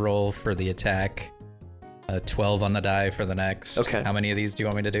first roll for the attack. A 12 on the die for the next. Okay. How many of these do you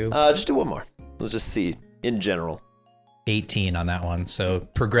want me to do? Just do one more. Let's just see in general. 18 on that one, so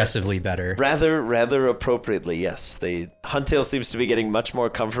progressively better. Rather appropriately, yes. Huntail seems to be getting much more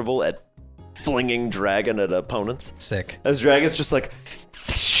comfortable at flinging Dragon at opponents. Sick. As Dragon's just like,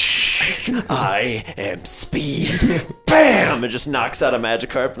 I am speed. Bam! And just knocks out a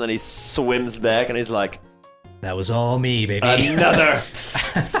Magikarp, and then he swims back, and he's like, That was all me, baby. another.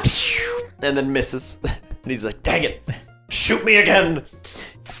 And then misses. And he's like, dang it. Shoot me again.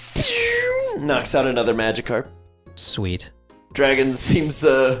 Knocks out another Magikarp. Sweet. Dragon seems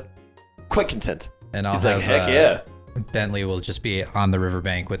quite content. And I'll He's have like, heck yeah. Bentley will just be on the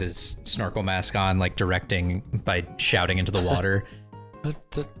riverbank with his snorkel mask on, like directing by shouting into the water. And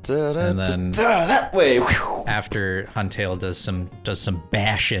then that way. after Huntail does some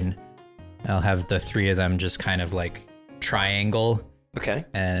bashing, I'll have the three of them just kind of like triangle, Okay.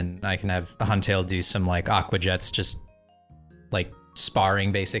 and I can have Huntail do some like aqua jets, just like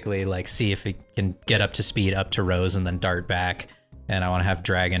sparring basically, like see if he can get up to speed up to Rose and then dart back, And I want to have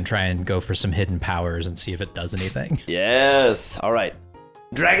Dragon try and go for some hidden powers and see if it does anything. Yes. All right.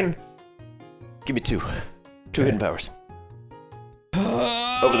 Dragon, give me two. Two hidden powers.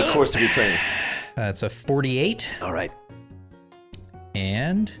 Over the course of your training. That's a 48 All right.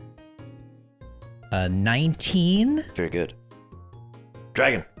 and a 19. Very good.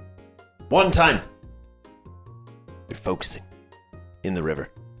 Dragon, one time. You're focusing in the river.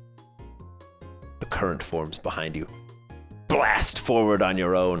 The current forms behind you. Blast forward on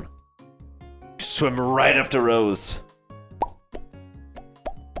your own. You swim right up to Rose.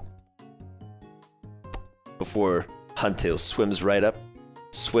 Before Huntail swims right up,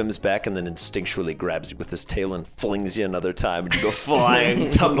 swims back, and then instinctually grabs you with his tail and flings you another time, and you go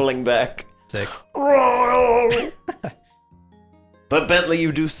flying, tumbling back. Sick. But Bentley,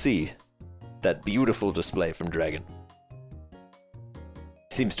 you do see that beautiful display from Dragon.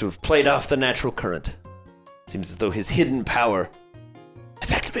 Seems to have played off the natural current. Seems as though his hidden power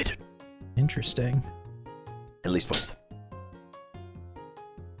has activated. Interesting. At least once.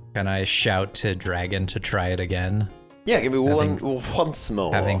 Can I shout to Dragon to try it again? Yeah, give me once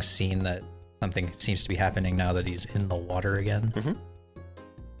more. Having seen that something seems to be happening now that he's in the water again.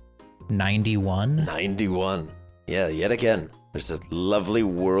 91. 91. Yeah, yet again. There's a lovely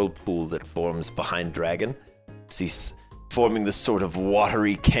whirlpool that forms behind Dragon. He's forming this sort of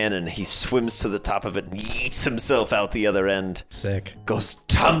watery cannon. He swims to the top of it and yeets himself out the other end. Sick. Goes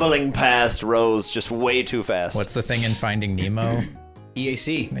tumbling past Rose just way too fast. What's the thing in Finding Nemo?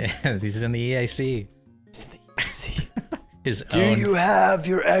 EAC. Yeah, he's in the EAC. It's the EAC. His Do own. you have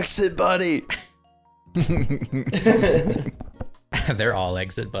your exit buddy? They're all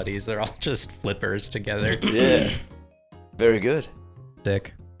exit buddies. They're all just flippers together. Yeah. Very good.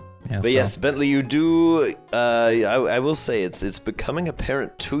 Sick. Yeah, But yes, Bentley, you do. I will say it's becoming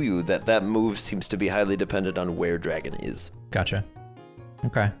apparent to you that move seems to be highly dependent on where Dragon is. Gotcha.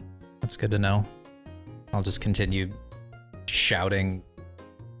 Okay. That's good to know. I'll just continue shouting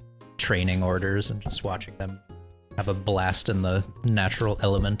training orders and just watching them have a blast in the natural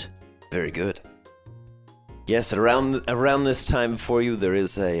element. Very good. Yes, around this time for you, there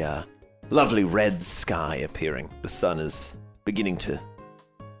is a lovely red sky appearing. The sun is beginning to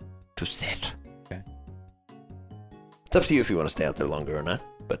set. Okay. It's up to you if you want to stay out there longer or not,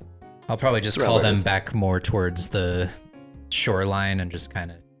 but I'll probably just Right call where it them is. back more towards the shoreline and just kind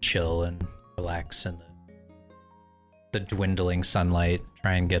of chill and relax in the dwindling sunlight.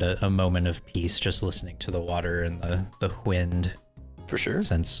 Try and get a moment of peace just listening to the water and the wind, for sure.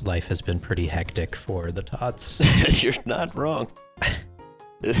 since life has been pretty hectic for the tots. You're not wrong.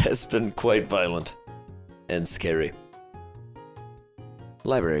 It has been quite violent and scary.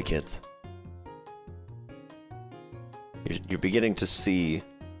 Library kids. You're beginning to see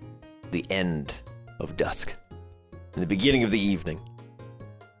the end of dusk and the beginning of the evening.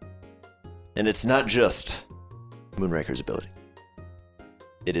 And it's not just Moonraker's ability.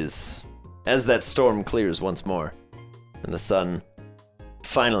 It is, as that storm clears once more and the sun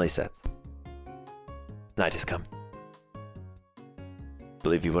finally sets, night has come.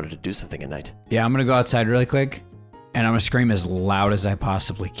 Believe you wanted to do something at night. Yeah, I'm gonna go outside really quick, and I'm gonna scream as loud as I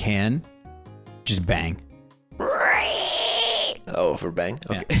possibly can. Just bang. Oh, for bang?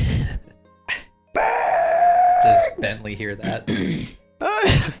 Okay. Does Bentley hear that? Give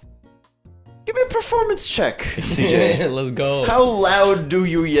me a performance check, CJ. Let's go. How loud do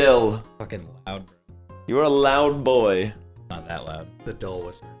you yell? Fucking loud, bro. You're a loud boy. Not that loud. The dull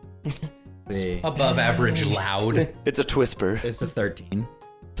whisper. Above average loud. It's a twisper. It's a 13.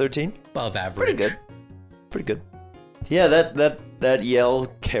 13? Above average. Pretty good. Pretty good. Yeah, that yell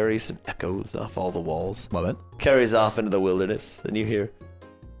carries and echoes off all the walls. Love it. Carries off into the wilderness, and you hear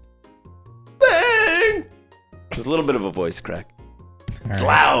bang! There's a little bit of a voice crack. It's All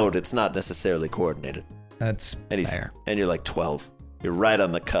right. loud. It's not necessarily coordinated. That's And fair. you're like 12. You're right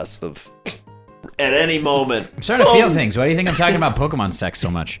on the cusp of at any moment. I'm starting to feel things. Why do you think I'm talking about Pokemon sex so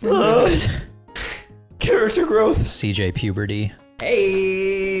much? Character growth. CJ puberty.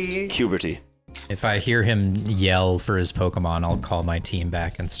 Hey! Puberty. If I hear him yell for his Pokemon, I'll call my team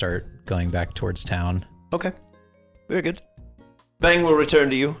back and start going back towards town. Okay. Very good. Bang will return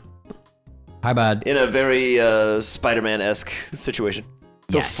to you Hi, bud. in a very Spider-Man-esque situation.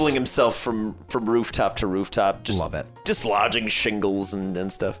 He'll Yes. fling himself from rooftop to rooftop, just Love it. dislodging shingles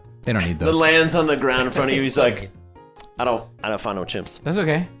and stuff. They don't need Then those. lands on the ground in front of you. He's like, I don't find no chimps. That's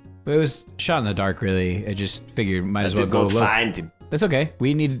okay. It was shot in the dark, really. I just figured might as well Then go go look. find him. That's okay.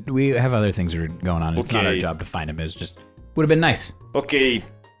 We have other things that are going on. It's not our Okay. job to find him. It's just would have been nice. Okay.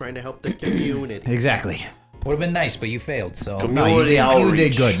 Trying to help the community. Exactly. Would have been nice, but you failed, so. No, you Community did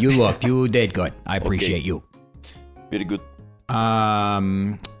outreach. good. You did good. I appreciate you. Very good.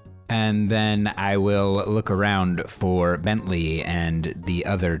 And then I will look around for Bentley and the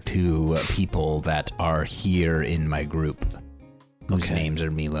other 2 people that are here in my group, whose names are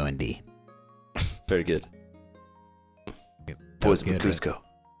Milo and D. Very good. Poison for Cusco.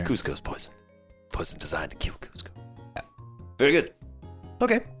 Cusco's poison. Poison designed to kill Cusco. Yeah. Very good.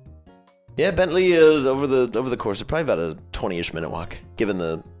 Okay. Yeah, Bentley, over the course of probably about a 20-ish minute walk, giving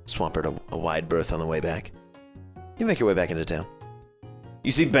the Swampert a wide berth on the way back. You make your way back into town.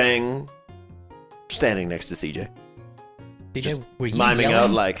 You see Bang standing next to CJ. DJ, Just were you miming yelling?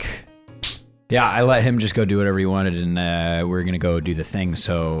 out like... Yeah, I let him just go do whatever he wanted, and we were going to go do the thing,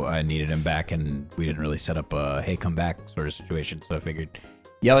 so I needed him back, and we didn't really set up a hey, come back sort of situation, so I figured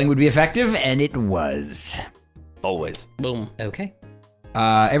yelling would be effective, and it was. Always. Boom. Okay,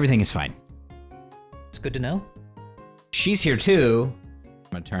 Everything is fine. it's good to know. She's here too.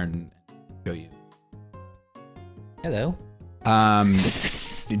 I'm going to turn and show you. Hello.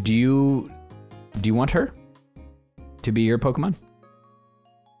 Do you want her to be your Pokemon?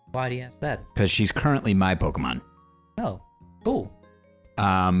 Why do you ask that? Because she's currently my Pokemon. Oh, cool.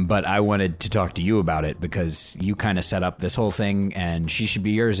 But I wanted to talk to you about it because you kind of set up this whole thing, and she should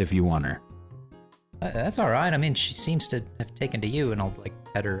be yours if you want her. That's all right. I mean, she seems to have taken to you, and I'll like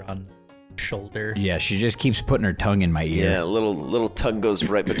pet her on the shoulder. Yeah, she just keeps putting her tongue in my ear. Yeah, little tongue goes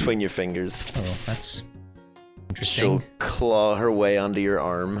right between your fingers. Oh, that's interesting. She'll claw her way onto your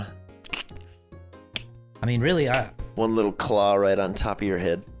arm. I mean, really, One little claw right on top of your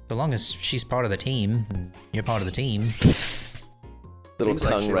head. so long as she's part of the team, and you're part of the team. Little Seems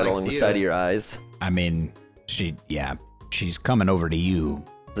like tongue she right likes along the you. side of your eyes. I mean, she's coming over to you.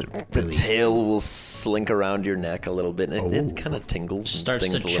 The Really? tail will slink around your neck a little bit, and it kind of tingles and Starts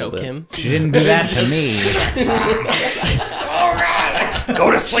stings to a little choke bit. him. She didn't do that to me. Go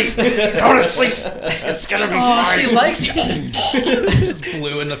to sleep! Go to sleep! It's gonna be fine! She likes you. Just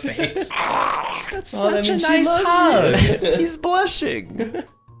blue in the face. That's such a nice hug. He's blushing.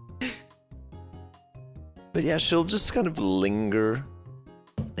 But yeah, she'll just kind of linger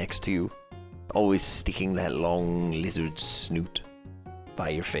next to you, always sticking that long lizard snoot by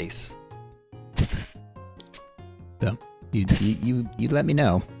your face. So, you let me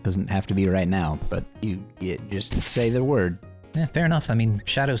know. Doesn't have to be right now, but you just say the word. Yeah, fair enough. I mean,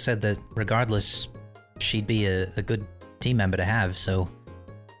 Shadow said that regardless, she'd be a good team member to have, so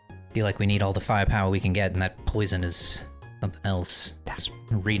I feel like we need all the firepower we can get, and that poison is something else. Just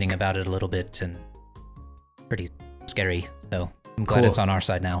reading about it a little bit, and pretty scary, so I'm glad Cool. it's on our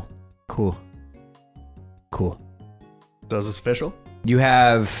side now. Cool. So is this official? You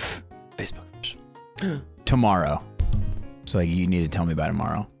have Facebook. tomorrow. So you need to tell me by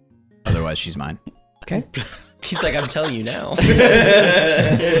tomorrow. Otherwise, she's mine. Okay? He's like, I'm telling you now.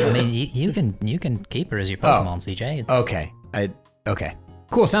 I mean, you can keep her as your Pokemon, CJ. It's, Okay. Okay.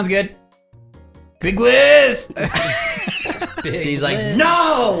 Cool. Sounds good. Big Liz! He's like,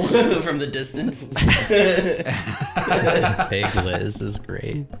 no! From the distance. Big Liz is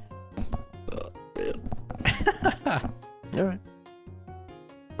great. All right.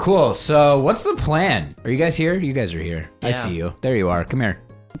 Cool. So what's the plan? Are you guys here? You guys are here. I Yeah. see you. There you are. Come here.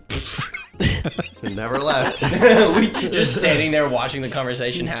 Never left. We just standing there watching the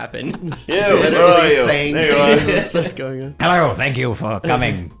conversation happen. Ew, where are you? Saying There you are. things and stuff's going on. Hello. Thank you for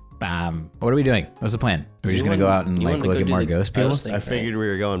coming. What are we doing? What's the plan? Are we just going to go out and You like wanted to look go at do more the ghost people? ghost thing, I right? figured we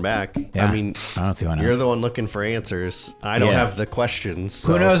were going back. Yeah. I mean, I don't see why not. you're the one looking for answers. I don't Yeah. have the questions.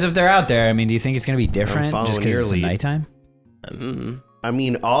 Who so- knows if they're out there? I mean, do you think it's going to be different following just because your it's lead. nighttime? I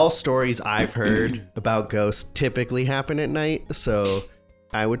mean, all stories I've heard about ghosts typically happen at night, so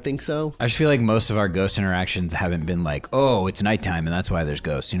I would think so. I just feel like most of our ghost interactions haven't been like, oh, it's nighttime and that's why there's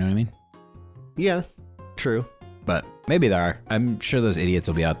ghosts. You know what I mean? Yeah, true. But maybe there are. I'm sure those idiots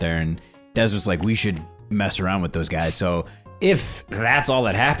will be out there. And Des was like, we should mess around with those guys. So if that's all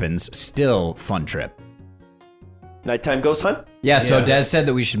that happens, still fun trip. Nighttime ghost hunt? Yeah, so Yeah. Des said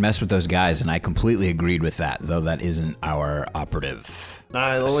that we should mess with those guys, and I completely agreed with that, though that isn't our operative. The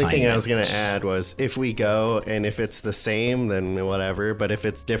only thing I was assignment. going to add was if we go and if it's the same, then whatever. But if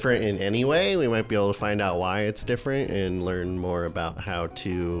it's different in any way, we might be able to find out why it's different and learn more about how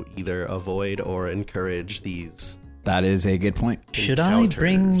to either avoid or encourage these. That is a good point. Should I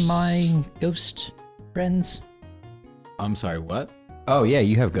bring Encounters. my ghost friends? I'm sorry, what? Oh, yeah,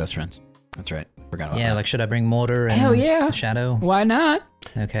 you have ghost friends. That's right. Forgot about Yeah, that. like should I bring Mortar and Hell yeah. Shadow? Why not?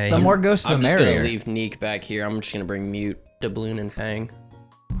 Okay. The more ghosts, the I'm just gonna merrier. leave Neek back here. I'm just gonna bring Mute, Doubloon, and Fang.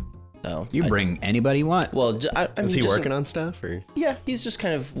 So You bring anybody you want. well, I mean, Is he just working on stuff or? Yeah, he's just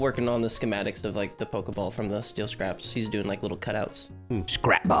kind of working on the schematics of like the Pokeball from the steel scraps. He's doing like little cutouts.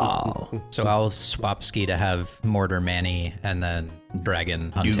 Scrap ball. So I'll swap Ski to have Mortar Manny and then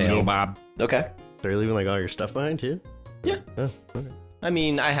Dragon Huntail. Bob. Okay. So you're leaving like all your stuff behind too? Yeah. Oh, okay. I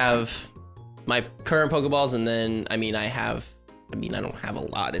mean, I have my current Pokeballs, and then I don't have a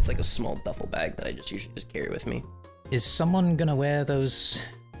lot. It's like a small duffel bag that I just usually just carry with me. Is someone gonna wear those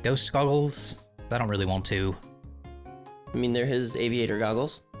ghost goggles? I don't really want to. I mean, they're his aviator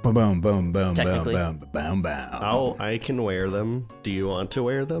goggles. Boom, boom, boom, boom, Technically. boom, boom, boom, boom. I can wear them. Do you want to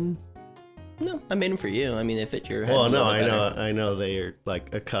wear them? No, I made them for you. I mean, they fit your head. Well, a no, little bit I better. know they are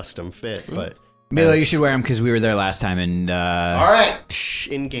like a custom fit, but Milo, you as- should wear them because we were there last time and all right,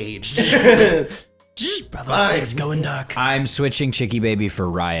 engaged. Bravo 6 going dark. I'm switching Chicky Baby for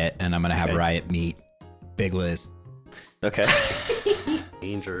Riot and I'm going to have Riot meet Big Liz. Okay.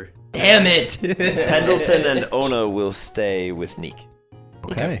 Danger. Damn it! Pendleton and Ona will stay with Neek.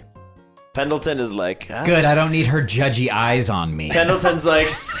 Okay. Pendleton is like, Good, I don't need her judgy eyes on me. Pendleton's like,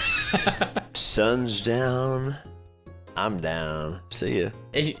 sun's down. I'm down. See ya.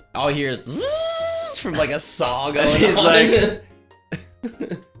 And all you hear is zzz from like a saw going He's on. like-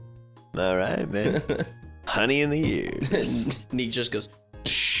 All right, man. Honey in the ears. And Neek just goes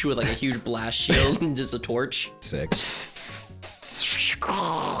with like a huge blast shield and just a torch. Sick.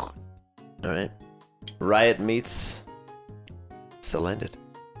 All right. Riot meets Celended.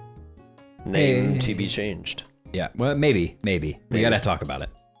 Name Hey. to be changed. Yeah, well, maybe. We Maybe. got to talk about it.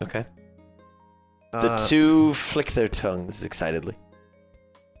 Okay. The two flick their tongues excitedly.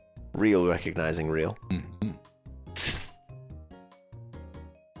 Real recognizing real. Mhm.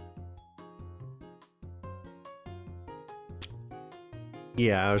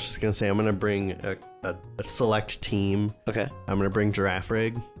 Yeah, I was just gonna say I'm gonna bring a select team. Okay. I'm gonna bring Giraffe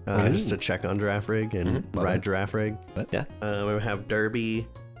Rig just to check on Giraffe Rig and ride Giraffe Rig. Yeah. I'm gonna have Derby,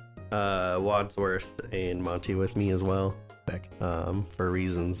 Wadsworth, and Monty with me as well. For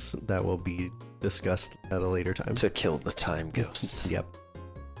reasons that will be discussed at a later time. To kill the time ghosts. Yep.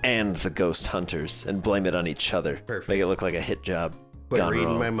 And the ghost hunters and blame it on each other. Perfect. Make it look like a hit job. But Gone reading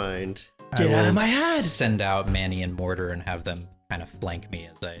wrong. my mind. Get out of my head! Send out Manny and Mortar and have them kind of flank me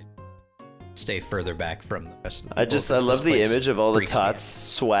as I stay further back from the rest of the I people, 'cause love this the place image of all the freaks me out. tots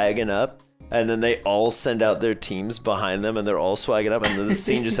swagging up, and then they all send out their teams behind them, and they're all swagging up, and then the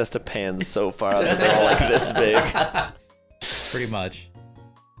scene just has to pan so far out that they're all like this big. Pretty much.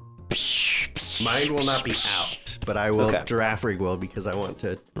 Mine will not be out, but I will. Okay. Giraffe Rig will because I want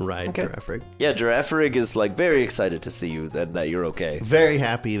to ride Okay. Giraffe Rig. Yeah, Giraffe Rig is like very excited to see you, that you're okay. Very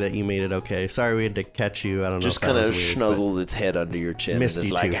happy that you made it okay. Sorry we had to catch you. I don't know. Just if that kind of was weird, but schnuzzles its head under your chin. Missed and is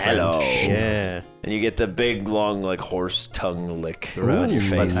you like, too, friend. hello. Yeah. And you get the big, long, like horse tongue lick on Gross, his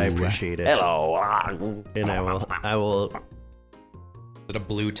but face. I appreciate it. Hello. And I will Is it a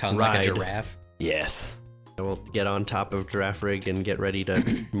blue tongue like a Ride. giraffe? Yes. get on top of Giraffe Rig and get ready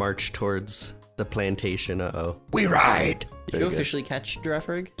to march towards the plantation. We ride. Did you officially catch Giraffe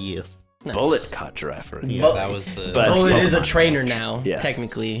Rig? Yes. Nice. Bullet caught Giraffe Rig. Yeah, that was the. But- Oh, it is a Pokemon. trainer now, Yes.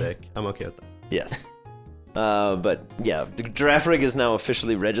 technically. Sick. I'm okay with that. Yes. But yeah, the Giraffe Rig is now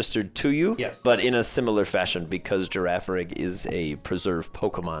officially registered to you. Yes. But in a similar fashion, because Giraffe Rig is a preserved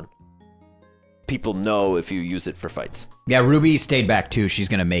Pokemon, people know if you use it for fights. Yeah, Ruby stayed back too. She's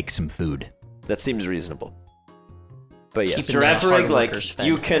going to make some food. That seems reasonable. But yes, Keeping the Giraffe hard Rig, like, workers fed.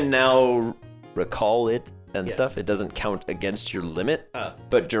 you can now recall it and Yes. stuff. It doesn't count against your limit, Ah.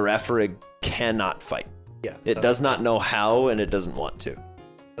 but Giraffe Rig cannot fight. Yeah. It does not know how, and it doesn't want to.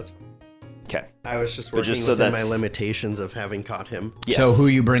 That's fine. Okay. I was just But working just so within my that's- limitations of having caught him. Yes. So who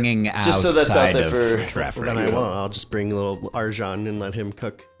are you bringing outside Just so that's out there for- of Giraffe Then Rig? I won't. I'll just bring little Arjan and let him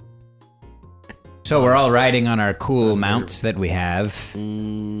cook. So we're all riding on our cool mounts that we have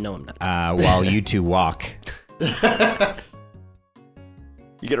No, I'm not. while you two walk. You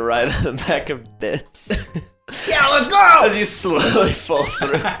get a ride on the back of this. Yeah, let's go! As you slowly fall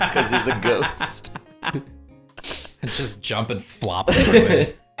through because he's a ghost. Just jump and flop through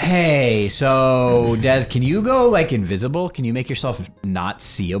it. Hey, so Des, can you go like invisible? Can you make yourself not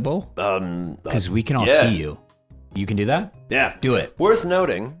seeable? Because we can all yeah. see you. You can do that? Yeah. Do it. Worth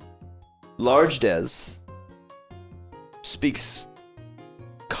noting, Large Des speaks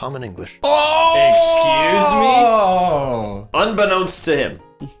common English. Oh! Unbeknownst to him.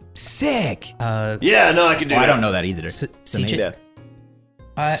 Sick! Yeah, no, I can do that. I don't know that either. CJ,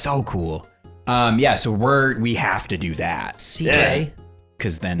 Yeah. So cool. Yeah, so we have to do that. CJ,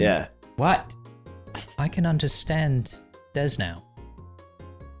 Because then... Yeah. What? I can understand Des now.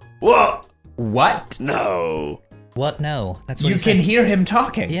 What? What? No. What? No. That's what You he can said. hear him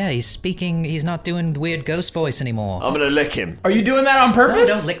talking. Yeah, he's speaking. He's not doing weird ghost voice anymore. I'm gonna lick him. Are you doing that on No, purpose?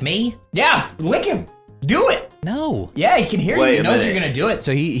 don't lick me. Yeah, lick him. Do it. No. Yeah, he can hear Wait you. He a knows minute. you're gonna do it.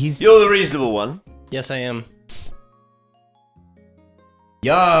 So he's. You're the reasonable one. Yes, I am.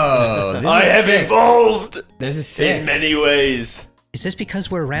 Yo, this I is have sick. evolved This is sick. in many ways. Is this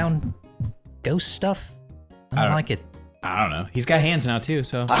because we're around ghost stuff? I don't like it. I don't know. He's got hands now too,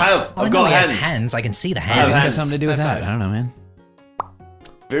 so. I have. I I've know got he has hands. hands. I can see the Maybe have it's hands. got something to do with High that. five. I don't know, man.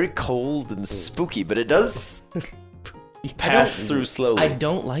 Very cold and spooky, but it does pass through slowly. I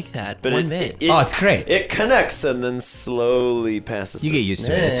don't like that but one bit. Oh, it's great. It connects and then slowly passes. You through. get used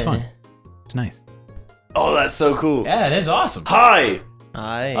to it. It's fun. Eh. It's nice. Oh, that's so cool. Yeah, it is awesome. Hi,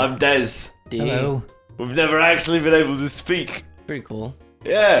 Hi. I'm Des. D. Hello. We've never actually been able to speak. Pretty cool.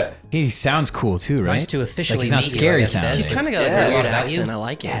 Yeah. He sounds cool too, right? Nice to officially Like he's not meet you, scary I guess, sounding. He's kind of got Yeah. a weird What about accent. you? I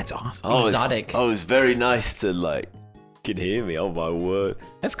like it. Yeah, it's awesome. Exotic. Oh, it's very nice to like. Can hear me. Oh my word.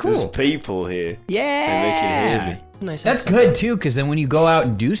 That's There's cool. people here. Yeah. And they can hear me. Nice. That's accent. good too, because then when you go out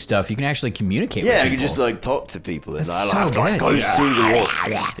and do stuff, you can actually communicate. Yeah, with I people. can just like talk to people and That's I so have to like good. go through the wall.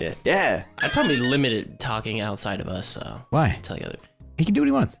 Yeah. Yeah. I'd probably limit it talking outside of us. So Why? tell you other. He can do what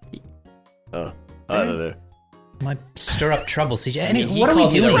he wants. Oh, I don't know. Might stir up trouble, CJ. I mean, he What are we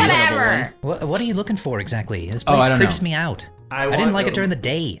called me the doing? reasonable one. What are you looking for exactly? This Oh, place I don't creeps know. me out. I want didn't like to- it during the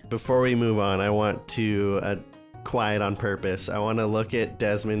day. Before we move on, I want to quiet on purpose. I want to look at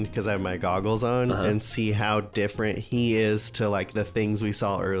Desmond because I have my goggles on and see how different he is to like the things we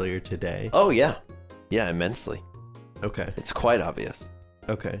saw earlier today. Oh yeah. Yeah, immensely. Okay. It's quite obvious.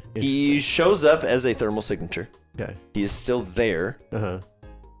 Okay. He shows up as a thermal signature. Okay. He is still there, Uh-huh.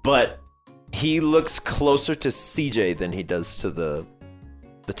 but he looks closer to CJ than he does to the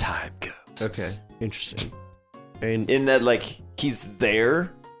time ghosts. Okay. Interesting. And In that, like, he's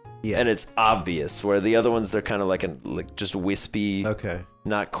there, yeah. and it's obvious. Where the other ones, they're kind of like just wispy, Okay.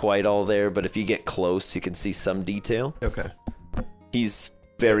 not quite all there. But if you get close, you can see some detail. Okay. He's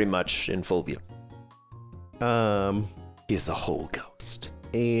very much in full view. Um He is a whole ghost.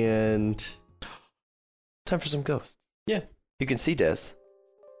 and Time for some ghosts. Yeah. You can see Des.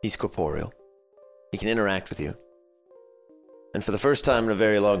 He's corporeal. He can interact with you. And for the first time in a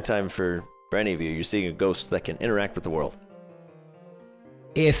very long time for any of you, you're seeing a ghost that can interact with the world.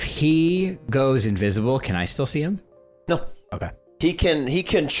 If he goes invisible, can I still see him? No. Okay. He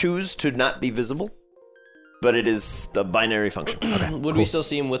can choose to not be visible, but it is a binary function. Okay. Would we still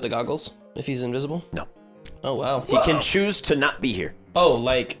see him with the goggles if he's invisible? No. Oh wow. He can choose to not be here. Oh,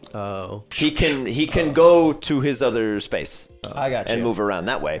 like oh. He can go to his other space I got you. and move around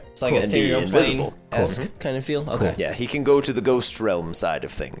that way. It's like a and be ethereal invisible. plane-esque kind of feel. Okay. Yeah, he can go to the ghost realm side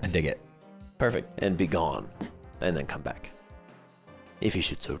of I things dig it. Perfect. and be gone, and then come back. If he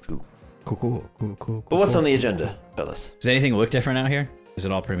should so choose. Cool. But what's on the agenda, fellas? Does anything look different out here? Is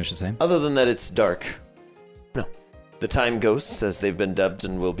it all pretty much the same? Other than that it's dark. No. The time ghosts, as they've been dubbed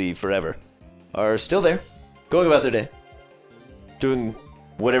and will be forever, are still there, going about their day, doing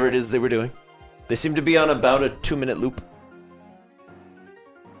whatever it is they were doing. They seem to be on about a 2-minute loop.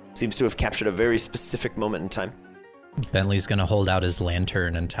 Seems to have captured a very specific moment in time. Bentley's gonna hold out his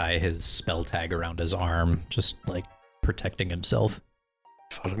lantern and tie his spell tag around his arm, just like protecting himself.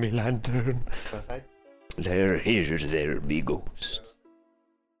 Follow me, lantern. There be ghosts.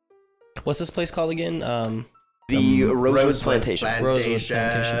 What's this place called again? The Rosewood Plantation. Rosewood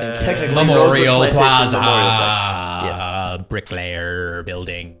Plantation. Technically, Memorial Rosewood Plantation is Plaza. a memorial site. Yes. Bricklayer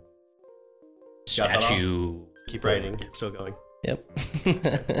building. Got that all? Statue. Keep writing. It's still going.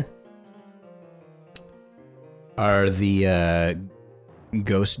 Yep. Are the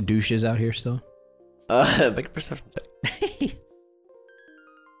ghost douches out here still? Make a perception check.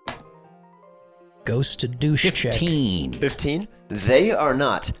 Ghost to douche check. 15. 15? They are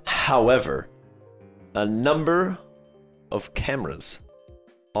not. However, a number of cameras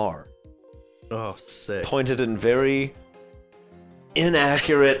are Oh, sick. pointed in very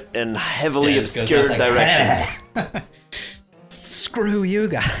inaccurate and heavily Des goes obscured out like, directions. Screw you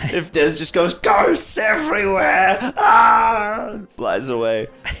guys. If Des just goes, ghosts everywhere! Ah! Flies away.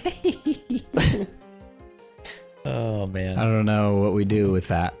 Oh I man. don't know what we do with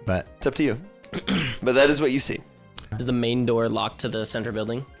that, but It's up to you. But that is what you see. Is the main door locked to the center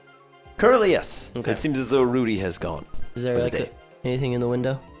building? Currently, yes. Okay. It seems as though Rudy has gone. Is there For the like day. anything in the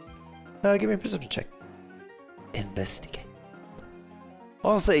window? Give me a perception check. Investigate.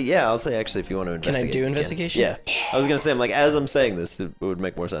 I'll say actually if you want to Can I investigate. do you investigation? Yeah. I was gonna say, I'm like, as I'm saying this, it would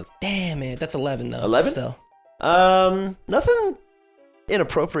make more sense. Damn it, that's 11 though. 11? Still. Nothing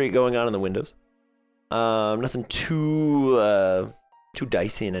inappropriate going on in the windows. Nothing too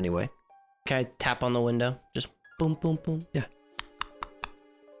dicey in any way. Can I tap on the window? Just Boom, boom, boom.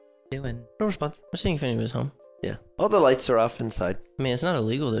 Doing. No response. I'm seeing if anybody's home. Yeah. All the lights are off inside. I mean, it's not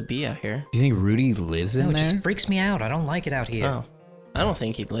illegal to be out here. Do you think Rudy lives in No, it there? just freaks me out. I don't like it out here. Oh. I don't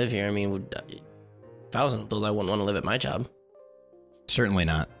think he'd live here. I mean, if I was an adult, I wouldn't want to live at my job. Certainly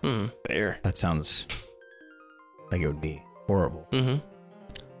not. Hmm. Fair. That sounds like it would be horrible.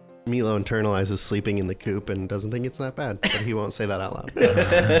 Mm-hmm. Milo internalizes sleeping in the coop and doesn't think it's that bad, but he won't say that out loud.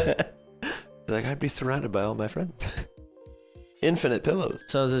 It's like, I'd be surrounded by all my friends. Infinite pillows.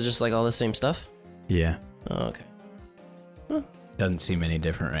 So is it just like all the same stuff? Yeah. Oh, okay. Doesn't seem any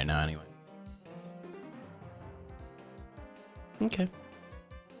different right now anyway. Okay.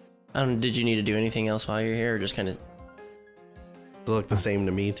 Did you need to do anything else while you're here, or just kind of? They look the same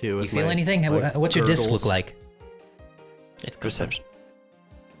to me too. You with feel my, anything? like, What's your disc girdles. look like? It's Perception.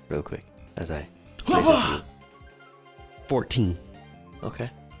 Real quick. As I... 14. Okay.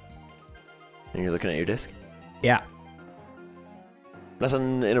 And you're looking at your disc? Yeah.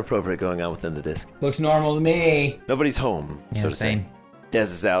 Nothing inappropriate going on within the disc. Looks normal to me. Nobody's home, Yeah, so to same. say. Dez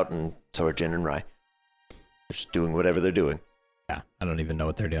is out, and so are Jin and Rai. They're just doing whatever they're doing. Yeah. I don't even know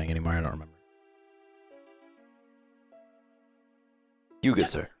what they're doing anymore. I don't remember. Yuga,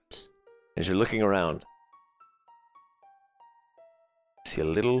 sir. As you're looking around, you see a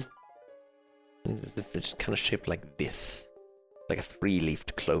little... It's kind of shaped like this. Like a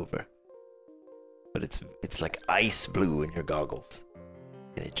 3-leafed clover. But it's like ice blue in your goggles.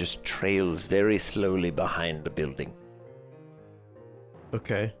 And it just trails very slowly behind the building.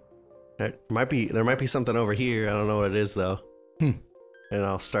 Okay. There might be something over here. I don't know what it is though. Hmm. And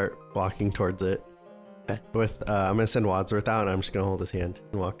I'll start walking towards it. Okay. With I'm gonna send Wadsworth out, and I'm just gonna hold his hand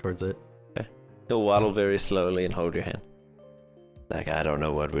and walk towards it. He'll waddle very slowly and hold your hand. Like, I don't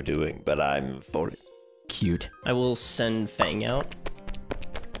know what we're doing, but I'm for it. Cute. I will send Fang out.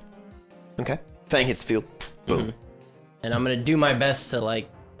 Okay. Fang hits field. Boom. Mhm. And I'm gonna do my best to like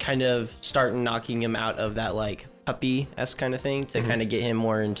kind of start knocking him out of that like puppy-esque kind of thing to kind of get him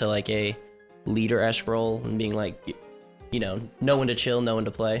more into like a leader-esque role and being like, you know, know when to chill, know when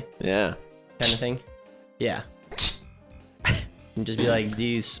to play Yeah. kind of thing. Yeah. And just be like, do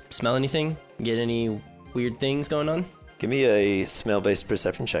you smell anything? Get any weird things going on? Give me a smell-based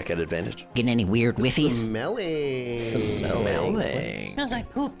perception check at advantage. Getting any weird whiffies? Smelling. Smelling. Smells like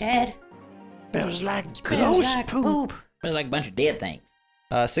poop, Dad. Smells like Smells gross like poop. Smells like a bunch of dead things.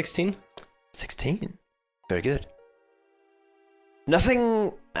 16. 16. Very good.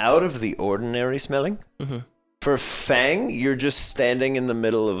 Nothing out of the ordinary smelling. Mm-hmm. For Fang, you're just standing in the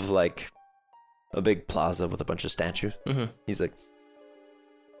middle of, like, a big plaza with a bunch of statues. Mm-hmm. He's like,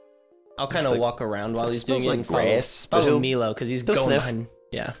 I'll kind of like- walk around while like he's doing smells it like and follow, grass, but follow he'll- Milo because he's he'll going sniff. behind.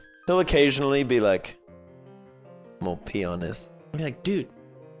 Yeah. he'll occasionally be like, I'm gonna pee on this. I'll be like, dude,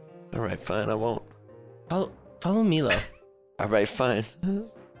 Alright, fine, I won't. follow Milo. Alright, fine. You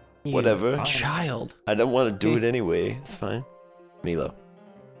Whatever. Child. I don't want to do it anyway. It's fine. Milo.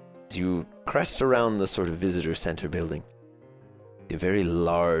 As you crest around the sort of visitor center building, a very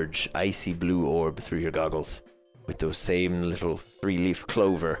large, icy blue orb through your goggles, with those same little 3-leaf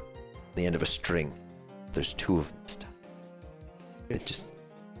clover at the end of a string. There's 2 of them this time. It just...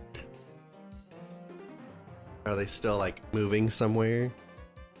 Are they still like moving somewhere?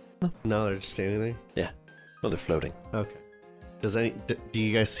 No, they're just standing there. Yeah. Oh, they're floating. Okay. Do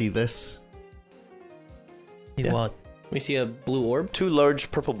you guys see this? Yeah. What? We see a blue orb. 2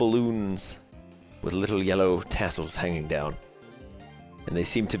 large purple balloons with little yellow tassels hanging down. And they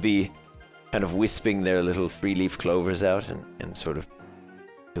seem to be kind of wisping their little 3-leaf clovers out and sort of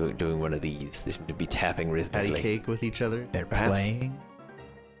doing one of these. They seem to be tapping Patty rhythmically. cake with each other. They're Perhaps. playing.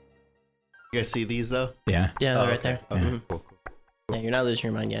 You guys see these though? Yeah. Yeah, they're Oh, right okay. there. Okay. Mhm. Cool. Yeah, you're not losing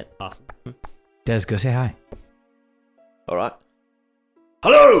your mind yet. Awesome. Des, go say hi. All right.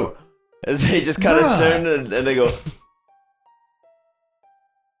 Hello! As they just kind of Bruh. turn and they go,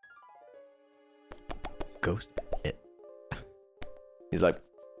 Ghost. he's like,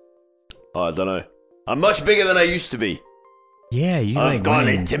 oh, I don't know. I'm much bigger than I used to be. Yeah, you I've got an went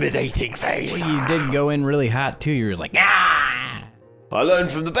in- intimidating face. Well, you did go in really hot too. You were like, ah. I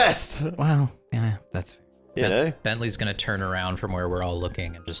learned from the best. Well, yeah, that's fair. You know? Bentley's gonna turn around from where we're all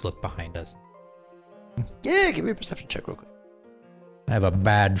looking and just look behind us. Yeah, give me a perception check real quick. I have a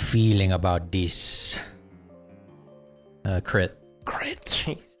bad feeling about this. Crit. Crit.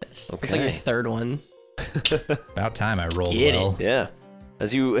 Jesus. It's like Okay. your third one. About time I rolled Get it. well. Yeah.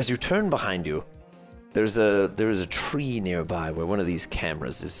 As you turn behind you, there is a tree nearby where one of these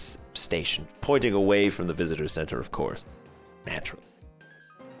cameras is stationed, pointing away from the visitor center, of course. Naturally.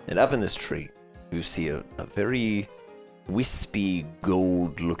 And up in this tree, you see a very wispy,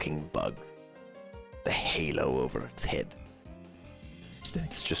 gold-looking bug. the halo over its head.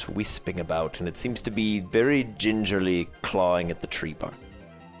 It's just wisping about, and it seems to be very gingerly clawing at the tree bark.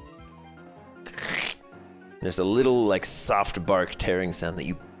 There's a little, like, soft bark tearing sound that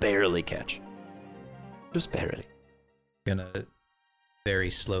you barely catch. Just barely. Gonna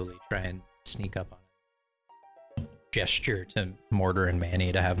very slowly try and sneak up on it. Gesture to Mortar and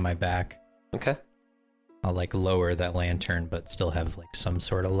Manny to have my back. Okay. I'll like lower that lantern, but still have like some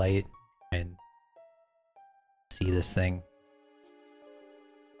sort of light and see this thing.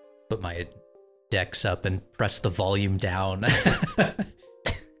 Put my dex up and press the volume down.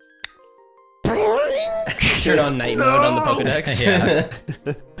 Turn on night mode on the Pokedex. Yeah.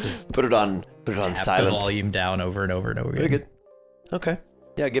 Put it on Tap silent. the volume down over and over and over again. Very good. Okay.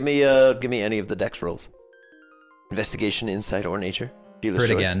 Yeah, give me any of the dex rolls. Investigation, insight, or nature. Dealer's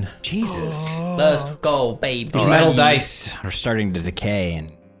Crit choice. again. Jesus. Let's go, baby. These metal dice are starting to decay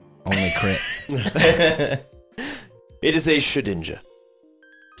and only crit. It is a Shedinja.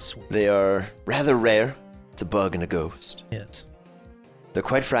 Sweet. They are rather rare. It's a bug and a ghost. Yes. They're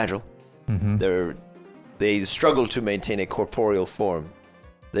quite fragile. Mm-hmm. They struggle to maintain a corporeal form.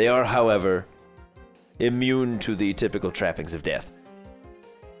 They are, however, immune to the typical trappings of death.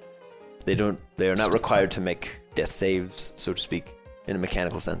 They are not required to make death saves, so to speak, in a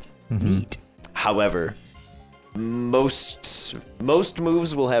mechanical sense. Neat. However, most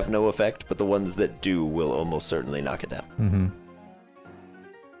moves will have no effect, but the ones that do will almost certainly knock it down. Mm-hmm.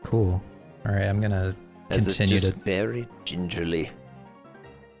 Cool. All right, I'm gonna As it continue just to. very gingerly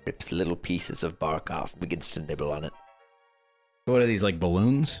rips little pieces of bark off and begins to nibble on it. What are these, like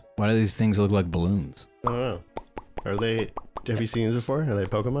balloons? Why do these things look like balloons? I don't know. Are they? Have you seen these before? Are they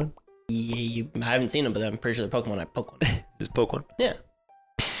Pokemon? Yeah, I haven't seen them, but I'm pretty sure they're Pokemon. I poke one. Just poke one. Yeah.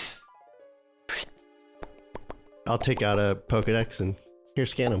 I'll take out a Pokedex and here,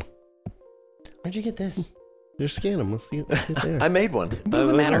 scan them. Where'd you get this? Just scan them. Let's see what they are. I made one.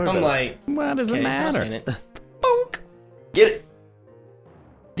 Doesn't matter. I'm like, What does okay, it I'll matter? scan it. Bonk. Get it.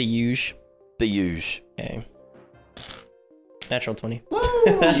 The huge. The huge. Okay. Natural 20.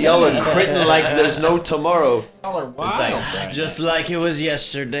 Y'all are critting like there's no tomorrow. It's like, just like it was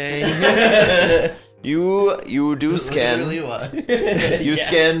yesterday. You do scan. Literally what? You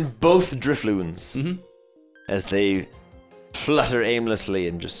scan both Drifloons as they flutter aimlessly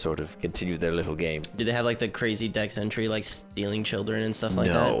and just sort of continue their little game. Do they have like the crazy dex entry, like stealing children and stuff like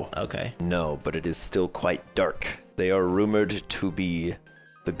No. that? Okay. No, but it is still quite dark. They are rumored to be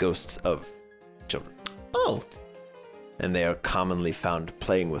the ghosts of children, Oh, and they are commonly found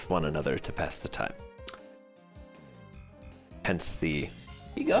playing with one another to pass the time. Hence the here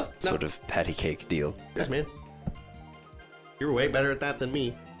you go. sort of patty cake deal. Cheers, man. You were way better at that than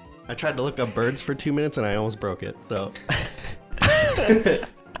me. I tried to look up birds for 2 minutes and I almost broke it. So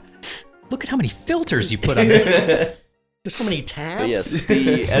Look at how many filters you put on this. there's so many tabs. But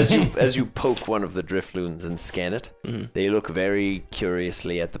yes, as you poke one of the Drifloons and scan it, they look very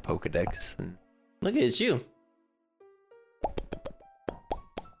curiously at the Pokedex. And Look, it's you.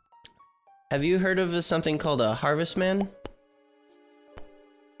 Have you heard of something called a Harvest Man?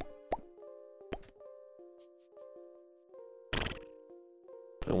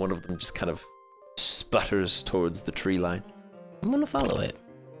 one of them just kind of sputters towards the tree line. I'm gonna follow it.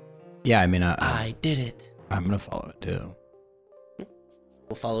 Yeah, I mean, I did it. I'm gonna follow it too.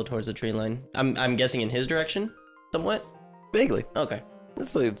 We'll follow towards the tree line. I'm guessing in his direction, somewhat. Vaguely. Okay.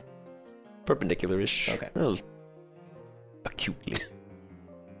 It's like perpendicular-ish. Okay. Well, acutely.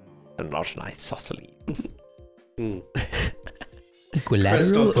 And not an isosceles.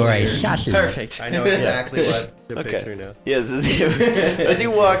 Crystal clear. Perfect. I know exactly what to Okay. picture now. Yes, as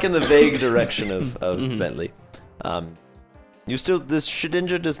you walk in the vague direction of Bentley, this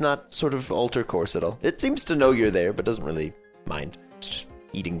Shedinja does not sort of alter course at all. It seems to know you're there, but doesn't really mind. It's just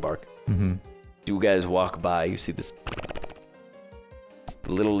eating bark. Mm-hmm. You guys walk by, you see this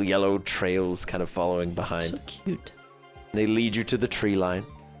little yellow trails kind of following behind. So cute. They lead you to the tree line.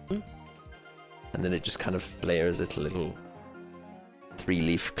 And then it just kind of flares its little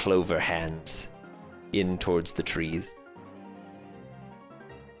 3-leaf clover hands in towards the trees.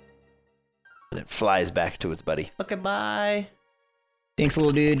 And it flies back to its buddy. Okay, bye. Thanks,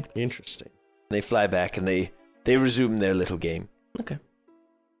 little dude. Interesting. They fly back and they resume their little game. Okay.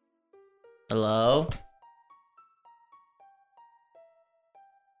 Hello?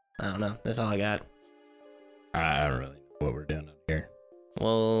 I don't know. That's all I got. I don't really know what we're doing up here.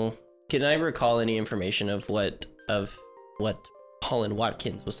 Well, can I recall any information of what Holland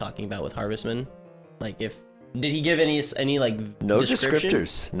Watkins was talking about with Harvestman? Like, did he give any like No description?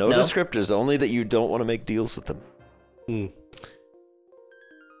 descriptors. No No? descriptors, only that you don't want to make deals with them.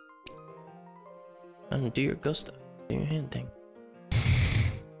 Do your ghost stuff. Do your hand thing.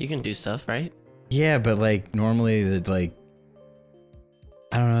 You can do stuff, right? Yeah, but like normally,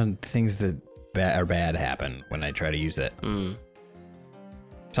 I don't know, things that are bad happen when I try to use it.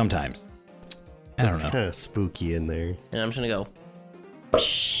 Sometimes. I don't It's know. kind of spooky in there. And I'm just gonna go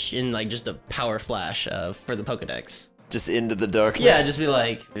in like just a power flash for the Pokedex. Just into the darkness. Yeah, just be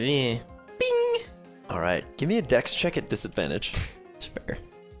like, bing. All right, give me a dex check at disadvantage. It's fair.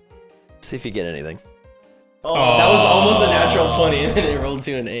 See if you get anything. Oh, that was almost a natural 20, and then it rolled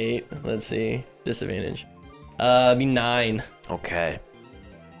to an 8. Let's see. Disadvantage. Be 9. Okay.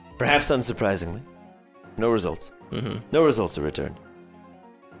 Perhaps unsurprisingly, no results. No results are returned.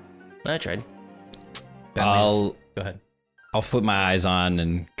 I tried. Go ahead. I'll flip my eyes on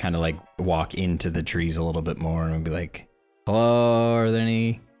and kind of like walk into the trees a little bit more and be like, hello, are there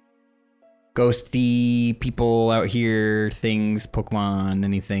any ghosty people out here, things, Pokemon,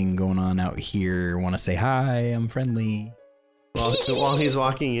 anything going on out here? Want to say hi, I'm friendly. While he's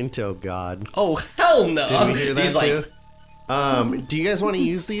walking into, oh god. Oh, hell no. Did we hear that He's too? like, Do you guys want to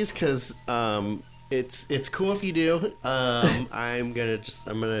use these? Because it's cool if you do. I'm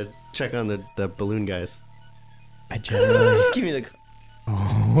gonna check on the balloon guys. I generally... just give me the...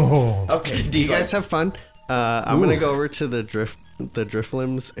 Okay. Do you guys have fun? I'm gonna go over to the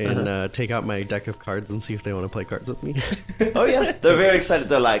Driflims and take out my deck of cards and see if they want to play cards with me. Oh yeah, they're very excited.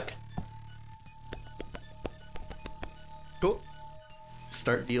 They're like, Cool.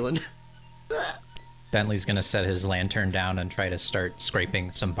 Start dealing. Bentley's gonna set his lantern down and try to start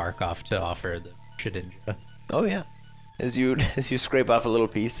scraping some bark off to offer the Shedinja. oh yeah. As you scrape off a little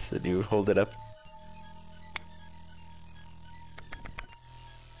piece and you hold it up.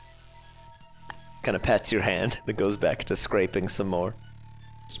 Kind of pats your hand. That goes back to scraping some more.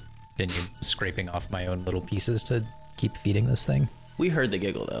 Continue scraping off my own little pieces to keep feeding this thing. We heard the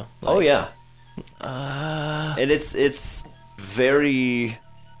giggle, though. Oh yeah. And it's very,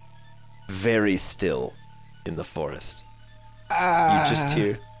 very still in the forest. You just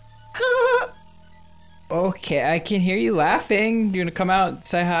hear. Okay, I can hear you laughing. You gonna come out and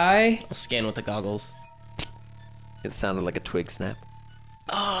say hi? I'll scan with the goggles. It sounded like a twig snap.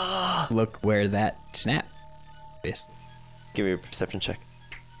 Look where that snap is. Give me a perception check,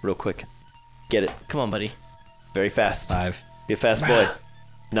 real quick. Get it, Come on, buddy. very fast. 5. Be a fast boy.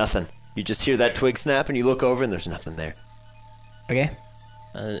 Nothing. You just hear that twig snap and you look over and there's nothing there. Okay.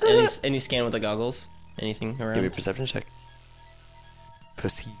 Any scan with the goggles? Anything around? Give me a perception check.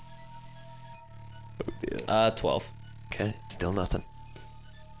 Pussy. Oh dear. 12. Okay, still nothing.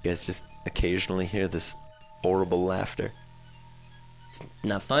 You guys just occasionally hear this horrible laughter.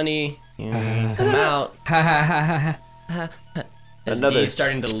 Not funny. Come out. Ha ha ha ha ha. As Another- D's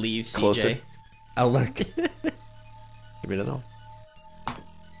starting to leave CJ. Closer. Oh, look. Give me another one.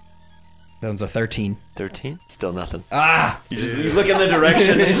 That one's a 13. 13. Still nothing. Ah! You look in the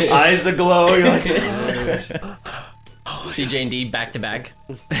direction, eyes aglow. You're like, CJ and D back to back.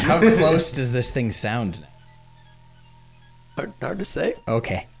 How close does this thing sound? hard to say.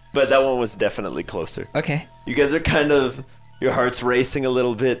 Okay. But that one was definitely closer. Okay. You guys are kind of, your heart's racing a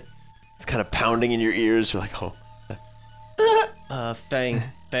little bit. It's kind of pounding in your ears. You're like, oh. Fang,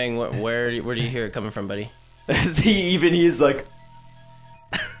 where do you hear it coming from, buddy?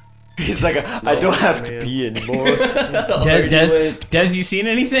 He's like, I don't have to pee anymore. Does you seen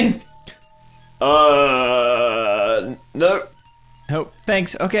anything? No. Oh,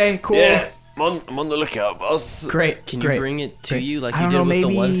 thanks. Okay, cool. Yeah, I'm on the lookout, boss. Great. Can you great. bring it to Great. you like I you don't did know,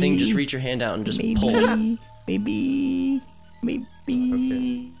 with the one thing? maybe- Just reach your hand out and just pull. Maybe.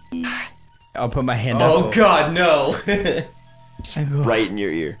 I'll put my hand up. Oh God, no! Right in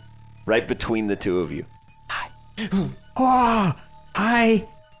your ear. Right between the two of you. Oh, hi.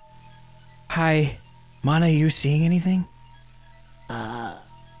 Hi. Mana, you seeing anything?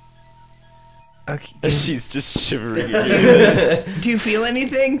 Okay. She's just shivering in your ear. Do you feel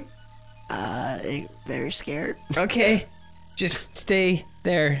anything? Very scared. Okay. Just stay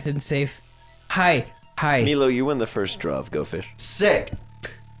there and safe. Hi. Milo, you win the first draw of Go Fish. Sick.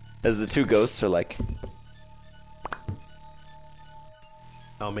 As the two ghosts are like,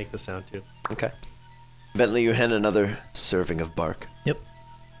 I'll make the sound too. okay. Bentley, you hand another serving of bark. Yep.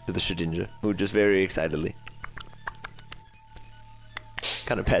 To the Shedinja, who just very excitedly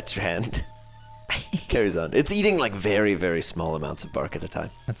kind of pats your hand. Carries on. It's eating like very, very small amounts of bark at a time.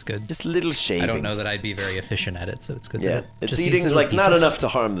 That's good. Just little shavings. I don't know that I'd be very efficient at it, so it's good. Yeah, that it it's just eats eating little like not pieces. enough to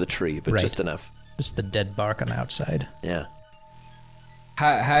harm the tree, but Right. just enough. Just the dead bark on the outside. Yeah.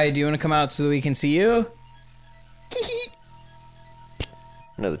 Hi. Do you want to come out so we can see you?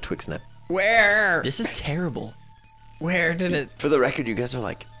 Another twig snap. Where? This is terrible. Where did it? For the record, you guys are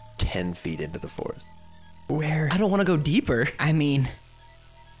like 10 feet into the forest. Where? I don't want to go deeper. I mean,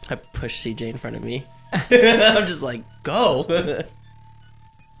 I push CJ in front of me. I'm just like, go.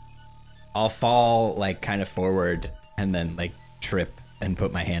 I'll fall like kind of forward and then like trip and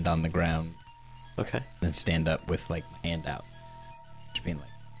put my hand on the ground. Okay. Then stand up with like my hand out. Just being like,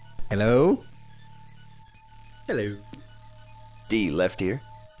 hello? Hello. D, left ear.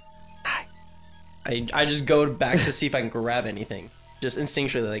 I just go back to see if I can grab anything. Just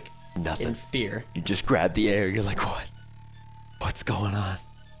instinctually, like, Nothing. in fear. You just grab the air. You're like, what? What's going on?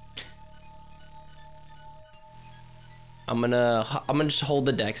 I'm gonna just hold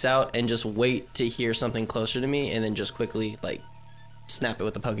the dex out and just wait to hear something closer to me, and then just quickly like snap it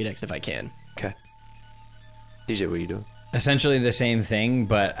with the Pokédex if I can. Okay. DJ, what are you doing? Essentially the same thing,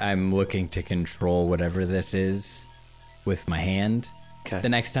 but I'm looking to control whatever this is with my hand. Okay. The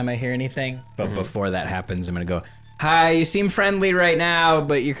next time I hear anything. But before that happens, I'm going to go, hi, you seem friendly right now,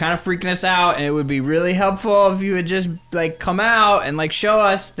 but you're kind of freaking us out, and it would be really helpful if you would just, like, come out and, like, show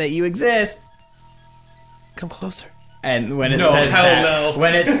us that you exist. Come closer. And when it No, says hell that, no.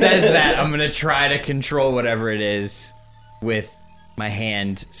 when it says that, I'm going to try to control whatever it is with my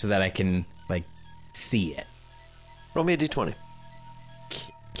hand so that I can, like, see it. Roll me a d20.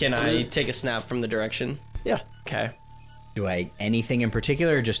 Can I take a snap from the direction? Yeah. Okay. Do I anything in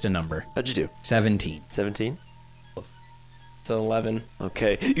particular or just a number? How'd you do? 17. 17? It's an 11.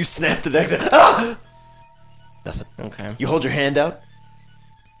 Okay. You snap the dex. Ah! Nothing. Okay. You hold your hand out.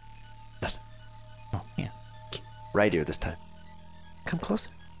 Nothing. Oh, man. Right ear this time. Come closer.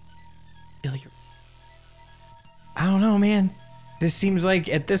 I don't know, man. This seems like,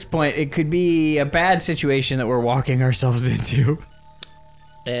 at this point, it could be a bad situation that we're walking ourselves into.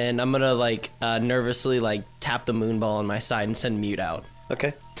 And I'm gonna like nervously like tap the moon ball on my side and send Mute out.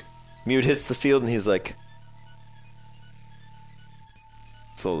 Okay. Mute hits the field and he's like,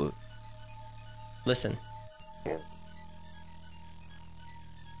 so Listen.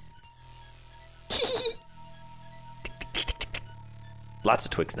 lots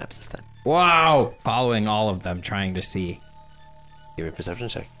of twig snaps this time. Wow! Following all of them, trying to see. Give me a perception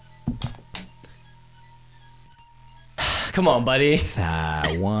check. Come on, buddy. It's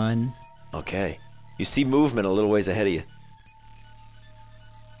 1. Okay. You see movement a little ways ahead of you.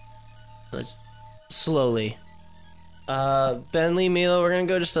 Slowly. Bentley, Milo, we're gonna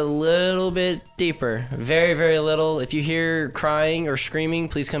go just a little bit deeper. Very, very little. If you hear crying or screaming,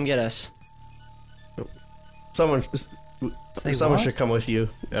 please come get us. Someone what? should come with you,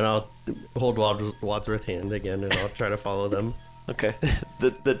 and I'll hold Wadsworth's hand again, and I'll try to follow them. Okay.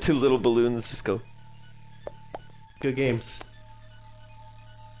 the two little balloons just go, Good games.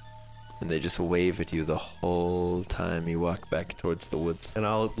 and they just wave at you the whole time you walk back towards the woods. And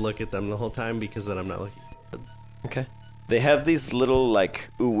I'll look at them the whole time because then I'm not looking at the woods. Okay. They have these little, like,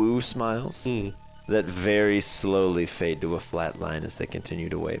 ooh-woo smiles that very slowly fade to a flat line as they continue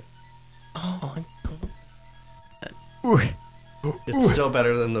to wave. Oh, It's still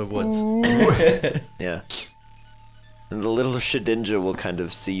better than the woods. Yeah. And the little Shedinja will kind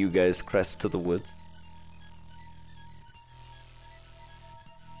of see you guys crest to the woods.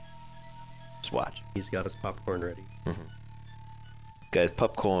 Just watch. He's got his popcorn ready. Guys,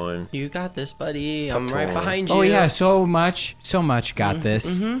 popcorn. you got this, buddy. I'm right Popcorn. behind you. Oh, yeah, so much got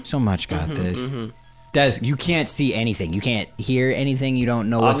this. So much got this. Des, you can't see anything. You can't hear anything. You don't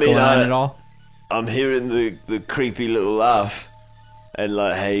know what's going on at all. I'm hearing the creepy little laugh. And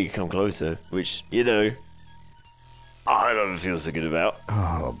like, hey, come closer. Which, you know, I don't feel so good about.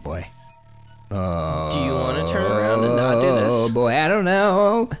 Oh, boy. Do you want to turn around and not do this? Oh, boy, I don't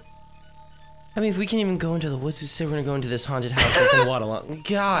know. I mean, if we can even go into the woods, who say we're gonna go into this haunted house that's in Waterlong?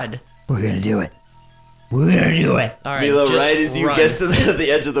 God. We're gonna do it. We're gonna do it. All right, Milo, just right as you run. get to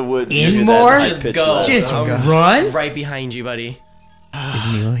the edge of the woods, In you hear more? that Just high-pitched go. laugh. Just I'm run. right behind you, buddy. Is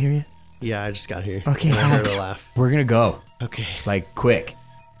Milo here yet? Yeah, I just got here. Okay, And I heard how- a laugh. We're gonna go. Okay. Like, quick.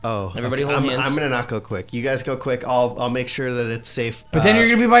 Oh, Everybody okay. hold hands. I'm gonna not go quick. You guys go quick. I'll make sure that it's safe. But then you're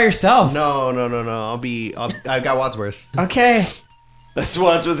gonna be by yourself. No. I've got Wadsworth. Okay. That's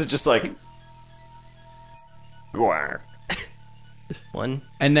Wadsworth is just like, "Gwar." One.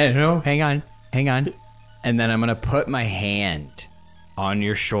 And then, no, hang on. And then I'm gonna put my hand on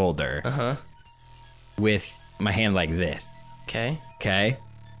your shoulder Uh-huh. with my hand like this. Okay. Okay?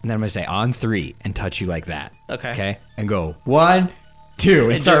 And then I'm gonna say on 3 and touch you like that. Okay. Okay? And go 1,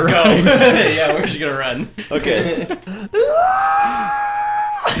 2, and start Just go. running. Yeah, we're just gonna run. Okay.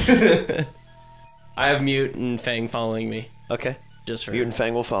 I have Mute and Fang following me. Okay. Just for Mute and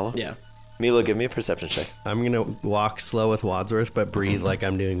Fang will follow. Yeah. Milo, give me a perception check. I'm gonna walk slow with Wadsworth, but breathe like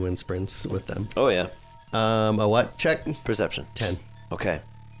I'm doing wind sprints with them. Oh, yeah. A what check? Perception. 10. Okay.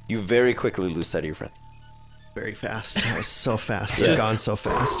 You very quickly lose sight of your friends. Very fast. That was so fast. Just- It's gone so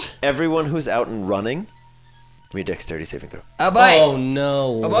fast. Everyone who's out and running, give me a dexterity saving throw. Oh boy! Oh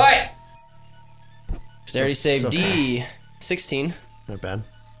no. Oh boy! Dexterity save so D. 16. Not bad.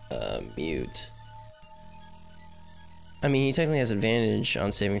 Mute. I mean, he technically has advantage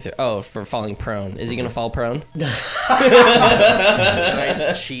on saving throw. Oh, for falling prone. Is he gonna fall prone? Nice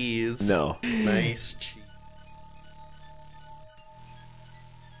cheese. No. Nice cheese.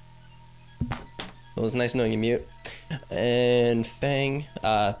 It was nice knowing you, Mute. And Fang.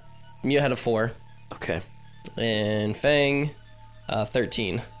 Mute had a 4. Okay. And Fang,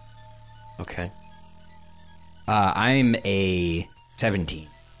 13. Okay. I'm a 17,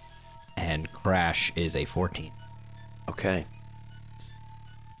 and Crash is a 14. Okay.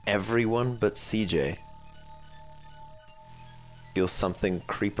 Everyone but CJ feel something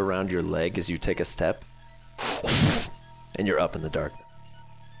creep around your leg as you take a step, and you're up in the darkness.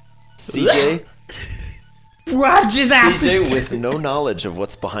 CJ, What just CJ with no knowledge of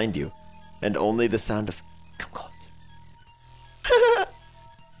what's behind you, and only the sound of "come closer."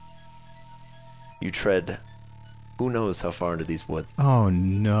 You tread, who knows how far into these woods. Oh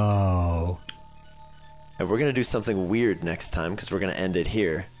no! And we're gonna do something weird next time because we're gonna end it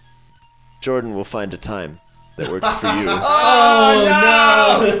here. Jordan will find a time that works for you.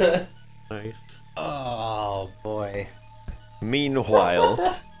 Nice. Oh boy.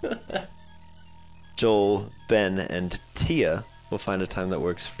 Meanwhile, Joel, Ben, and Tia will find a time that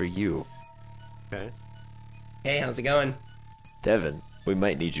works for you. Okay. Hey, how's it going? Devin, we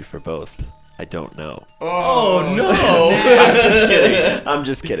might need you for both. I don't know. Oh no! I'm just kidding. I'm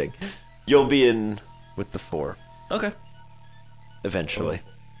just kidding. You'll be in with the 4 Okay. eventually.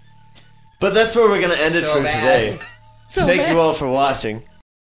 But that's where we're gonna end it So for bad. today. Thank you all for watching.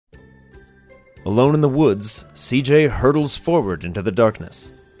 Alone in the woods, CJ hurtles forward into the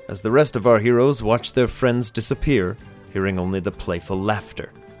darkness, as the rest of our heroes watch their friends disappear, hearing only the playful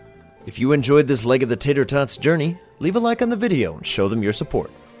laughter. If you enjoyed this leg of the Tater Tots journey, leave a like on the video and show them your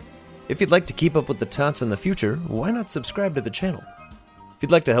support. If you'd like to keep up with the Tots in the future, why not subscribe to the channel? If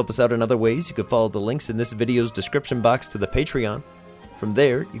you'd like to help us out in other ways, you can follow the links in this video's description box to the Patreon. From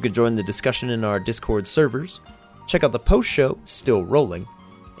there, you can join the discussion in our Discord servers, check out the post show, Still Rolling,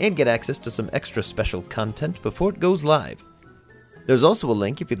 and get access to some extra special content before it goes live. There's also a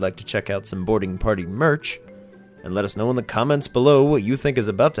link if you'd like to check out some Boarding Party merch, and let us know in the comments below what you think is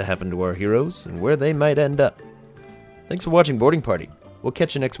about to happen to our heroes and where they might end up. Thanks for watching Boarding Party. We'll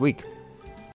catch you next week.